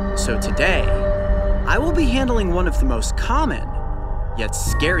 So today, I will be handling one of the most common, yet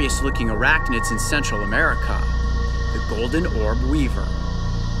scariest looking arachnids in Central America, the golden orb weaver.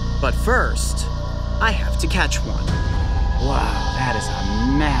 But first, I have to catch one. wow, that is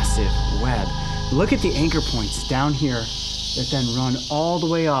a massive web. Look at the anchor points down here that then run all the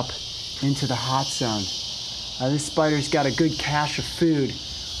way up into the hot zone. This spider's got a good cache of food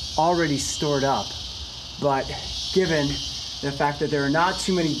already stored up. But given the fact that there are not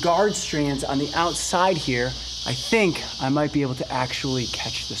too many guard strands on the outside here, I think I might be able to actually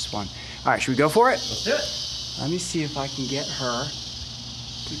catch this one. All right, should we go for it? Let's do it. Let me see if I can get her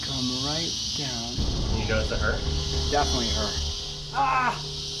to come right down. You know it's a her? Definitely her. Ah,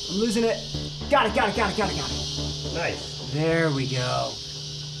 I'm losing it. Got it. Nice. There we go.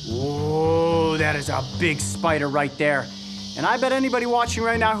 Whoa, that is a big spider right there. And I bet anybody watching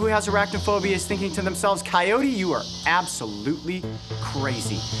right now who has arachnophobia is thinking to themselves, Coyote, you are absolutely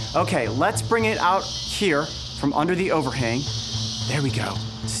crazy. Okay, let's bring it out here from under the overhang. There we go.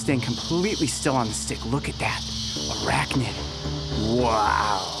 Staying completely still on the stick. Look at that. Arachnid.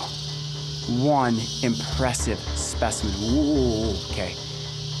 Wow. One impressive specimen. Ooh, okay.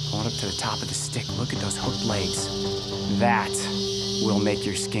 Going up to the top of the stick. Look at those hooked legs. That will make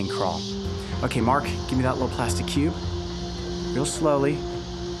your skin crawl. Okay, Mark, give me that little plastic cube. Real slowly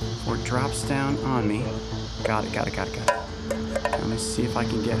before it drops down on me. Got it. Let me see if I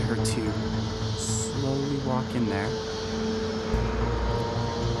can get her to slowly walk in there.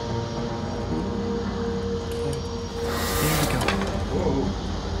 Okay, there we go. Whoa.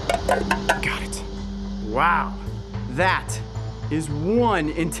 Got it. Wow, that is one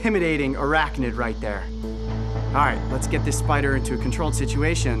intimidating arachnid right there. All right, let's get this spider into a controlled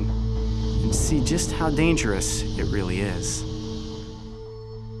situation and see just how dangerous it really is.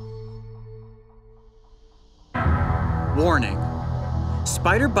 Warning,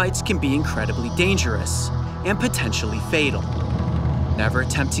 spider bites can be incredibly dangerous and potentially fatal. Never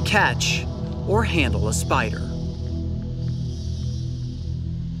attempt to catch or handle a spider.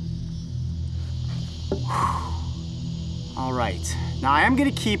 All right, now I am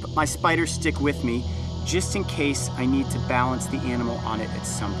gonna keep my spider stick with me just in case I need to balance the animal on it at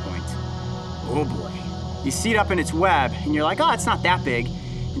some point. Oh boy. You see it up in its web and you're like, oh, it's not that big,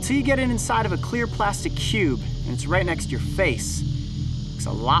 until you get it inside of a clear plastic cube and it's right next to your face. It's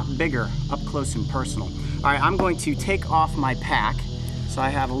a lot bigger up close and personal. All right, I'm going to take off my pack so I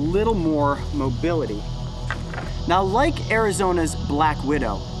have a little more mobility. Now, like Arizona's black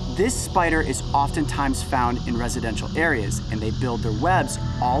widow, this spider is oftentimes found in residential areas, and they build their webs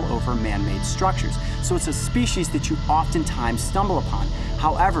all over man-made structures. So it's a species that you oftentimes stumble upon.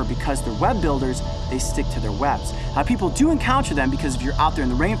 However, because they're web builders, they stick to their webs. Now, people do encounter them because if you're out there in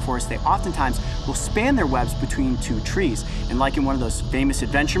the rainforest, they oftentimes will span their webs between two trees. And like in one of those famous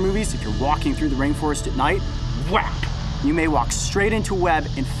adventure movies, if you're walking through the rainforest at night, whack! You may walk straight into a web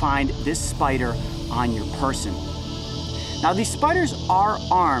and find this spider on your person. Now, these spiders are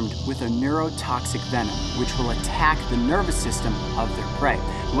armed with a neurotoxic venom, which will attack the nervous system of their prey.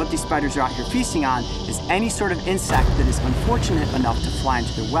 And what these spiders are out here feasting on is any sort of insect that is unfortunate enough to fly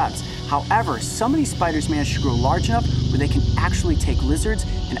into their webs. However, some of these spiders manage to grow large enough where they can actually take lizards,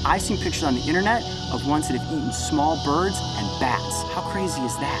 and I've seen pictures on the internet of ones that have eaten small birds and bats. How crazy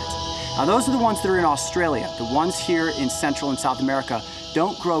is that? Now, those are the ones that are in Australia. The ones here in Central and South America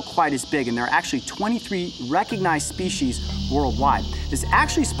don't grow quite as big, and there are actually 23 recognized species worldwide. This is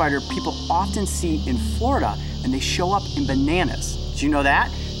actually a spider people often see in Florida, and they show up in bananas. Did you know that?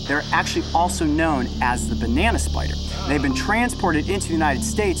 They're actually also known as the banana spider. They've been transported into the United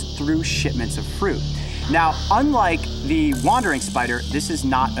States through shipments of fruit. Now, unlike the wandering spider, this is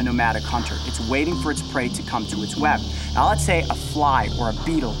not a nomadic hunter. It's waiting for its prey to come to its web. Now, let's say a fly or a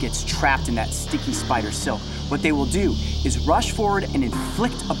beetle gets trapped in that sticky spider silk. What they will do is rush forward and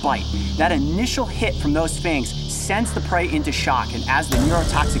inflict a bite. That initial hit from those fangs sends the prey into shock, and as the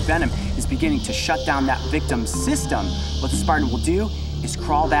neurotoxic venom is beginning to shut down that victim's system, what the spider will do is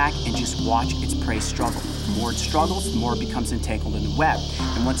crawl back and just watch its prey struggle. The more it struggles, the more it becomes entangled in the web.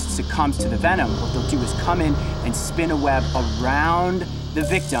 And once it succumbs to the venom, what they'll do is come in and spin a web around the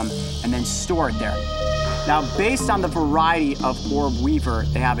victim and then store it there. Now, based on the variety of orb weaver,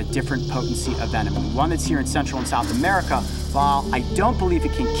 they have a different potency of venom. And the one that's here in Central and South America, while I don't believe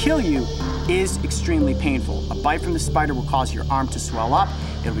it can kill you, is extremely painful. A bite from the spider will cause your arm to swell up.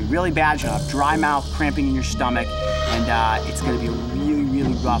 It'll be really bad. You'll have dry mouth, cramping in your stomach, and it's going to be a really,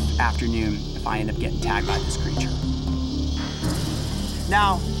 really rough afternoon if I end up getting tagged by this creature.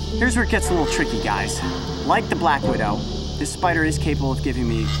 Now, here's where it gets a little tricky, guys. Like the black widow, this spider is capable of giving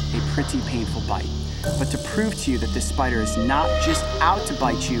me a pretty painful bite. But to prove to you that this spider is not just out to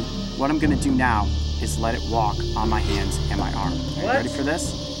bite you, what I'm going to do now is let it walk on my hands and my arm. Are you ready for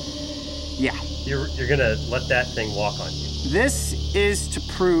this? Yeah. You're gonna let that thing walk on you. This is to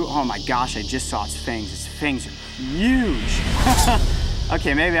prove, oh my gosh, I just saw its fangs. Its fangs are huge.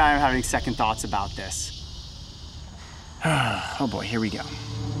 Okay, maybe I'm having second thoughts about this. Oh boy, here we go. All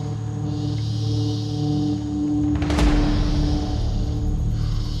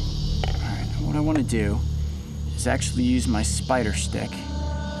right, what I want to do is actually use my spider stick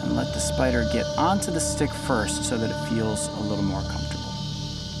and let the spider get onto the stick first so that it feels a little more comfortable.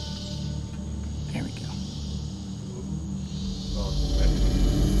 There we go.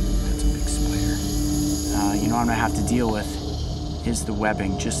 That's a big spider. You know what I'm gonna have to deal with is the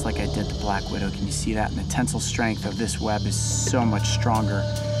webbing, just like I did the black widow. Can you see that? And the tensile strength of this web is so much stronger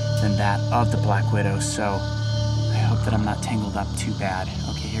than that of the black widow, so I hope that I'm not tangled up too bad.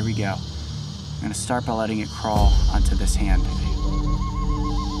 Okay, here we go. I'm gonna start by letting it crawl onto this hand.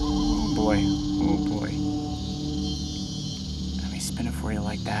 Oh boy, oh boy. Let me spin it for you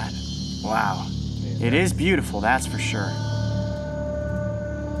like that. Wow, it is beautiful, that's for sure.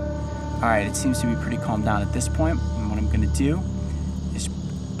 All right, it seems to be pretty calmed down at this point, and what I'm gonna do is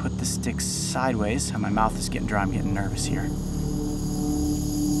put the stick sideways. My mouth is getting dry, I'm getting nervous here. I'm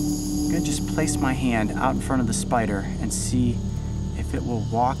gonna just place my hand out in front of the spider and see if it will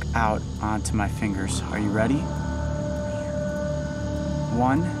walk out onto my fingers. Are you ready?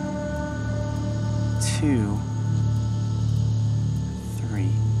 1, 2, 3.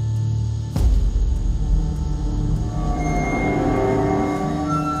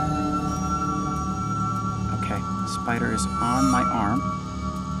 Okay, spider is on my arm.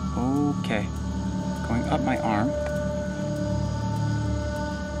 Okay, going up my arm.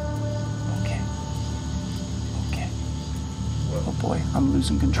 Okay, okay. Oh boy, I'm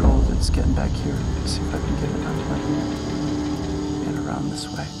losing control of it. It's getting back here. Let's see if I can get it onto my hand and around this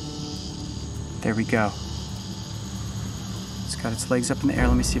way. There we go. It's got its legs up in the air.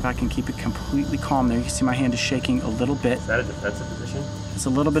 Let me see if I can keep it completely calm there. You can see my hand is shaking a little bit. Is that a defensive position? It's a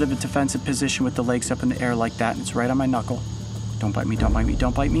little bit of a defensive position with the legs up in the air like that, and it's right on my knuckle. Don't bite me, don't bite me,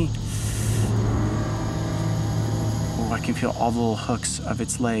 don't bite me. Oh, I can feel all the little hooks of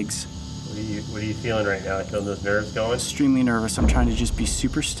its legs. What are you feeling right now? Feeling those nerves going? Extremely nervous. I'm trying to just be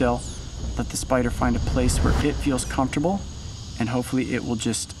super still, let the spider find a place where it feels comfortable, and hopefully it will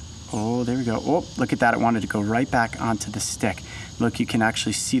just Oh, there we go. Oh, look at that. It wanted to go right back onto the stick. Look, you can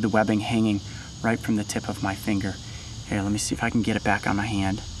actually see the webbing hanging right from the tip of my finger. Here, let me see if I can get it back on my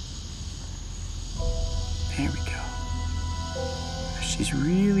hand. There we go. She's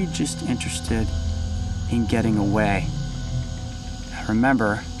really just interested in getting away. Now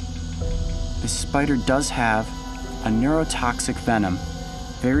remember, this spider does have a neurotoxic venom,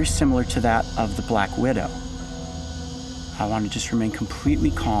 very similar to that of the black widow. I want to just remain completely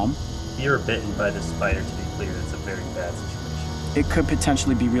calm. If you were bitten by this spider, to be clear, it's a very bad situation. It could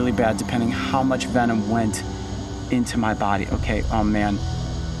potentially be really bad depending how much venom went into my body. Okay, oh man,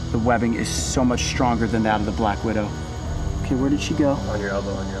 the webbing is so much stronger than that of the black widow. Okay, where did she go? On your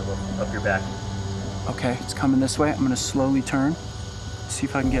elbow, up your back. Okay, it's coming this way. I'm gonna slowly turn, see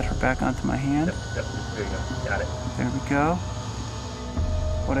if I can get her back onto my hand. Yep, there you go, got it. There we go.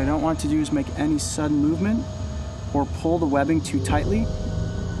 What I don't want to do is make any sudden movement or pull the webbing too tightly,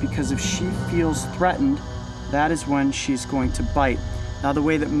 because if she feels threatened, that is when she's going to bite. Now, the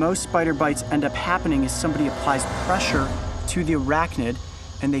way that most spider bites end up happening is somebody applies pressure to the arachnid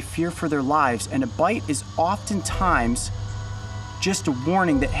and they fear for their lives. And a bite is oftentimes just a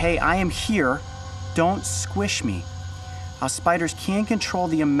warning that, hey, I am here, don't squish me. Now, spiders can control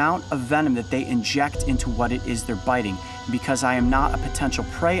the amount of venom that they inject into what it is they're biting. Because I am not a potential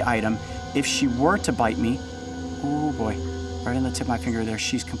prey item, if she were to bite me, oh boy, right on the tip of my finger there,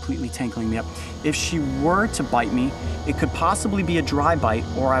 she's completely tangling me up. If she were to bite me, it could possibly be a dry bite,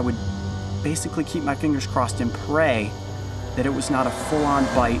 or I would basically keep my fingers crossed and pray that it was not a full-on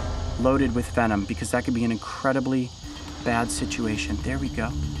bite loaded with venom, because that could be an incredibly bad situation. There we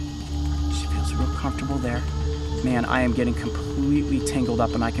go. She feels real comfortable there. Man, I am getting completely tangled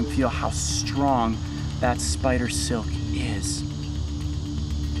up, and I can feel how strong that spider silk is.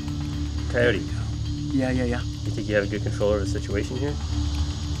 Coyote. Yeah. You think you have a good control over the situation here?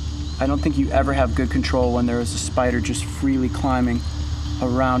 I don't think you ever have good control when there is a spider just freely climbing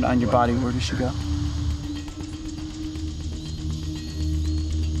around on your body. Where does she go?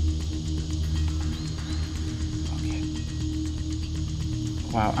 Okay.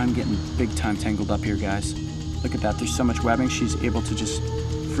 Wow, I'm getting big time tangled up here, guys. Look at that, there's so much webbing. She's able to just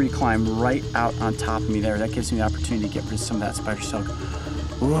free climb right out on top of me there. That gives me the opportunity to get rid of some of that spider silk.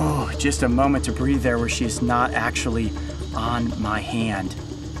 Ooh, just a moment to breathe there where she's not actually on my hand.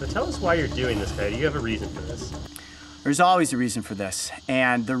 So tell us why you're doing this, Coyote. You have a reason for this. There's always a reason for this,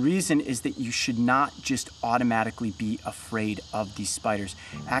 and the reason is that you should not just automatically be afraid of these spiders.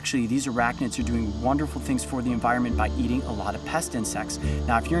 Actually, these arachnids are doing wonderful things for the environment by eating a lot of pest insects.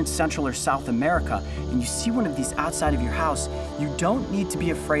 Now, if you're in Central or South America and you see one of these outside of your house, you don't need to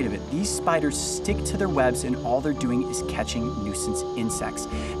be afraid of it. These spiders stick to their webs and all they're doing is catching nuisance insects.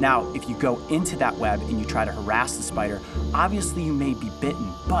 Now, if you go into that web and you try to harass the spider, obviously you may be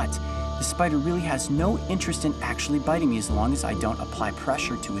bitten, but the spider really has no interest in actually biting me as long as I don't apply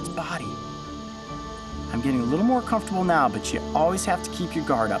pressure to its body. I'm getting a little more comfortable now, but you always have to keep your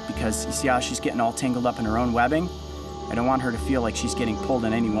guard up because you see how she's getting all tangled up in her own webbing? I don't want her to feel like she's getting pulled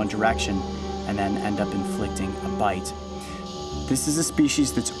in any one direction and then end up inflicting a bite. This is a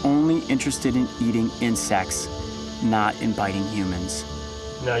species that's only interested in eating insects, not in biting humans.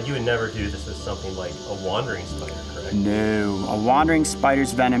 Now, you would never do this with something like a wandering spider, correct? No, a wandering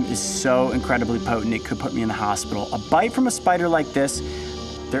spider's venom is so incredibly potent it could put me in the hospital. A bite from a spider like this,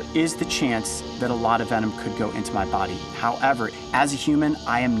 there is the chance that a lot of venom could go into my body. However, as a human,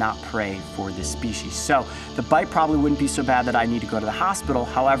 I am not prey for this species. So the bite probably wouldn't be so bad that I need to go to the hospital.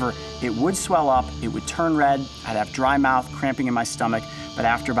 However, it would swell up, it would turn red, I'd have dry mouth, cramping in my stomach, but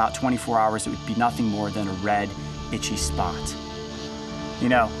after about 24 hours, it would be nothing more than a red, itchy spot. You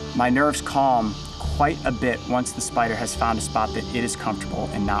know, my nerves calm quite a bit once the spider has found a spot that it is comfortable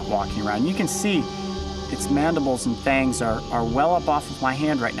and not walking around. You can see its mandibles and fangs are well up off of my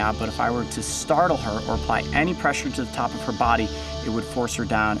hand right now, but if I were to startle her or apply any pressure to the top of her body, it would force her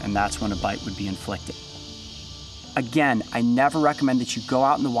down, and that's when a bite would be inflicted. Again, I never recommend that you go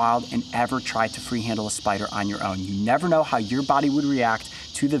out in the wild and ever try to free handle a spider on your own. You never know how your body would react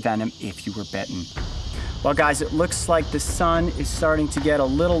to the venom if you were bitten. Well, guys, it looks like the sun is starting to get a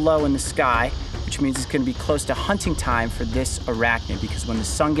little low in the sky, which means it's going to be close to hunting time for this arachnid, because when the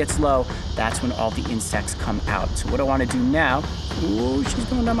sun gets low, that's when all the insects come out. So what I want to do now, ooh, she's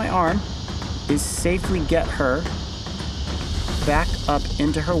going down my arm, is safely get her back up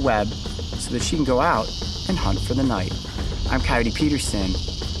into her web so that she can go out and hunt for the night. I'm Coyote Peterson.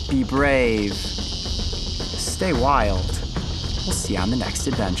 Be brave. Stay wild. We'll see you on the next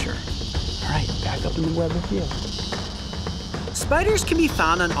adventure. All right, back up in the web with you. Spiders can be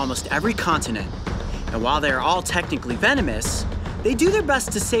found on almost every continent, and while they are all technically venomous, they do their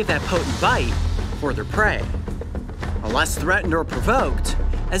best to save that potent bite for their prey. Unless threatened or provoked,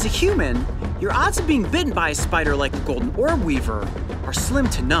 as a human, your odds of being bitten by a spider like the golden orb weaver are slim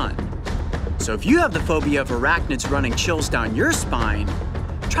to none. So if you have the phobia of arachnids running chills down your spine,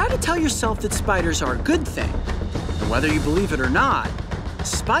 try to tell yourself that spiders are a good thing. And whether you believe it or not,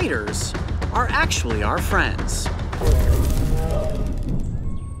 spiders are actually our friends.